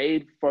not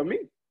made for me,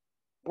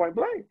 point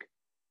blank.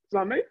 It's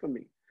not made for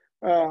me.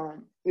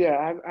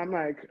 Yeah, I'm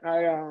like,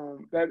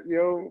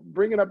 that,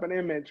 bringing up an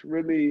image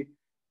really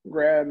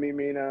grabbed me,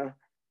 Mina.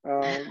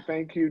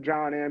 Thank you,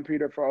 John and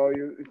Peter, for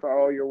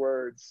all your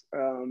words.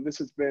 This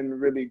has been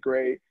really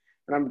great.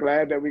 And I'm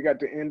glad that we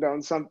got to end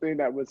on something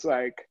that was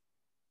like,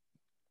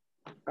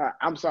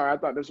 I'm sorry, I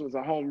thought this was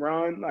a home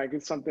run. Like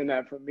it's something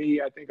that for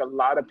me, I think a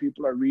lot of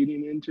people are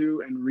reading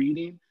into and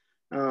reading,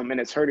 and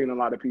it's hurting a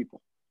lot of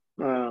people.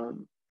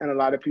 And a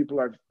lot of people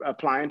are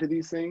applying to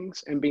these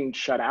things and being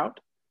shut out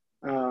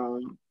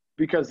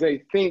because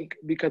they think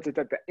because it's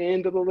at the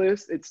end of the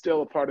list, it's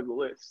still a part of the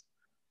list.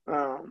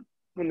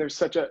 When there's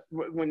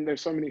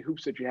so many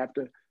hoops that you have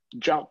to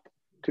jump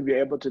to be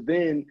able to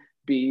then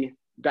be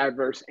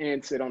diverse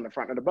and sit on the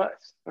front of the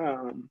bus.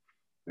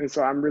 And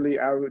so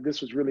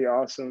this was really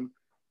awesome.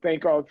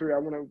 Thank all three. I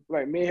want to,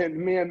 like, me and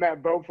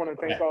Matt both want to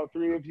thank all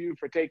three of you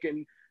for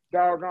taking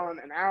doggone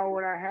an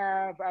hour and a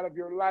half out of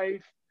your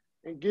life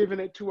and giving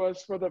it to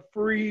us for the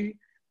free.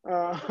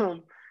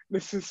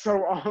 This is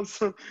so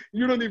awesome.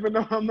 You don't even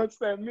know how much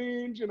that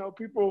means.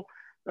 People,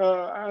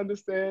 I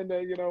understand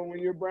that, when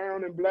you're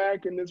brown and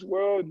black in this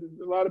world,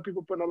 a lot of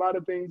people putting a lot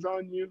of things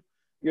on you.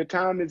 Your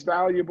time is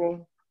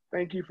valuable.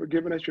 Thank you for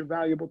giving us your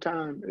valuable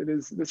time.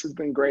 This has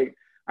been great.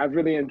 I've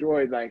really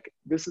enjoyed,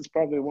 this has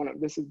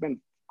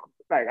been,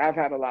 I've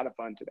had a lot of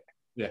fun today.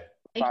 Yeah.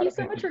 Thank you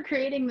so much for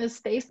creating this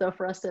space though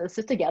for us to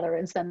sit together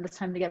and spend this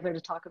time together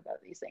to talk about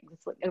these things.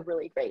 It's a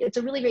really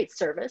great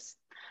service.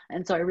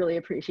 And so I really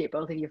appreciate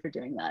both of you for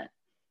doing that.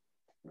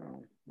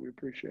 Oh, we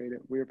appreciate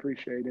it. We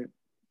appreciate it.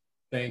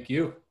 Thank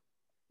you.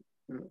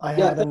 I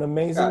had an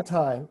amazing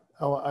time.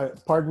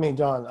 Pardon me,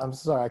 John. I'm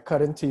sorry, I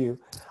cut into you.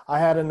 I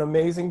had an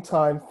amazing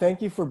time.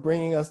 Thank you for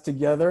bringing us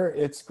together.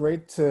 It's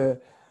great to,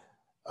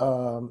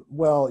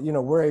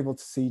 we're able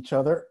to see each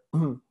other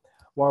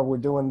while we're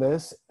doing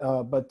this,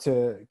 but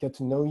to get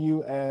to know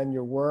you and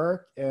your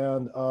work.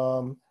 And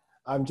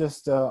I'm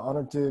just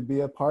honored to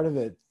be a part of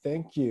it.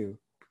 Thank you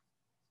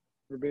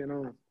for being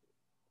on.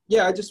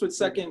 Yeah, I just would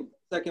second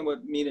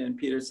what Mina and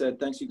Peter said.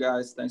 Thanks, you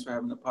guys. Thanks for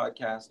having the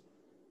podcast.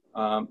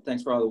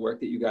 Thanks for all the work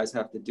that you guys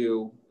have to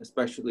do,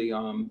 especially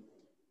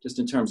just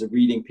in terms of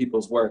reading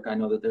people's work. I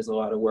know that there's a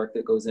lot of work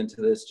that goes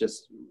into this,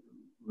 just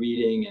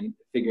reading and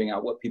figuring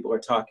out what people are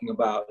talking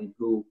about and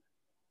who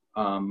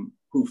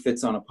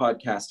fits on a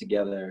podcast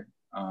together.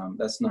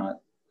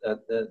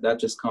 That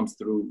just comes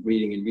through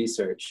reading and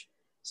research.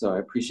 So I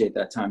appreciate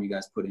that time you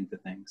guys put into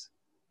things.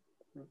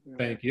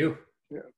 Thank you. Yeah,